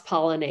cross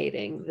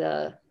pollinating,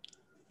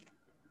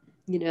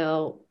 you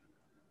know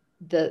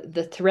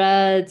the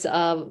threads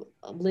of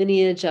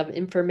lineage of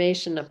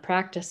information of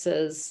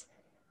practices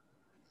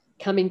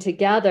coming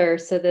together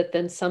so that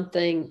then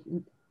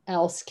something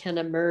else can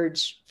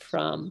emerge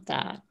from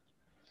that.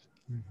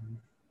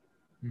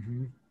 Mm-hmm.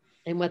 Mm-hmm.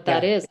 And what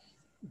that Yeah. is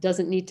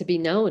doesn't need to be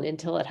known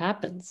until it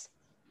happens.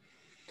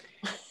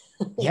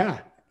 Yeah.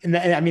 And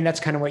I mean, that's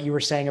kind of what you were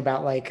saying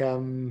about like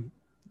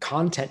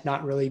content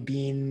not really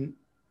being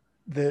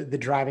the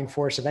driving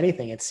force of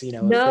anything. It's, you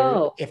know,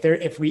 No,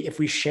 if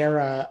we share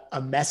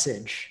a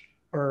message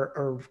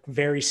or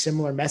very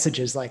similar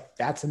messages, like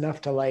that's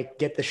enough to like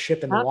get the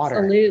ship in the water.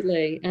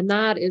 absolutely. And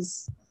that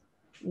is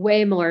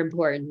way more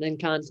important than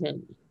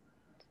content.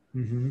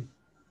 Mm-hmm.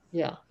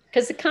 Yeah.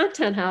 Because the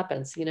content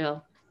happens,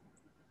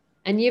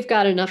 and you've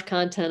got enough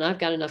content. I've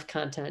got enough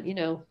content,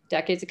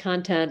 decades of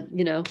content,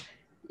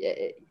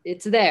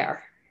 it's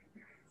there,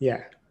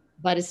 Yeah.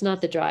 but it's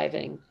not the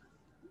driving.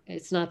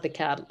 It's not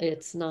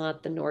it's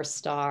not the North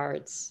Star.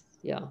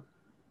 Yeah.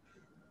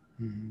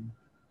 Mm-hmm.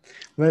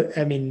 But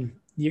I mean,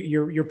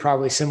 you're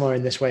probably similar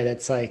in this way.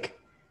 That's like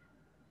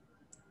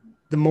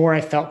the more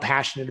I felt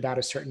passionate about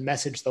a certain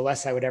message, the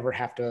less I would ever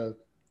have to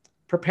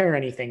prepare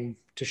anything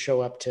to show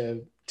up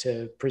to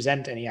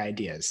present any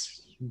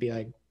ideas. Be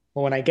like,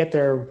 well, when I get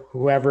there,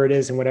 whoever it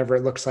is and whatever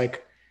it looks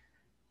like,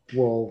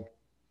 we'll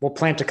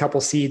plant a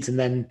couple seeds and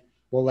then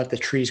we'll let the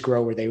trees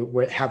grow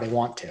how they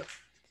want to.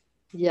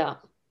 Yeah.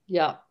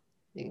 Yeah.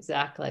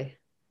 Exactly.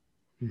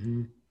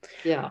 Mm-hmm.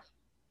 Yeah.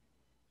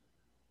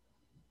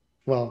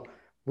 Well,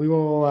 we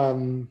will,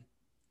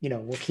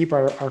 we'll keep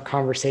our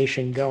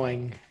conversation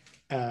going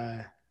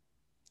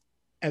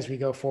as we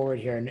go forward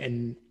here.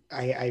 And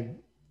I,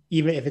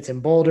 even if it's in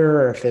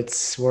Boulder or if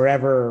it's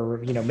wherever, or,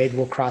 maybe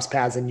we'll cross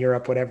paths in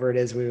Europe, whatever it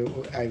is,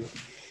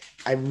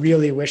 I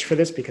really wish for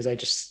this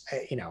because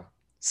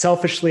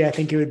selfishly, I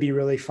think it would be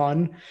really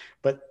fun,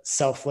 but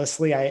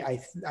selflessly, I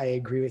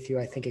agree with you.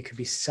 I think it could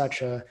be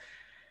such a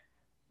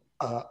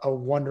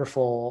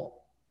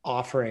wonderful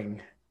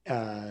offering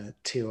to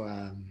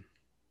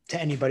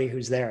anybody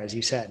who's there, as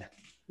you said.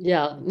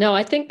 Yeah. No,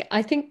 I think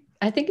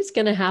it's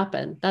going to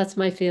happen. That's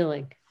my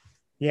feeling.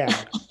 Yeah.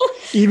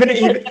 Even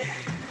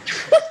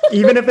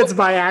if it's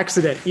by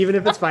accident,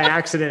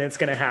 it's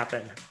going to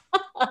happen.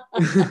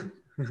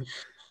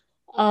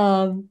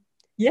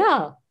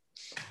 Yeah.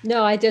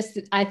 No, I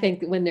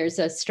think when there's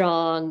a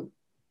strong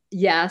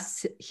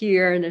yes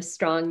here and a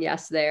strong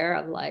yes there,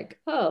 I'm like,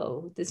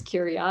 oh, this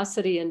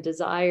curiosity and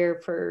desire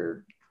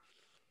for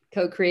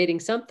co-creating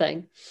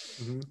something,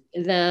 mm-hmm.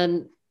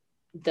 then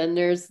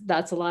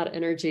that's a lot of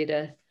energy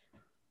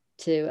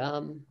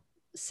to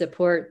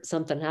support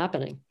something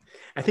happening.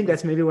 I think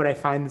that's maybe what I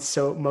find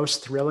so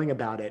most thrilling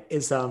about it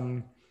is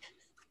the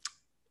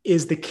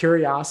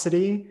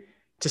curiosity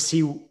to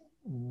see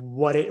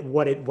what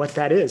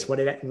that is,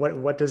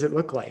 what does it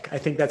look like. I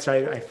think that's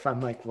why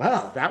I'm like,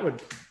 wow, that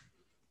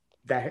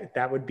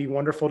would be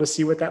wonderful to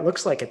see what that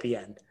looks like at the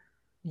end.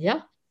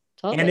 Yeah,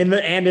 totally.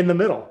 And in the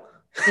middle.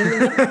 In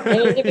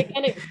the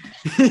beginning.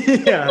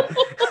 Yeah.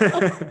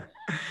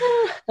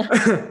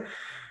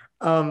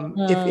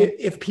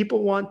 If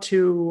people want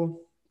to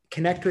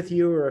connect with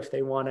you, or if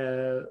they want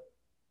to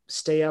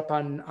stay up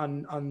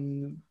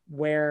on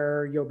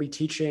where you'll be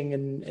teaching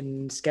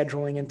and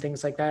scheduling and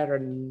things like that,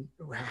 and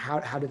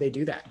how do they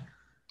do that?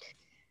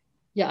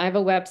 Yeah, I have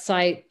a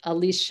website,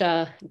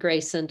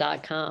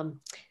 aliciagrayson.com,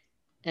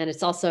 and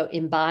it's also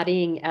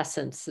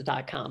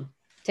embodyingessence.com.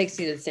 Takes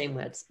you to the same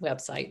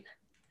website.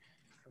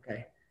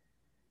 Okay.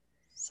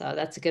 So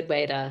that's a good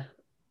way to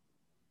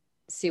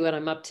see what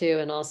I'm up to.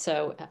 And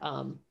also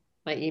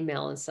my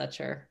email and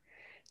such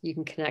you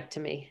can connect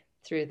to me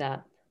through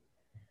that.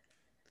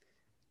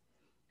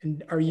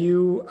 And are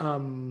you,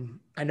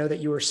 I know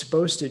that you were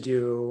supposed to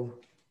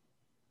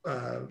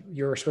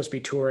be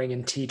touring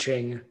and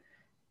teaching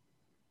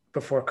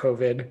before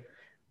COVID.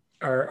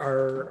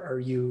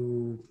 Are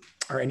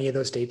any of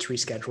those dates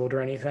rescheduled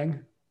or anything?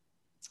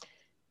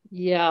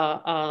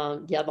 Yeah.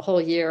 The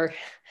whole year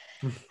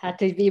had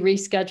to be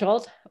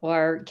rescheduled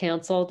or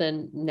canceled.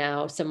 And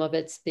now some of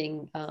it's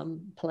being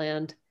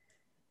planned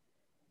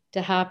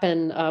to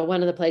happen.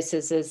 One of the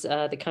places is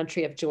the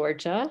country of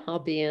Georgia. I'll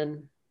be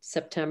in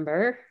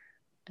September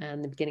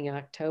and the beginning of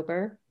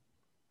October.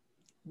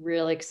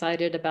 Really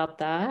excited about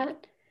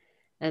that.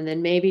 And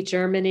then maybe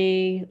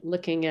Germany,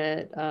 looking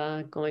at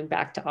going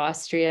back to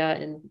Austria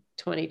in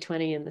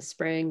 2020 in the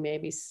spring,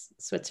 maybe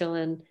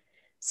Switzerland.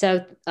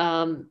 So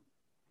some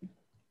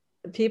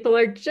people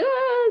are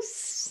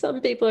just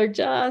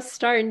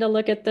starting to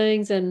look at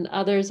things, and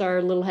others are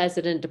a little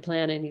hesitant to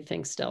plan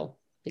anything still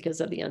because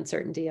of the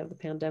uncertainty of the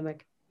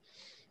pandemic.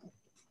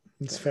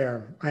 It's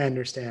fair. I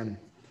understand.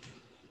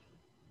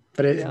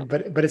 But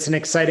it's an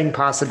exciting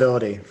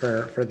possibility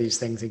for these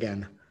things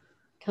again.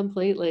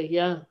 Completely.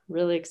 Yeah.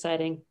 Really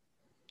exciting.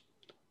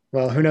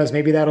 Well, who knows?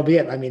 Maybe that'll be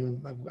it. I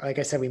mean, like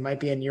I said, we might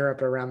be in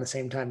Europe around the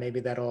same time. Maybe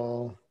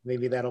that'll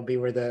be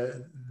where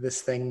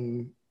this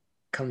thing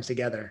comes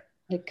together.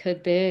 It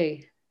could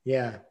be.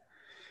 Yeah.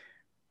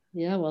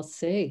 Yeah. We'll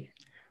see.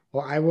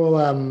 Well, I will,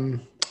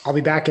 I'll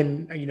be back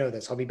in,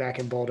 I'll be back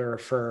in Boulder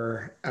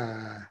for,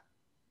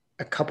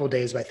 a couple of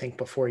days, I think,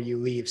 before you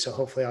leave. So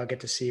hopefully I'll get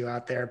to see you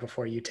out there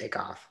before you take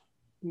off.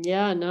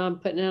 Yeah, no, I'm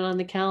putting it on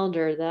the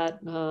calendar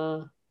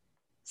that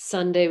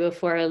Sunday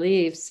before I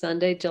leave,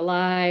 Sunday,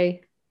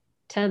 July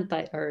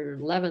 10th or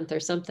 11th or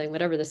something,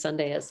 whatever the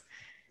Sunday is.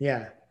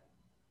 Yeah.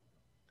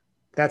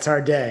 That's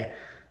our day.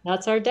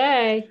 That's our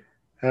day.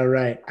 All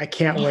right. I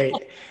can't wait.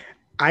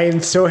 I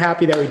am so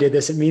happy that we did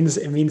this. It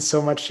means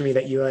so much to me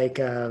that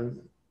you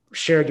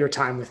shared your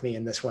time with me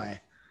in this way.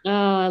 Oh,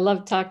 I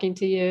love talking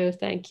to you.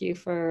 Thank you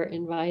for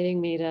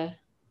inviting me to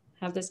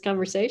have this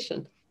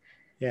conversation.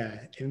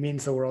 Yeah, it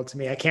means the world to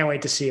me. I can't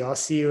wait to see you. I'll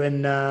see you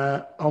in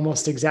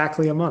almost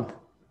exactly a month.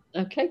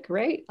 Okay,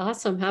 great.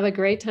 Awesome. Have a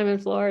great time in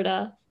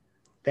Florida.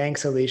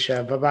 Thanks,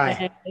 Alicia.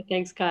 Bye-bye.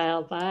 Thanks,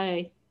 Kyle.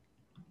 Bye.